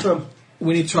Hang to on. get it from.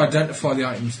 we need to identify the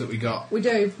items that we got We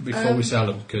do. before we sell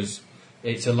them because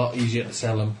it's a lot easier to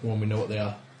sell them when we know what they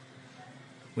are.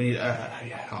 We need.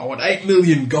 I want 8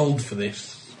 million gold for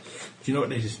this. Do you know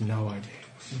what it is? No idea.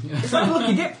 It's like a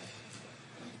lucky dip.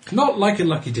 Not like a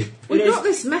lucky dip. We've It is. got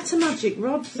this meta magic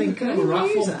rod thing. Can have a anyone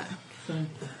use raffle.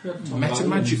 it? Meta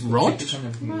magic rod?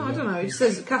 Well, I don't know. It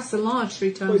says it casts a large 3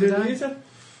 What times are a you doing day. New Year's?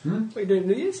 What are you doing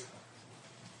New Year's?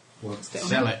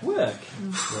 Sell it. Work.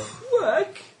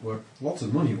 Work? Lots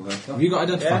of money work. Have you got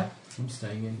identify? Yeah. I'm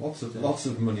staying in. Lots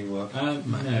of money work. No.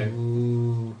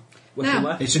 Ooh. Now.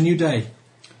 Work. It's a new day.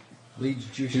 Leeds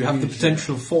Do you have the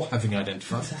potential for having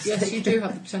identified? Yes, you do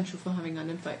have the potential for having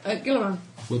identified. Gilliran,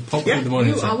 We'll pop you in the morning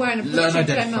you and say, are wearing a learn plus 2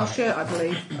 identify. chainmail shirt, I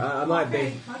believe. I might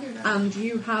be. And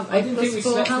you have I a didn't think we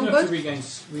plus 4 slept enough to halberd. regain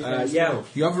Yeah. spells.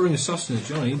 You have a ring of sustenance,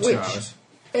 you only need 2 Which? hours.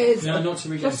 Is No, a not to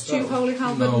regain plus 2 spells. holy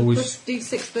halberd No, and we plus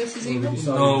D6 versus evil?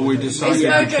 No, we decided Is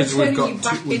Mojo because turning we've you got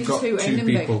back we've got into a two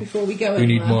nimbic people before we go who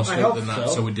need anywhere? more I sleep hope than that,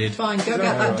 so. so we did. Fine, go get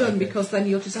Right, that done okay. because then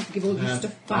you'll just have to give all your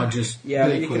stuff I back. just Yeah,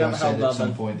 but you Equally, could have I a said help at some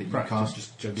then. point that you Practice can't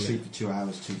just juggling. sleep for 2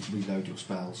 hours to reload your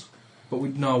spells. but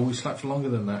we slept for longer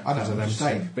than that I know, because of I'm them just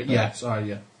saying. sleep. But yeah, sorry,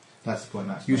 yeah. That's the point.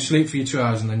 That's You not- sleep for your 2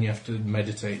 hours and then you have to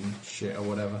meditate and shit or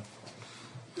whatever.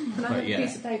 Can I But have yeah, a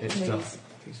piece of paper, it's please? tough.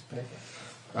 Piece of paper.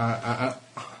 Have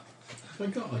I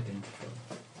got identify?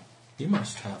 You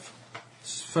must have.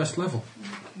 It's first level.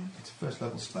 It's a first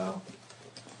level spell.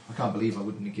 I can't believe I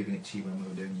wouldn't have given it to you when we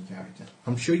were doing your character.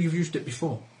 I'm sure you've used it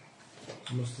before.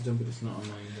 I must have done, but it's not on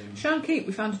my thing. Shan Keep,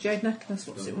 we found a jade necklace.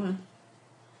 What's it worth?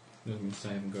 Doesn't say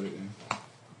I haven't got it in.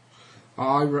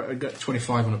 I got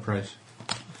 25 on appraise.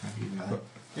 Have you,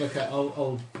 Yeah, okay,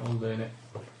 I'll learn it.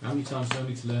 How many times do I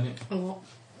need to learn it? A lot.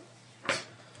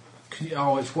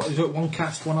 It's what is it? One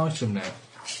cast, one item now.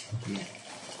 yeah.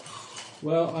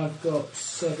 Well, I've got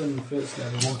 7 first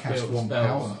level One cast, spells. one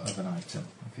power of an item.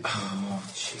 If it's more than one.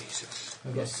 Jesus.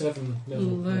 I've got 7 level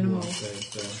Learn 'em all. spells,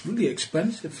 so It's really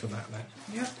expensive for that now.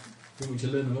 Yep. do you want me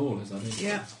to learn them all, is that it?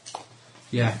 Yeah.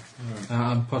 Yeah. Alright.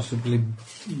 And possibly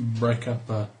break up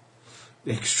a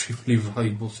extremely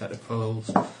valuable set of pearls.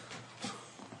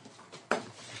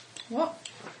 What?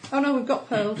 Oh no, we've got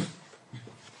pearls.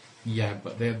 Yeah,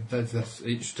 but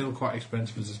it's still quite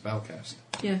expensive as a spellcast.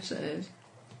 Yes, it is.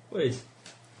 Wait.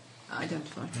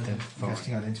 Identify.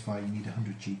 Casting Identify, you need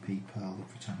 100 GP pearl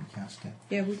every time you cast it.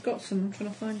 Yeah, we've got some. I'm trying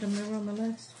to find them. They're on the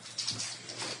list.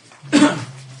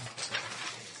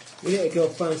 We need to go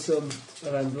find some of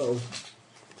them little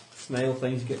snail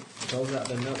things to get pearls out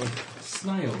of them, don't we?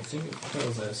 Snails. You can get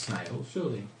pearls out of snails,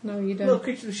 surely. No, you Little don't.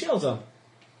 creatures with shells on.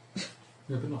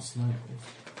 No, but not snails.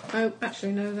 Oh,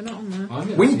 actually, no, they're not on there. I've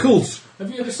never Winkles! seen-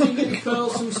 Have you ever seen any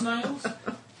pearls from snails?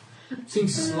 Seen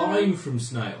slime from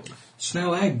snails?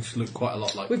 Snail eggs look quite a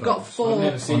lot like We've got pearls. I've 4.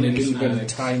 never seen Only a any little bit snail of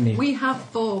eggs. tiny. We have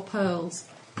 4 pearls.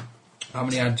 How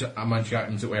many magic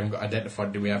items that we haven't got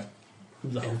identified do we have?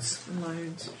 Loads.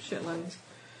 Loads. Shitloads.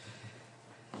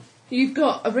 You've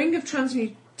got a ring of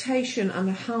transmutation and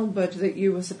a halberd that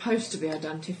you were supposed to be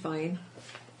identifying.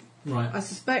 Right. I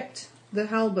suspect the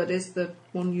halberd is the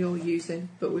one you're using,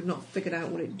 but we've not figured out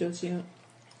what it does yet.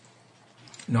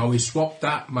 No, we swapped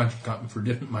that magic item for a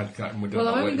different magic item. We don't Well,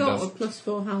 I've know only what it got does. a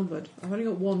 +4 halberd. I've only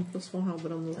got 1 +4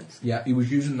 halberd on the list. Yeah, he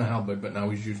was using the halberd, but now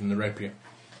he's using the rapier,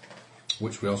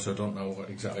 which we also don't know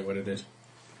exactly what it is.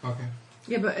 Okay.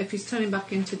 Yeah, but if he's turning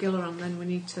back into Gilleran, then we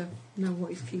need to know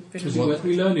what he's keeping. Is it worth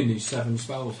me learning these 7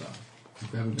 spells, though?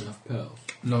 If we haven't enough pearls.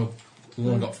 No, we've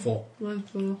only got 4. Learn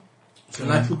 4.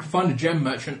 Unless we can find a gem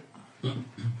merchant.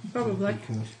 Probably.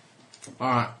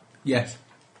 Alright, yes.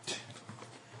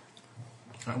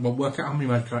 We'll work out how many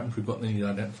magic items we've got that need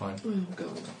identifying. Oh,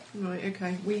 God. Right,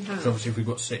 okay. We Because have obviously if we've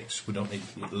got 6, we don't need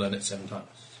to learn it 7 times.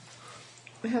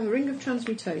 a ring of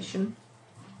transmutation.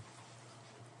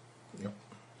 Yep.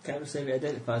 Can't we say it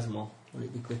identifies them all? Will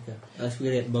it be quicker? Unless we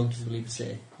get bugs to leave the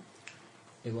city.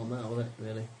 It won't matter, will it,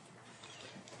 really?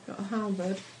 Got a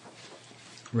halberd.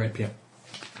 Rapier.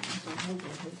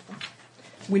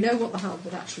 We know what the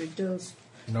halberd actually does.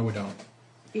 No, we don't.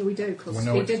 Yeah, we do, because We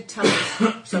know he it. did tell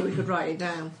us, so we could write it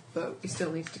down, but he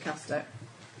still needs to cast it.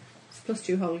 It's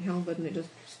 +2 holy halberd, and it does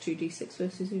 +2d6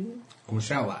 versus evil. Can we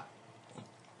sell that?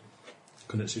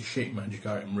 Because it's a shit magic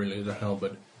item, really, as a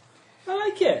halberd. I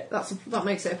like it. That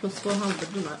makes it a +4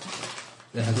 halberd, doesn't it?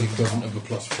 It has the equivalent of a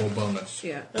 +4 bonus.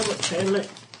 Yeah. I'm not paying it.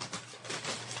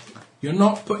 You're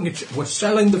not putting we're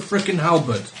selling the frickin'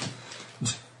 halberd.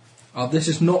 Oh, this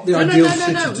is not the No, ideal no,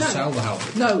 city no, to no. sell the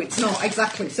halberd. No, it's not,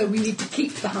 exactly. So we need to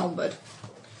keep the halberd.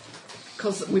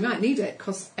 Because we might need it,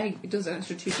 because it does an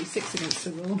extra 2d6 against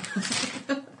the roll.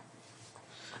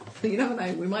 You never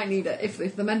know, we might need it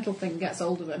if the mental thing gets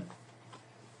hold of him.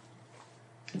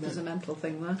 If there's a mental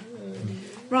thing there.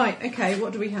 Right, okay,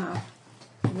 what do we have?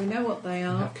 We know what they We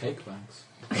are. have cake bags.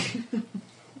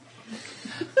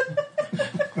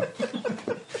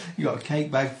 You got a cake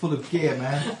bag full of gear,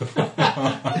 man.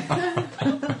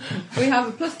 We have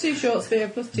a +2 short spear, a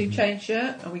 +2 chain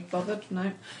shirt. Are we bothered?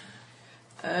 No.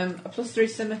 A +3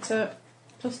 scimitar,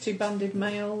 +2 banded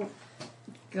mail.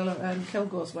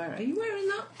 Kilgore's wearing. Are you wearing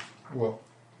that? What?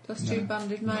 +2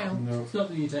 banded mail. No. It's not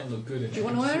that you don't look good in it. Do you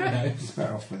want to wear it? It's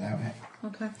better off without it.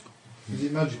 Okay. Is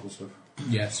it magical stuff?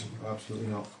 Yes. Absolutely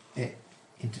not. It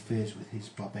interferes with his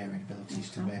barbarian abilities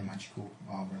to wear magical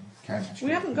armour and carry magical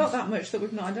We haven't got weapons. that much that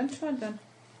we've not identified then.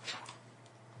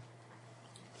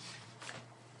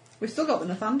 We've still got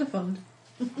the Nathander Fund.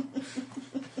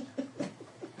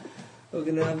 We're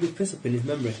going to have a big piss up in his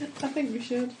memory. I think we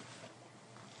should.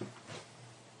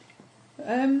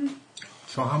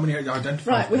 So how many identifiers?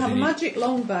 Right, we do have a you need? magic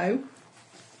longbow,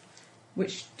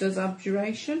 which does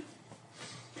abjuration.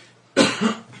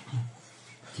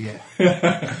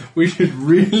 Yeah. We should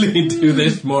really do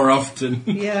this more often.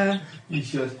 Yeah. You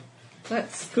should.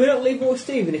 Let's. Can we not leave more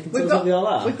Stephen if he tells us what they all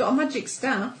are? We've got a magic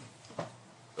staff.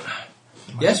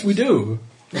 Yes, we do.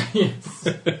 You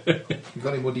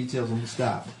got any more details on the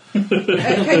staff? Came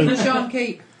from Sean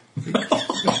Keep.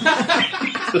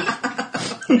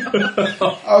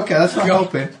 Okay, that's not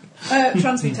helping.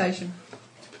 Transmutation.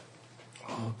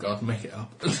 Oh God, make it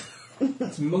up.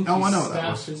 It's monkey Oh, I know what that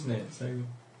staff, was. isn't it? So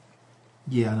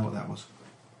Yeah, I know what that was.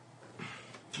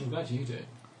 I'm glad you do.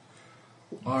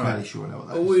 All Fairly right. sure I know what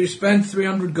that Well, is. we spend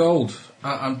 300 gold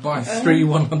and buy 3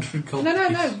 100 gold. No.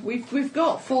 pieces. We've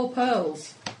got 4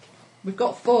 pearls. We've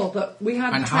got 4, but we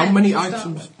had. And 10 how many to start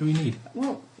items with. do we need?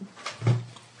 Well,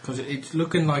 Because it's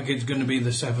looking like it's going to be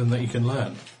the 7 that you can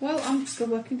learn. I'm still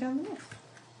working down the list.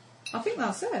 I think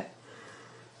that's it.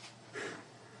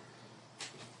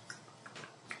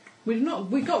 We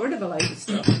got rid of a load of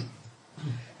stuff.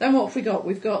 Then what have we got?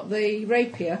 We've got the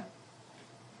rapier.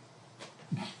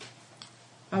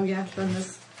 Oh yeah, then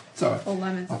there's Sorry, all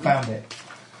lemons. I found it.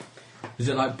 Is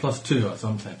it like +2 or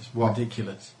something? It's What?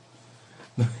 ridiculous.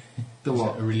 The Is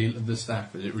what? it really the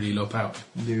staff? Is it really low powered?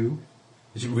 No.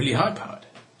 Is it really high powered?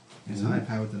 It's higher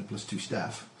powered than a +2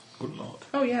 staff. Good lord.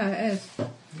 Oh yeah, it is.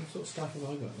 What sort of staff have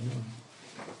I got?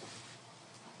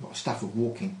 What, a staff of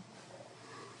walking?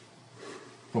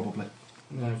 Probably.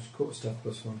 No, it's quarter staff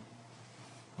 +1.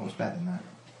 I was better than that.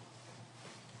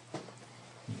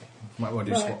 Might want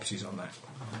to do Right. swapsies on that.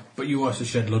 But you also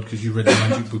shed blood because you read the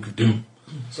Magic Book of Doom.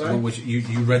 Sorry? Well, which you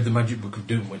read the Magic Book of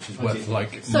Doom, which is I worth did.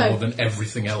 like So- more than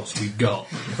everything else we've got.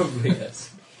 Probably yes.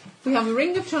 We have a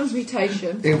ring of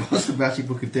transmutation. It was the Magic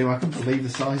Book of Doom. I couldn't believe the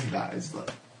size of that. It's like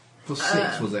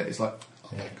 +6, was it? It's like,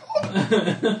 oh my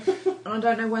god. I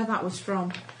don't know where that was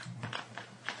from.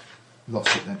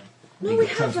 Lost it then. No, You we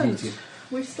got haven't. transmuted.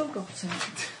 We've still got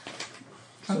it.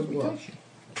 Transmutation.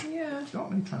 Yeah. It's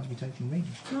not many transmutation rings.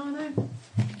 No, I know.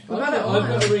 I've We've had it all got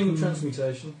now. a ring of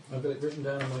transmutation. I've got it written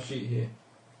down on my sheet here.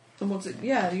 And what's it?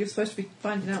 Yeah, you're supposed to be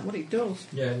finding out what it does.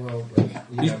 Yeah, well...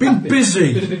 He's been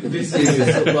busy! Been a bit busy with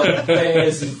stuff like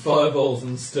bears and fireballs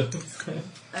and stuff.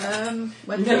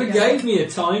 Where You did never it go? gave me a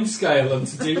time scale on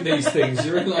to do these things,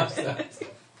 you realise that?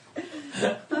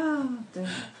 Oh, dear.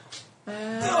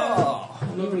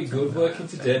 I'm not very good working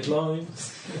to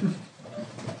deadlines.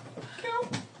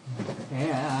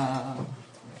 Yeah.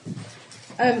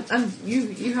 And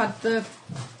you had the.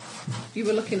 You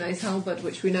were looking at his halberd,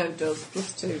 which we know does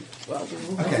 +2. Well,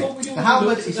 Okay, thought we did the halberd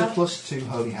look is at a that. +2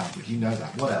 holy halberd. You know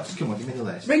that. What else? Come on, give me the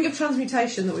list. ring of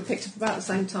transmutation that we picked up about the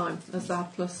same time as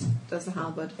the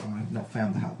halberd. I've not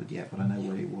found the halberd yet, but I know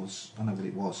where it was. I know what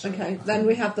it was. so Okay, I then think-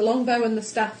 we have the longbow and the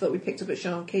staff that we picked up at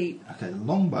Sharn Keep. Okay, the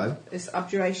longbow. It's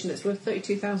abjuration. It's worth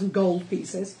 32,000 gold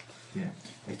pieces. Yeah,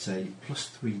 it's a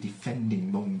 +3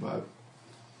 defending longbow.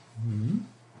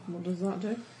 What does that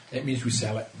do? It means we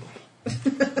sell it.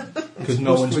 Because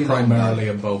no one's +3 primarily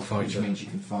a longbow, bow which fighter. means you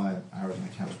can fire arrows and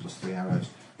it counts +3 arrows,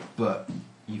 but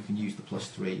you can use the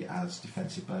 +3 as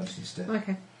defensive bonus instead.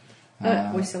 Okay.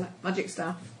 Uh, We sell it. Magic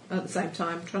staff at the same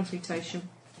time. Transmutation.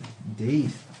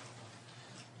 Indeed.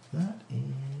 That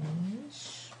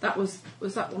is. That was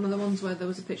that one of the ones where there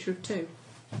was a picture of 2?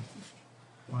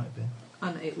 Might have been.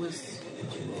 And it was.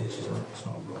 It's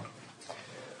not a rod.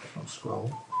 It's not a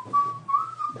scroll.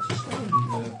 It's a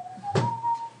stone.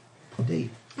 Indeed.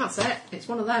 That's it. It's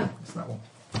one of them. It's that one.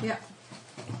 Yeah.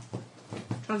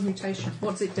 Transmutation.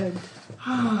 What does it do?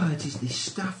 Ah, it is the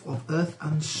Staff of Earth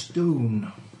and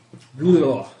Stone.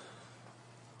 Ugh.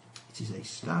 It is a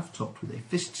staff topped with a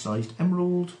fist-sized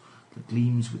emerald that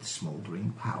gleams with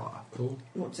smouldering power. Cool.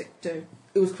 What does it do?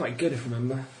 It was quite good, if I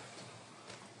remember.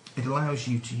 It allows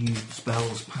you to use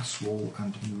spells, pass wall,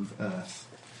 and move earth.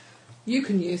 You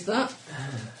can use that.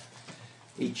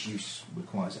 Each use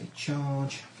requires a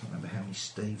charge. I can't remember how many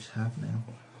staves have now.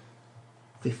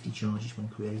 50 charges when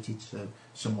created, so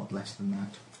somewhat less than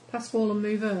that. Pass wall and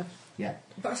move earth. Yeah.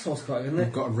 That sounds quite good, isn't We've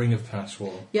it? got a ring of pass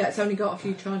wall. Yeah, it's only got a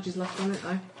few charges left on it though.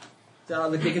 Is that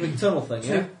like the big tunnel thing,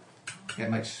 yeah? It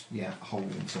makes a hole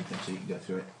in something so you can go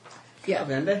through it. Yeah.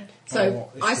 That'd be handy. So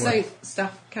Oh, it's I say worth-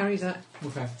 staff carries it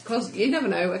Okay. because you never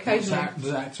know. Occasionally,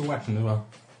 Does that act as a weapon as well?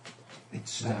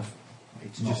 It's staff.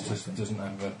 It's It not just a weapon. doesn't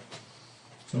have a...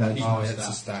 No, it's not oh, a it's a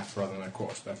staff. staff rather than a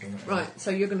quarter staff, isn't it? right?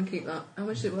 So you're going to keep that. How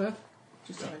much is it worth?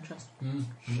 Just out of interest.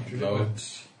 So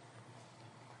it's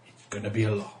going to be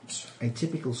a lot. A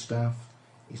typical staff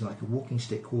is like a walking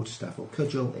stick, quarterstaff, or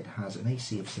cudgel. It has an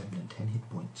AC of 7 and 10 hit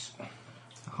points,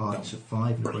 a hardness of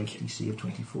 5, and a break DC of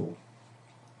 24.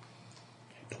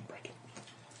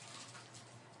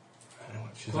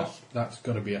 That's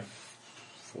got to be a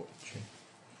fortune.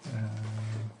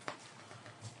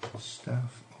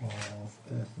 Staff of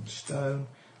earth and stone.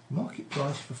 Market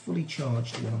price for fully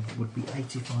charged one would be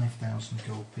 85,000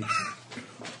 gold pieces.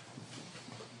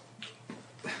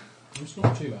 It's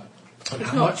not too bad. It's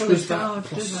How not much fully was that charged,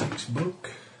 plus is it? 6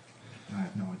 book? I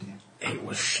have no idea. It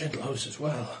was shed loads as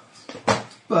well.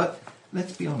 But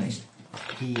let's be honest,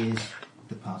 he is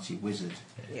the party wizard.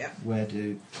 Yeah. Where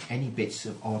do any bits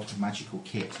of odd magical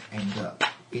kit end up?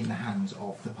 In the hands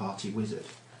of the party wizard.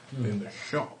 In the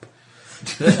shop.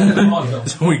 Marvel.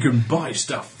 So we can buy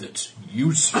stuff that's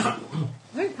useful. I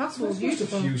think Passwell's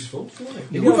useful. Useful.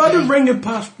 We've had a ring of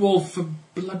passport for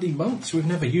bloody months. We've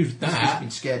never used He's that. been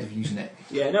scared of using it.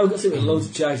 Yeah, no, we've got to with loads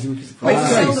of charges. We can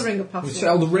sell the ring of We Passwell.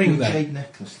 sell the ring The then. jade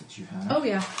necklace that you have Oh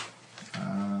yeah.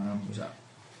 What's that?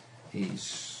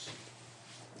 is...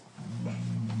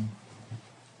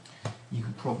 you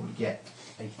could probably get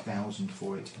 1,000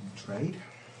 for it in trade.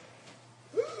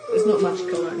 There's not much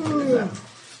colour in there.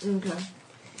 Okay.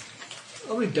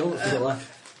 How many donuts have you got left?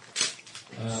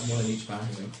 One in each bag, I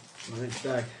think. One each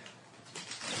bag.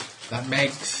 That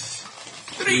makes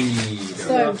 3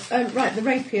 So, right, the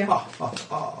rapier.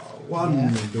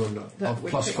 One donut. that of we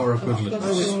plus picked 4 up. equivalent. Plus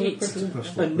Oh, four it's equivalent.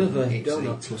 Plus what? Another It's a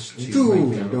donut. plus 2. Two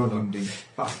rapier. donut.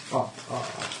 I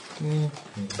was wondering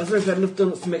if I had enough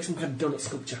donuts to make some kind of donut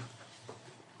sculpture.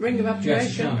 Ring of Yes, you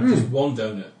abjuration. can. Just one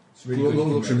donut. It's really Look- good.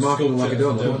 looks remarkably like a The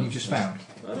donut. one you just found.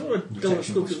 I don't know a donut Section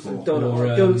sculpture was looks like a for- donut. Or Or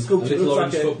a a donut sculpture little looks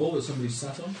orange like a... football that somebody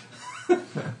sat on.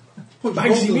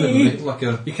 Bagsy me! Like a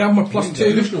You can have my plus 2.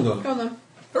 traditional donut. Go on then.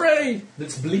 Hooray!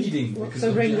 That's bleeding. What's because the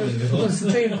of ring jam in of the middle. plus 2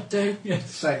 do?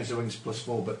 Same as the wings plus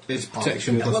 4, but It's half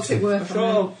protection as good. plus What's it 2. I'm worth?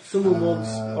 sure someone once,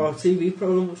 or a TV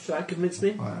program was trying to convince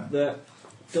me Right. that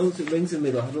donuts with rings in the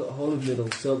middle have a little hole in the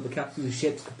middle so the captain of the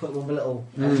ships could put them on the little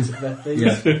ends of their things.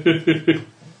 Yeah.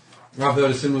 I've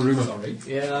heard a similar rumour. Sorry.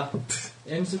 Yeah.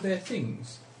 Ends of their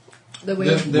things. The The,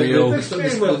 wheel. the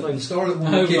store that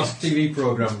one of the Oh, kids' TV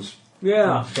programmes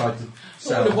Yeah. tried to I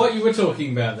sell. wonder what you were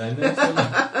talking about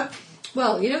then.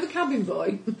 Well, you know the cabin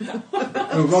boy?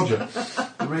 Oh, Roger.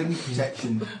 The ring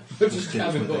protection Just was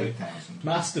cabin with boy. 8,000.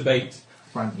 Masturbate.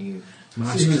 Brand new.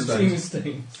 Semen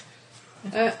stains.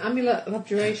 Amulet of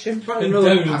abjuration. And know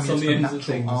donuts on Amulets the of ends of natural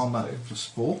things. armour plus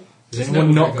 4. Has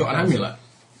anyone not got an amulet?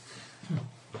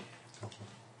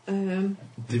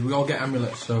 Did we all get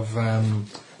amulets of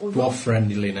dwarf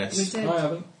friendliness? We did. I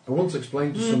haven't. I once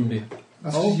explained to somebody.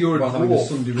 That's Oh, you're well, having a dwarf.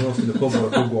 Sunday roast in the pub or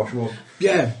a pub wash walk.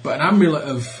 Yeah, but an amulet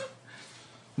of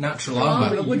natural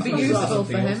armour. It would be You can't useful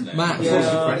something for else him. now. Matt, Yeah.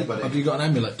 For anybody. have you got an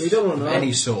amulet? You don't want to of know.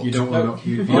 any sort? You don't want to.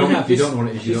 You I don't. have You this- don't know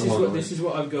what it is. You This don't is want what to. this is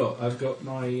what I've got. I've got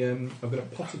my I've got a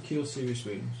pot of cure serious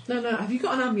wounds. No, have you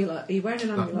got an amulet? Are you wearing an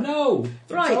amulet? No.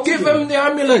 Right. Give him the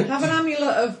amulet! Have an amulet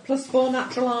of plus 4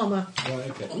 natural armour. Right.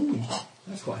 Okay.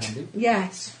 That's quite handy.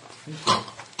 Yes.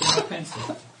 No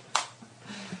pencil.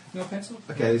 No pencil.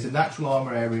 Okay, there's a natural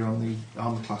armour area on the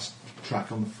armour class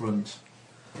track on the front.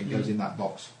 It goes in that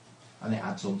box. And it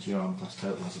adds on to your armour class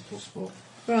total as a plus 4.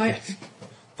 Right.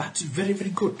 That's very,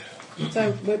 very good.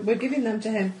 So we're giving them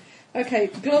to him. Okay,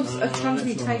 gloves of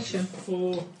transmutation.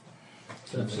 4.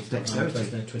 Dexterity.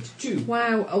 22.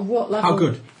 Wow, at what level? How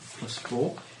good? Plus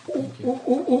 4. Ooh.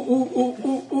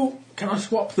 Can I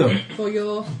swap them? For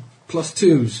your... Plus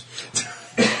 2s.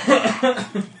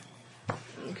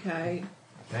 Okay.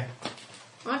 Okay.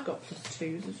 I've got plus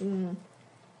 2s as well.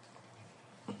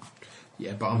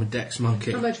 Yeah, but I'm a dex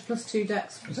monkey. How much plus 2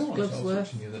 dex Is that what I was gloves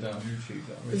worth? watching the other day on YouTube?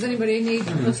 That Does really- anybody need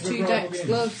plus 2 Roll dex again.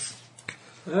 gloves?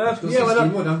 Yeah, why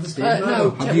not? No.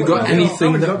 Have you got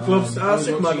anything I've that... got gloves. I I'll was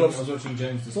stick my watching- gloves. I was watching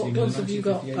James the What Steam gloves in have you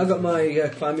got? 1958. I got my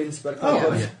climbing spell.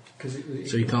 Oh, yeah. 'Cause it-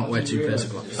 So you can't wear 2 pairs of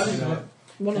gloves. I didn't know.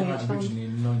 One Came on out each hand. originally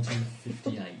in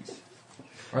 1958.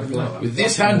 With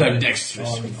this hand I'm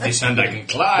dexterous. With this hand I can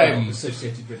climb.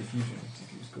 Associated with diffusion.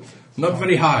 It was called. Not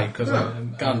very high, because I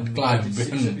can't and climb I did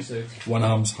 6 within episodes. 1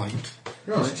 arm's height.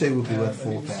 Plus 2 would be worth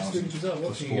And it was just 4,000. really bizarre Plus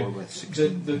watching 4 it. worth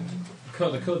 16. The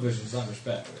colour version is that much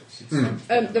better.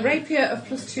 It's The rapier of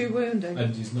plus 2 wounding.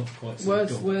 and is not quite so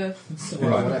Wordsworth.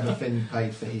 Right, whatever Finn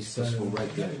paid for his plus 4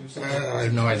 rapier. I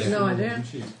have no idea. No idea.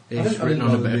 It's written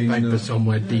on a bit of paper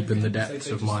somewhere deep in the depths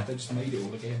of my... They just made it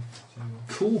all again. So,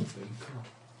 Cool.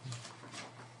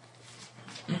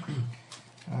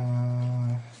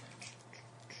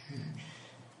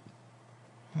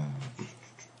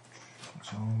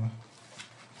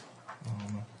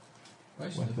 Armour.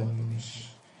 Basically, Weapons.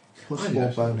 Plus 4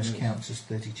 bonus counts as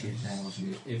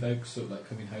 32,000. Evokes sort of like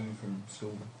coming home from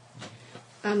school.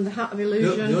 And the hat of The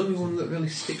illusion. only one that really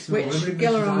sticks in Which my mind,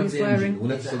 Gilleron drives is the engine, wearing. the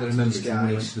one episode I remember getting when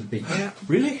I went to the beach. Yeah.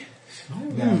 Really?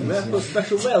 We have put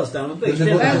special rails down on the beach. There's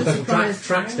didn't we? That was surprised.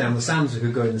 tracks down the sands that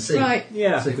could go in the sea. Right.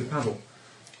 Yeah. So they could paddle.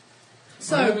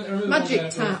 So, I remember the magic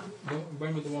one tap.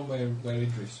 When was the one where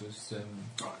Idris was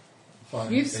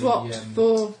fighting You've swapped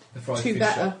for the fried two fish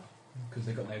better. shop? Because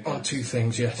they got no Oh, guns. 2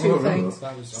 things, yes. Two Oh, right. things.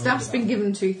 That was- I Staff's remember been that.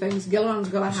 given 2 things. Gilliland's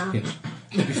got a hat.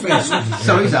 To be fair,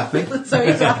 So he's happy. So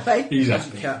he's happy. he's Magic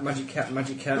happy. cat, magic cat,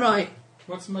 magic cat. Right.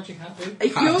 What's the magic hat do?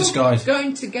 If Hat of you're disguise.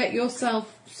 going to get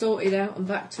yourself sorted out and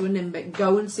back to a Nimbic,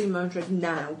 go and see Modred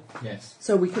now. Yes.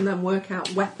 So we can then work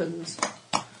out weapons.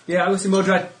 Yeah, I'll see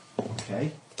Modred.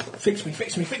 Okay. Fix me,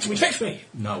 fix me, fix me, fix me!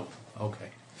 No. Okay.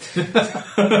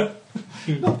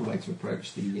 Not the way to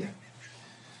approach the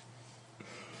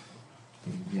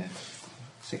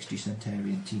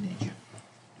 60-centurion teenager.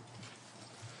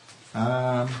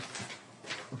 Yeah,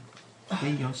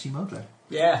 you want to see Modred?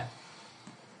 Yeah.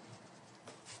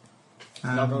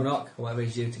 Knock, knock, Um, knock, or whatever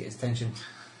he's doing to get his attention.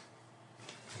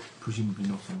 presumably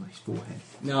not on his forehead.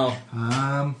 No.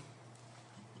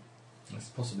 That's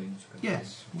possibly not a good.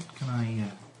 Yes. What can I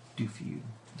do for you,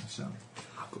 my son?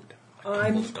 Oh, good.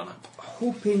 I'm Tumble's gone up.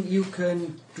 hoping you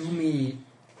can do me.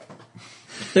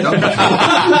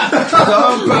 Bad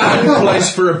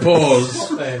place for a pause.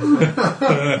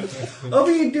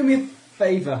 Hoping you do me a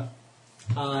favour.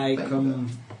 I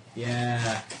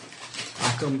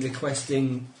come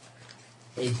requesting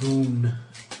a boon.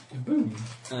 A boon?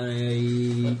 I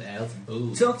the hell's a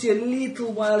boon? talked to you a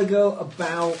little while ago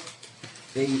about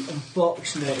the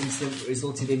unfortunate incident that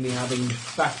resulted in me having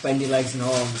back-bendy legs and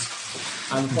arms,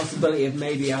 and the possibility of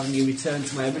maybe having you return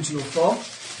to my original form.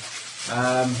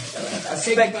 I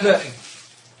suspect that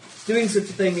doing such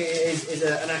a thing is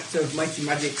an act of mighty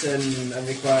magic and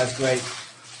requires great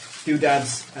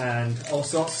doodads and all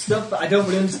sorts of stuff that I don't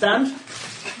really understand.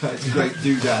 It's a great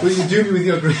doodad. Will you do me with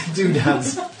your great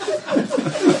doodads?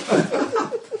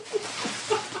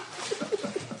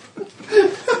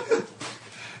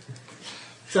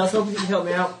 So I was hoping you could help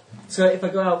me out. So if I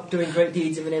go out doing great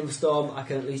deeds in the name of Storm, I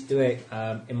can at least do it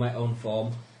in my own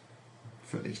form.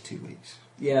 For at least 2 weeks.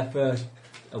 Yeah, for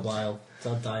a while.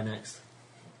 So I'll die next.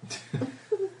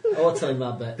 I won't tell him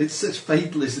that bit. It's such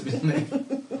fatalism, isn't it?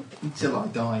 Until I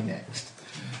die next.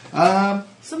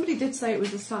 Somebody did say it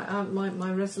was a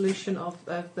my resolution of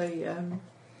the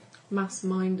mass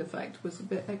mind effect was a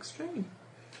bit extreme.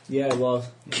 Yeah, it was.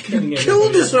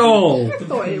 Killed us all! I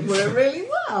thought it worked really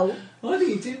well. I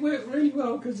think it did work really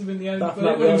well because in the end, Apart from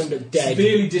but that, we all everyone ended was up dead.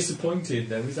 severely disappointed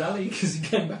though was Ali because he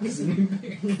came back as a new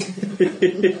being.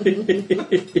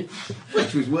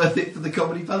 Which was worth it for the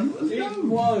comedy value. It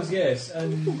was, yes, It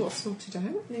and got sorted out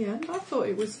in the end. I thought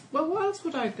it was. Well, what else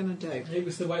would I going to do? it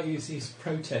was the way his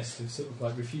protest of sort of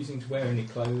like refusing to wear any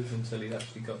clothes until he'd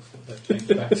actually got sort of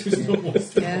changed back to his normal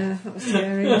stuff. Yeah, that was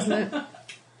scary, wasn't it?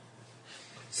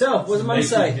 So, what does the man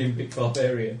say? Big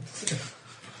barbarian.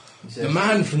 The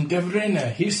man from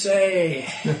Devrina, he say...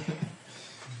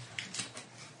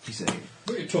 He said,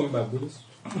 What are you talking about, Willis?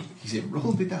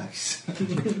 roll the dice.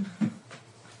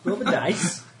 Roll the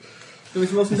dice. Do we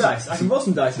roll some dice? I can roll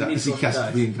some dice. I need As to he roll some cast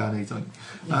dice. reincarnate on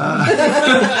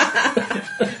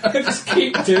Just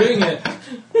keep doing it.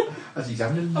 you. As he's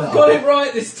having a I've laugh. got it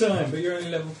right this time, but you're only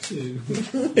level 2.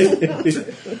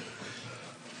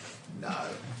 No.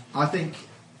 I think,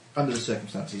 under the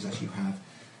circumstances, as you have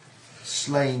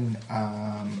slain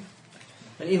An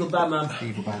evil bad man.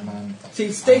 evil bad man.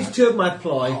 See, stage 2 of my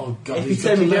ploy, Oh, God, if you he's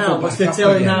tell got me to level now, was back to up tell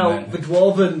him again, how then. the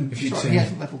dwarven... If you Sorry, turn... he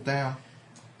hasn't levelled down.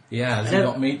 Yeah, has he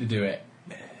got me to do it?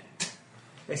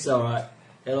 It's alright.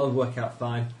 It'll all work out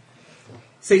fine.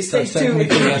 See, So stage 2, technically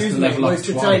if you he has to use me, level up was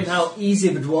to tell him twice. how easy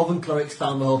the dwarven clerics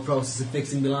found the whole process of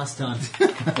fixing me last time.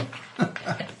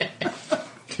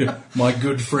 My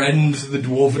good friend, the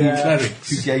Dwarven Yeah. clerics.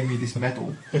 Who gave me this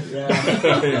medal?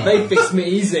 Yeah. They fixed me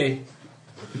easy.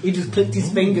 He just clicked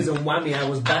his fingers and whammy, I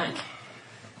was back.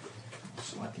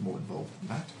 Slightly more involved than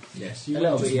that. Yes, A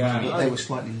little bit, yeah. But they were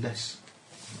slightly less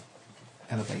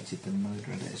elevated than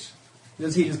Modred is.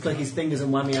 Does he just click his fingers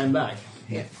and whammy, I'm back?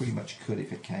 He pretty much could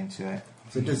if it came to it.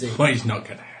 So does he? Well, he's not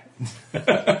going to.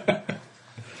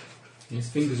 his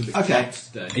fingers are a bit Okay.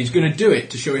 chapped today. He's going to do it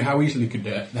to show you how easily he could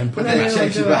do it, then put No, it Then no, it back.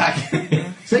 takes you do it.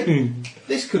 back. See,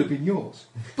 this could have been yours.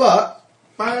 But,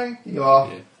 bang, you are.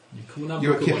 You couldn't have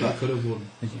You're a looked at what kipper. you could have won.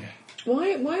 Yeah.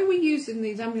 Why are we using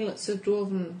these amulets of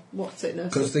dwarven what's it?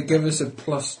 Because they give us a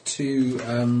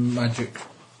 +2 magic,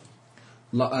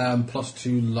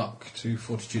 +2 luck to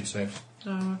fortitude saves.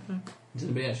 Oh, okay. Did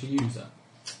anybody actually use that?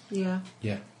 Yeah.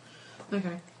 Yeah.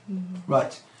 Okay.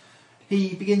 Right.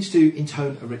 He begins to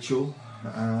intone a ritual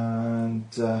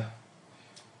and takes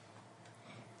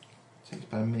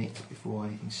about a minute before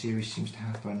anything serious seems to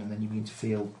happen, and then you begin to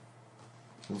feel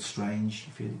little strange.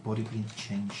 You feel your body begin to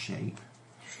change shape.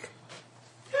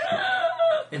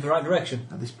 In the right direction.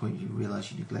 At this point, you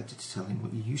realise you neglected to tell him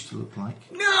what you used to look like.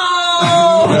 No!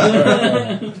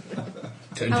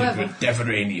 Turns into a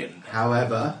Deveranian.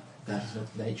 However, that is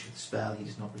not the nature of the spell. He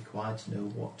is not required to know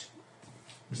what.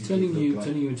 It's you turning did you look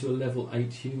like. into a level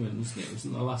 8 human, isn't it?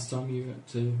 Wasn't the last time you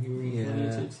were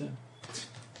reincarnated? So.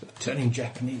 Turning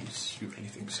Japanese, you really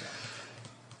think so?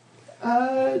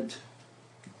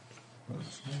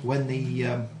 When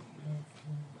the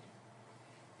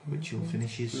ritual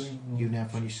finishes, you now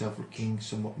find yourself looking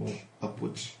somewhat more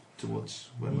upwards towards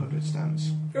where Mordred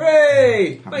stands.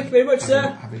 Hooray! Thank you very much, sir.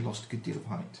 Having lost a good deal of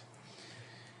height.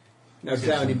 Now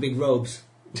drowned in big robes.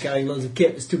 Carrying loads of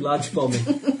kit that's too large for me.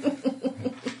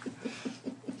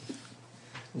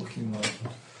 Looking like.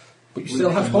 But you still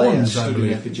have horns, I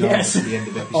believe. Yes. At the end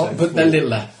of episode Oh, but they're 4.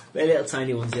 littler. Very little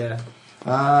tiny ones, yeah.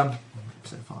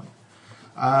 Episode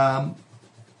 5.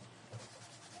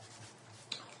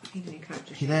 Even your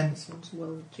character He sheet, then- this one's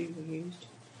well duly used.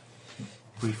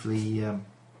 Briefly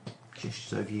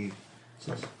gestures over you.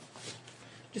 Says,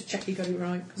 Just check you got it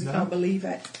right, because No. I can't believe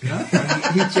it. no?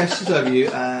 He gestures over you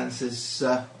and says,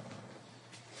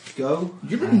 go.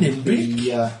 You're a and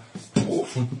nimby.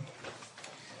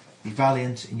 Be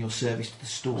valiant in your service to the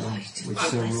storm with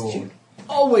Sir Raw.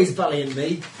 Always valiant,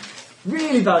 me.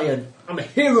 Really valiant. I'm a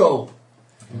hero.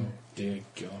 Dear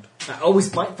God. I always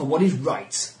fight for what is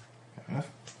right. Fair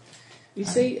enough. You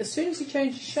see, as soon as he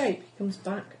changes shape, he comes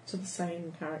back to the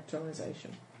same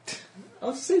characterisation. I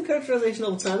was the same characterisation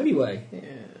all the time anyway. Yeah.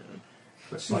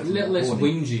 But A slightly little more less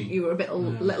horny. whingy. You were a bit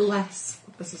little less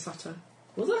as a satyr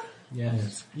Was I?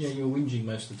 Yes. Yeah, you were whinging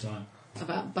most of the time.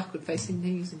 about backward-facing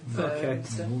knees and fur Okay. and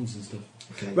stuff. Horns and stuff.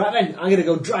 Okay. Right then, I'm going to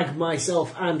go drag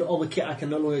myself and all the kit I can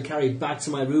no longer carry back to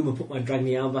my room and put my drag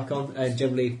me arm back on and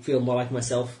generally feel more like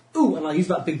myself. Ooh, and I'll use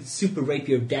that big super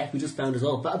rapier of death we just found as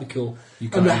well. That'd be cool. You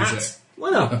And the can't use hat. it. Why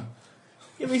not?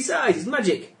 Give me size, it's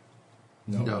magic.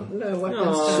 No. No. No weapons.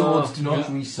 Oh. Swords do not Yeah.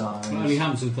 resize. Only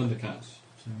Hams and Thundercats.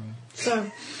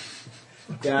 So,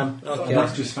 Damn, okay.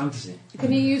 That's just fantasy.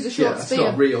 can you use a Yeah, short it's spear?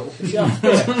 not real. Short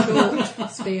spear.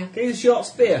 Short spear. Can I use a short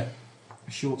spear?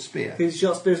 A short spear. Can I use a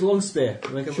short spear as a long spear?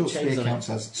 And I can Short put chains spear on it. counts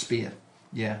as spear.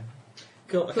 Yeah.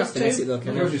 Cool. I Plus can't finesse two. it though,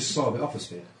 can You'll I? just swab it off a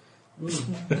spear.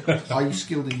 Are you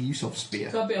skilled in the use of spear?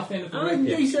 Got a bit off the end of the I'm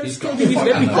rapier. decent. He's Skilled got in using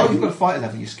fight everything. Oh, you've got a fighter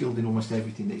level. You're skilled in almost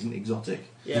everything that isn't exotic.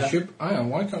 Yeah. You should. Hang on,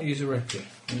 why can't you use a rapier?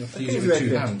 You have to I use can it use with two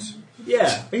rapier. hands.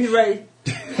 Yeah, I can right.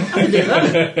 I can do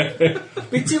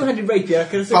that. With two-handed rapier,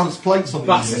 can I still, Balance plates on the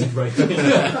Bastard rapier.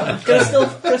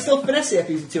 can I still finesse it if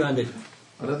I use a two-handed?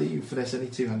 I don't think you finesse any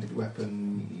two-handed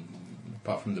weapon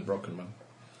Apart from the broken one.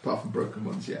 apart from broken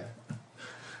ones. Yeah.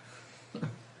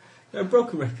 No,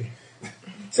 broken rapier.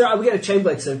 So we get a chain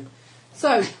blade soon.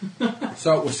 So,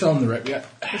 So we're selling the rapier.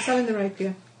 we're selling the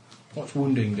rapier. What's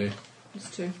wounding do? There's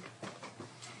two.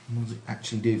 What does it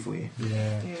actually do for you?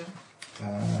 Yeah.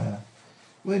 Yeah.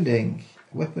 Wounding.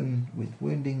 A weapon with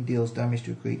wounding deals damage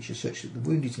to a creature such that the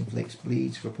wound it inflicts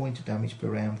bleeds for a point of damage per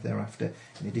round thereafter,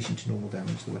 in addition to normal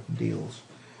damage the weapon deals.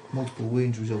 Multiple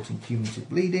wounds result in cumulative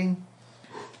bleeding.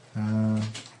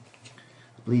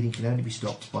 Bleeding can only be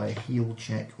stopped by a heal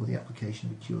check or the application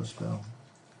of a cure spell.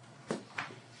 I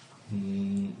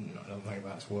don't think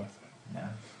that's worth it. No.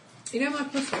 You know my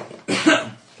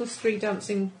plus 3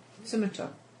 dancing scimitar?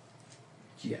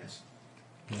 Yes.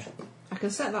 I can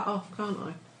set that off, can't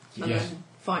I? And Yes. then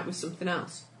fight with something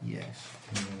else. Yes.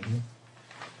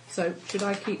 So, should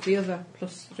I keep the other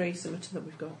plus 3 scimitar that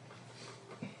we've got?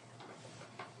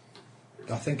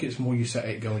 I think it's more you set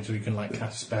it going so you can like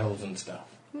cast spells and stuff.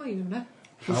 Well, you know.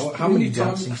 How many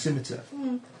dancing times? scimitar?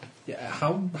 Yeah.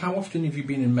 How often have you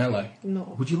been in melee?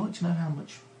 Not. Would you like to know how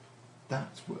much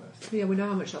that's worth? Yeah, we know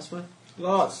how much that's worth.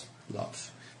 Lots.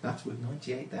 Lots. That's worth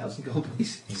 98,000 gold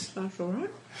pieces. That's alright.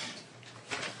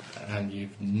 And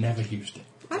you've never used it.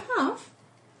 I have.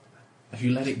 Have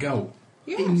you let it go?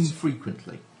 Yes.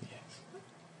 Infrequently.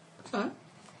 So.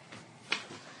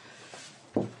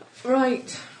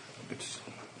 Right.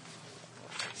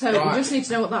 So, Right. we just need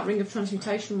to know what that ring of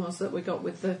transmutation was that we got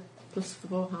with the plus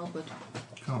 4 halberd.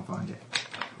 Can't find it.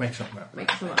 Make something up.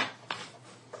 Make sure that.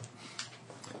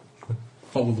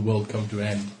 What will the world come to an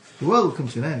end? The world will come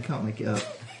to an end, can't make it up.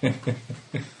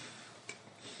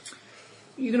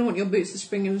 You're going to want your boots of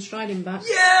spring and striding back.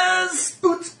 Yes!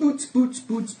 Boots, boots, boots,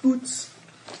 boots, boots.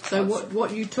 So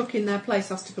what you took in their place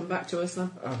has to come back to us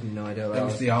then. I have no idea what That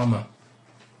was the armour.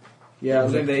 Yeah,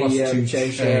 Was it maybe plus the two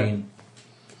chain chain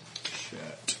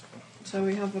shirt. So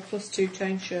we have a plus 2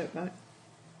 chain shirt back.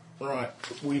 Right,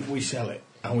 we sell it,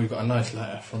 and we've got a nice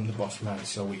letter from the boss man,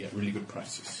 so we get really good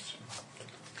prices.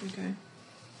 Okay.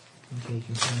 Okay, you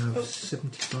can have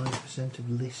 75% of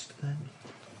list then.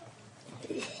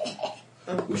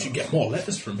 We should get more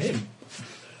letters from him.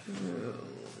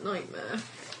 Nightmare.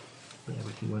 Yeah,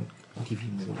 but he won't give you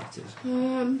more letters.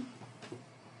 And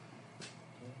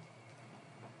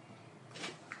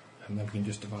then we can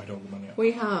just divide all the money up.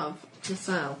 We have to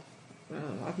sell.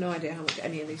 I've no idea how much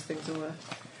any of these things are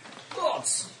worth.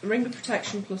 Gods! Ring of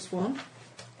protection +1.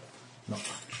 Not much.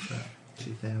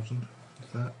 2,000. Is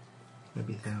that?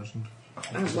 Maybe 1,000.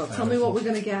 Well, tell me what we're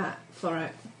going to get for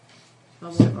it. I'll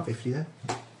work off. 750 then.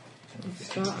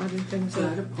 Start adding things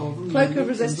there. Cloak of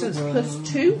resistance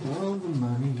 +2.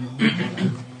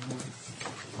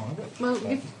 Well,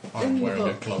 give I'm him the wearing a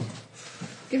book. cloak.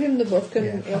 Give him the book and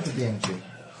Yeah, he'll half of the MG.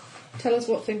 tell us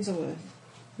what things are worth.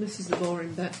 This is the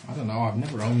boring bit. I don't know, I've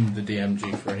never owned the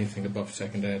DMG for anything above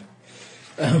second aid.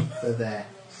 They're there.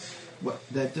 Well,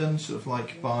 they're done sort of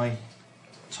like by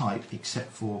type,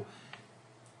 except for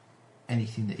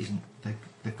anything that isn't.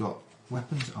 They've got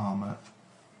weapons, armour,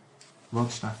 rod,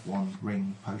 staff, wand,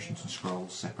 ring, potions and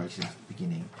scrolls separated at the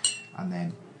beginning, and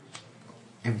then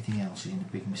everything else is in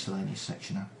a big miscellaneous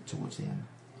section towards the end.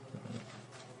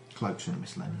 Cloaks are in the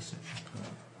miscellaneous section.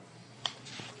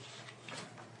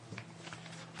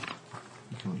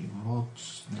 You've got your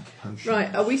rods, and potions.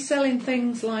 Right, are we selling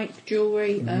things like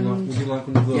jewellery Would and... you like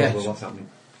one of those, Yes. or what's happening?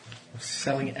 We're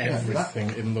selling everything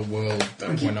in the world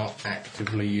that we're not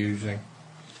actively using.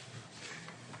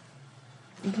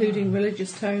 including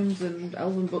religious tomes and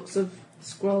elven books of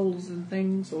scrolls and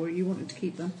things, or are you wanting to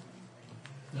keep them?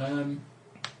 The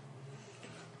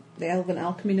elven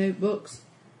alchemy notebooks.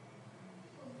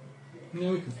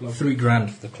 No, we can flog. $3,000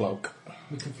 for the cloak.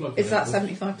 We can flog. Is that them.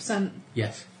 75%?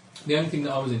 Yes. The only thing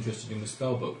that I was interested in was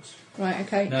spell books. Right,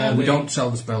 okay. No, We don't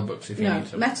sell the spell books if you No, need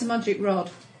them. meta magic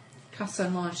rod. Cast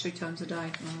enlarge 3 times a day. I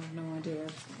have no idea.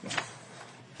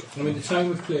 I mean, the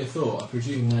tome of clear thought. I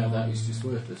presume now that is just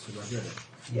worthless if I've read it.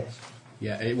 Yes.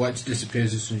 Yeah, it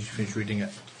disappears as soon as you finish reading it.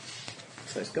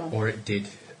 So it's gone. Or it did.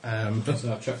 So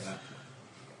I've checked that.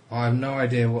 I have no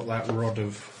idea what that rod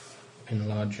of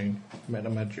enlarging meta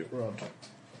magic rod.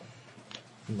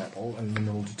 Metal and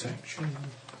mineral detection.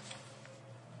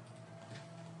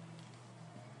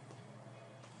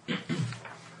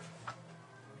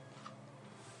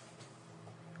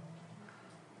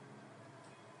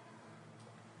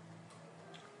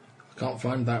 I can't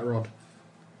find that rod.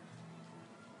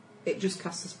 It just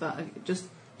casts a spell. It just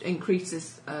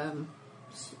increases.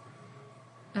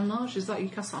 Enlarge, is that you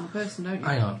cast it on a person, don't you?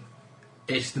 Hang on.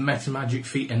 It's the meta magic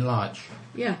feat enlarge.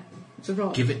 Yeah, it's a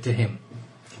rod. Give it to him.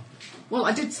 Well,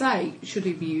 I did say, should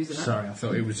he be using it? Sorry, I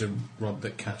thought it was a rod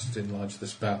that casts enlarge the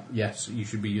spell. Yes, you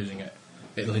should be using it.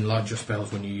 It'll enlarge your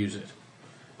spells when you use it.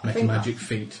 I Meta think magic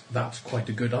feat. That's quite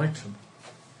a good item.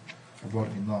 A rod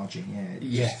of enlarging, yeah.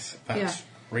 Yes, that's Yeah.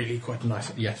 really quite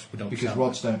nice. Yes, we don't Because sell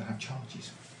rods don't have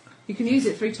charges. You can use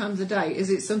it 3 times a day. Is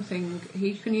it something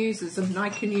he can use? Is it something I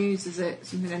can use? Is it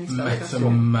something any Meta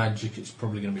spellcaster? magic. It's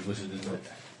probably going to be wizard, isn't it?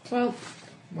 Well,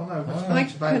 Well, no, that's I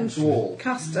it's about can the wall.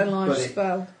 cast a large But it-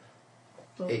 spell.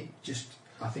 It just,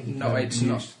 I think it No, can it's be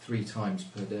not. used 3 times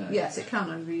per day. Yes, it can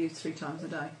only be used 3 times a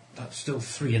day. That's still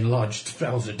 3 enlarged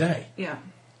spells a day. Yeah.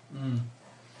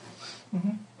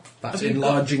 That's Have you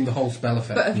enlarging the whole spell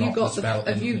effect. But have you not got the spell?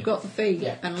 have you got the fee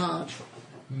Yeah. enlarge?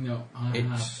 No, I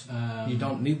It's have. you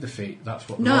don't need the feat. That's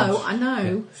what. No, rods- I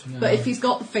know. Yeah. But if he's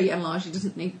got the fee enlarged, he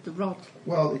doesn't need the rod.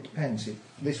 Well, it depends.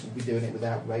 This will be doing it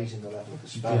without raising the level of the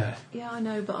spell. Yeah. Yeah, I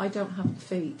know, but I don't have the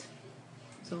feet.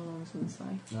 That's all I was going to say.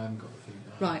 No, I haven't got the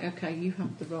feedback. Right, okay, you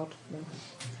have the rod. Then.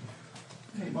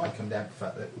 It might come down to the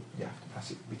fact that you have to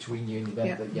pass it between you in the event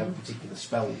Yeah. that you have a particular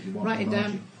spell that you want. Write it down.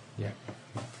 enlarging. Yeah.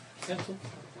 Pencil.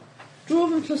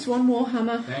 Dwarven +1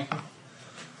 Warhammer. Thank you.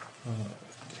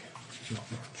 It's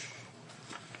not much.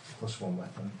 Plus 1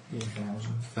 weapon.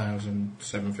 1,000.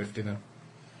 1,750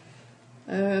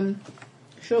 then.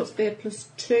 Short spear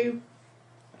 +2.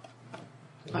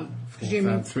 I'm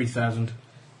presuming 3,000.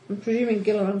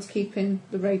 Gilleran's keeping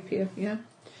the rapier, yeah?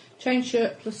 Chain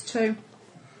shirt +2.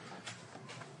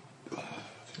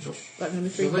 That's going to be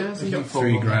 3,000.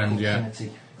 $3,000, yeah.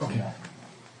 Okay.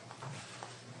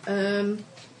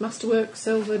 Masterwork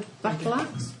silvered battle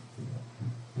axe.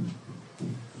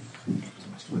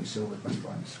 Masterwork silver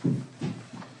backlights.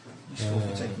 Useful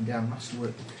for taking down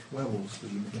masterwork werewolves,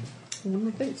 presumably. I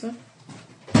wouldn't think so.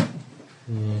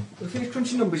 We finished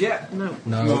crunching numbers yet? No.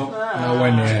 No,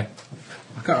 nowhere near.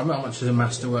 I can't remember how much does a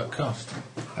masterwork cost.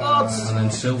 And then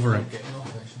silvering.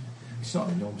 It's not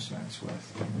an enormous amount it's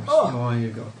worth. Oh,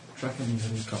 you've got a tracking.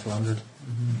 A couple hundred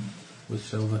with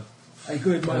silver. Are you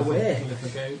going my way? If I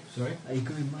go, sorry. Are you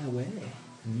going my way?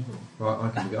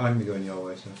 Right, I'm going your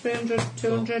way, so. 300,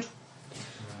 200.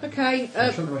 Okay,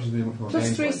 I can't imagine being much more plus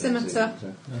gameplay 3 than scimitar.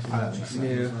 so.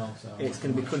 Yeah. It's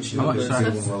going to be crunchy. How much,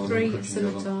 numbers. sorry? Plus 3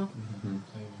 scimitar.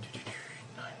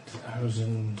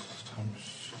 9,000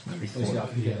 times 3, 4. I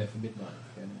can get there for midnight.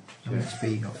 How much XP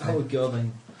you got? How would go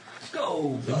then?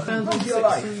 Go! How many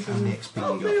 1,600.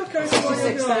 XP you got?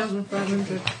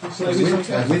 66,500. With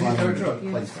your character up?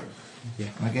 Yeah.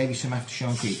 I gave you some after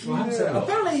Sean Keith.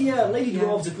 Apparently, lady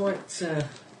dwarves are quite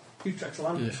huge tracts of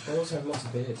land. They also have lots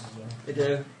of beards as well. They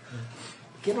do.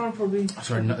 Get on probably.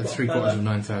 Sorry, 3/4 of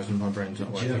 9,000. My brain's not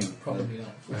working. Probably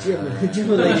not.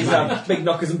 German ladies have big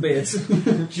knockers and beards.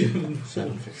 German.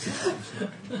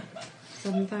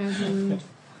 7,000.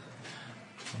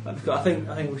 I think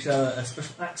we should have a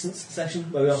special accents session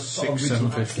where we have sort of 6,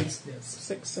 regional 750. accents. Yes.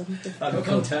 6,750. I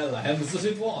can't tell. I am such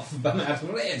a dwarf, but I have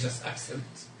outrageous accent.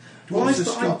 Well, What's the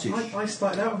Scottish? I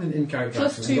started out in character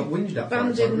Plus accent and 2 got whinged at for it, so I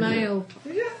banded really- male.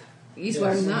 Yeah. He's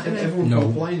wearing that, isn't he? Everyone No.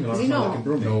 complained when Is I he was not? like a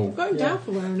brummie. No, I've got him down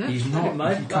for wearing it. he's I not. didn't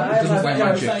mind. He doesn't wear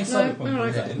magic. No,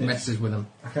 alright. It messes with him.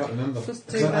 I can't remember. Plus 2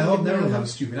 Because I banded ordinarily male. have a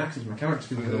stupid accent with my characters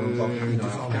because they're all like, I'll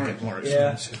character. get more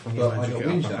Yeah. expensive when you But I magic got it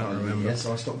up. whinged I at can't it, remember. yeah, so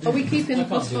I stopped Are doing we it. keeping I the can't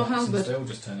plus do 4 accents, halberd? they all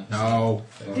just turn up. No.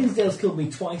 Dinsdale's killed me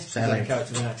twice for Sell playing it.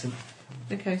 character with an accent.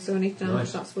 Okay, so I need to know how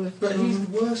much that's worth. But he's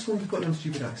the worst one to put on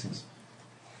stupid accents.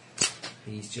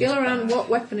 He's just Gilliran, what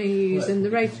weapon are you using? The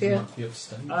rapier? Might be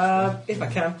upstate. if I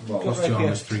can. Well, Got Plus 2 rapier.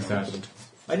 armor's 3,000.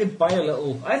 I did buy a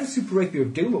little. I had a super rapier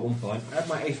of doom at one point. I had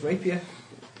my 8th rapier.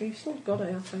 You've still got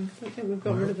it, I think. I don't think we've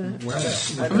got rid of it.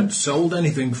 I haven't sold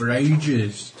anything for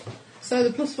ages. So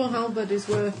the plus 4 halberd is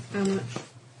worth how much?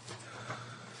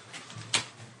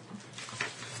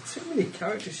 Too many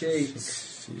character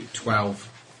sheets. 12.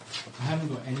 I haven't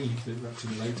got any that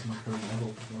actually relate to my current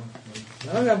level as well. I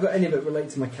don't think I've got any that relate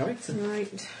to my character.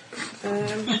 Right.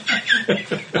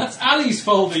 That's Ali's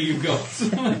folder you've got.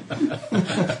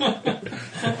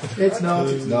 It's not.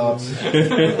 It's not.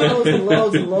 Loads and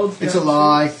loads and loads. It's a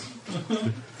lie.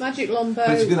 Magic But it's a longbow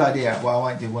good idea. Well, I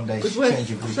might do one day was worth change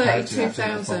your blue character after the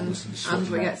 32,000 folders and switch and we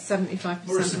them get out. 75%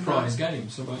 Or a of surprise that. game.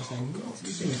 Somebody saying, "Oh,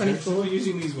 using these 24. characters, we're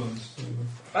using these ones." So,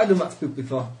 I've done that spook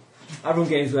before. I've run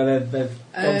games where they've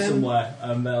gone somewhere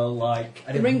and they'll like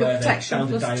I The didn't Ring of know where they Protection found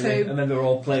a plus diary 2. and then they're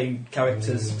all playing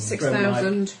characters. from, like,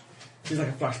 6,000. It's like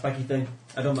a flashbacky thing.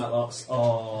 I've done that lots.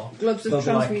 Or Gloves they'll of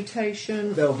be like-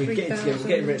 Transmutation. they'll be getting together, we're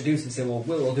getting ready 3,000. to do something. Say, well,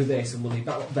 we'll all do this and we'll leave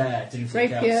that up there to do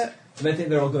something else. Rapier And they think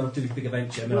they're all going to do this big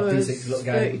adventure. And then I'll do was six little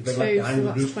guys with big like 32, behind so the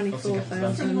that's group. I think I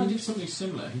 24,000. did something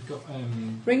similar. You've got Ring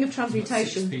of you've got 6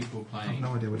 Transmutation. people I have playing.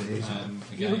 no idea what it is.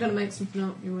 You were going to make something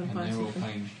up. You were and going to they're find all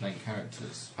something. playing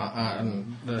characters.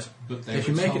 But they If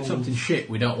you were make it told something shit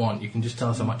we don't want, you can just tell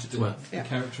us how much it's worth. The Yeah.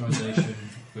 characterisation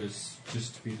was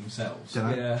just to be themselves.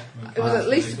 Dunno. Yeah. It was at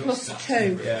least They got plus stats 2.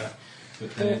 and Yeah.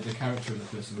 But the character of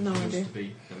the person was No supposed idea. to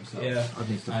be themselves. Yeah. I'd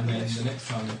need to And put then this. the next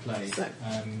time they play, So-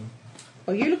 I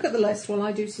Well, you look at the list while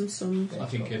I do some sums.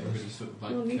 think everybody's sort of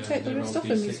like. Well, you take the they rest rolled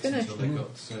off and he's D6 finished. until they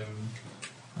got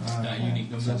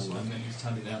unique numbers, and then he's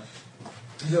tallied out.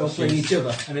 They're all playing each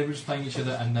other. And they were just playing each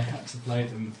other, and they had to play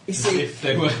them You as see, if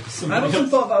they were I somebody often else.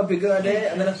 thought that would be a good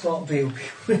idea, and then I thought it would be a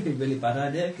really, really bad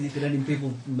idea because you could end in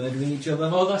people murdering each other.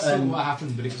 Well, that's sort of and what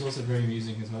happened, but it was also very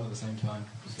amusing as well at the same time.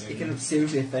 So, you could end up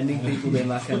seriously offending people doing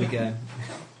that kind of game.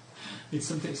 it's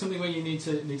something where you need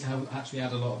to have actually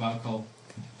add a lot of alcohol.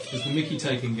 Because the Mickey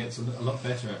taking gets a lot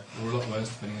better, or a lot worse,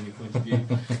 depending on your point of view.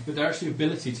 But their actual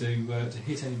ability to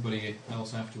hit anybody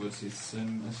else afterwards is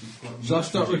actually quite. Shall I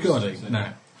start recording? So- No.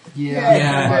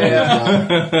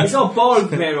 Yeah. It's all boring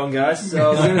from here on, guys,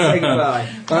 so we're going to say goodbye.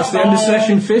 That's the end of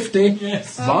session 50.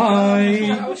 Yes. Bye.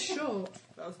 That was short.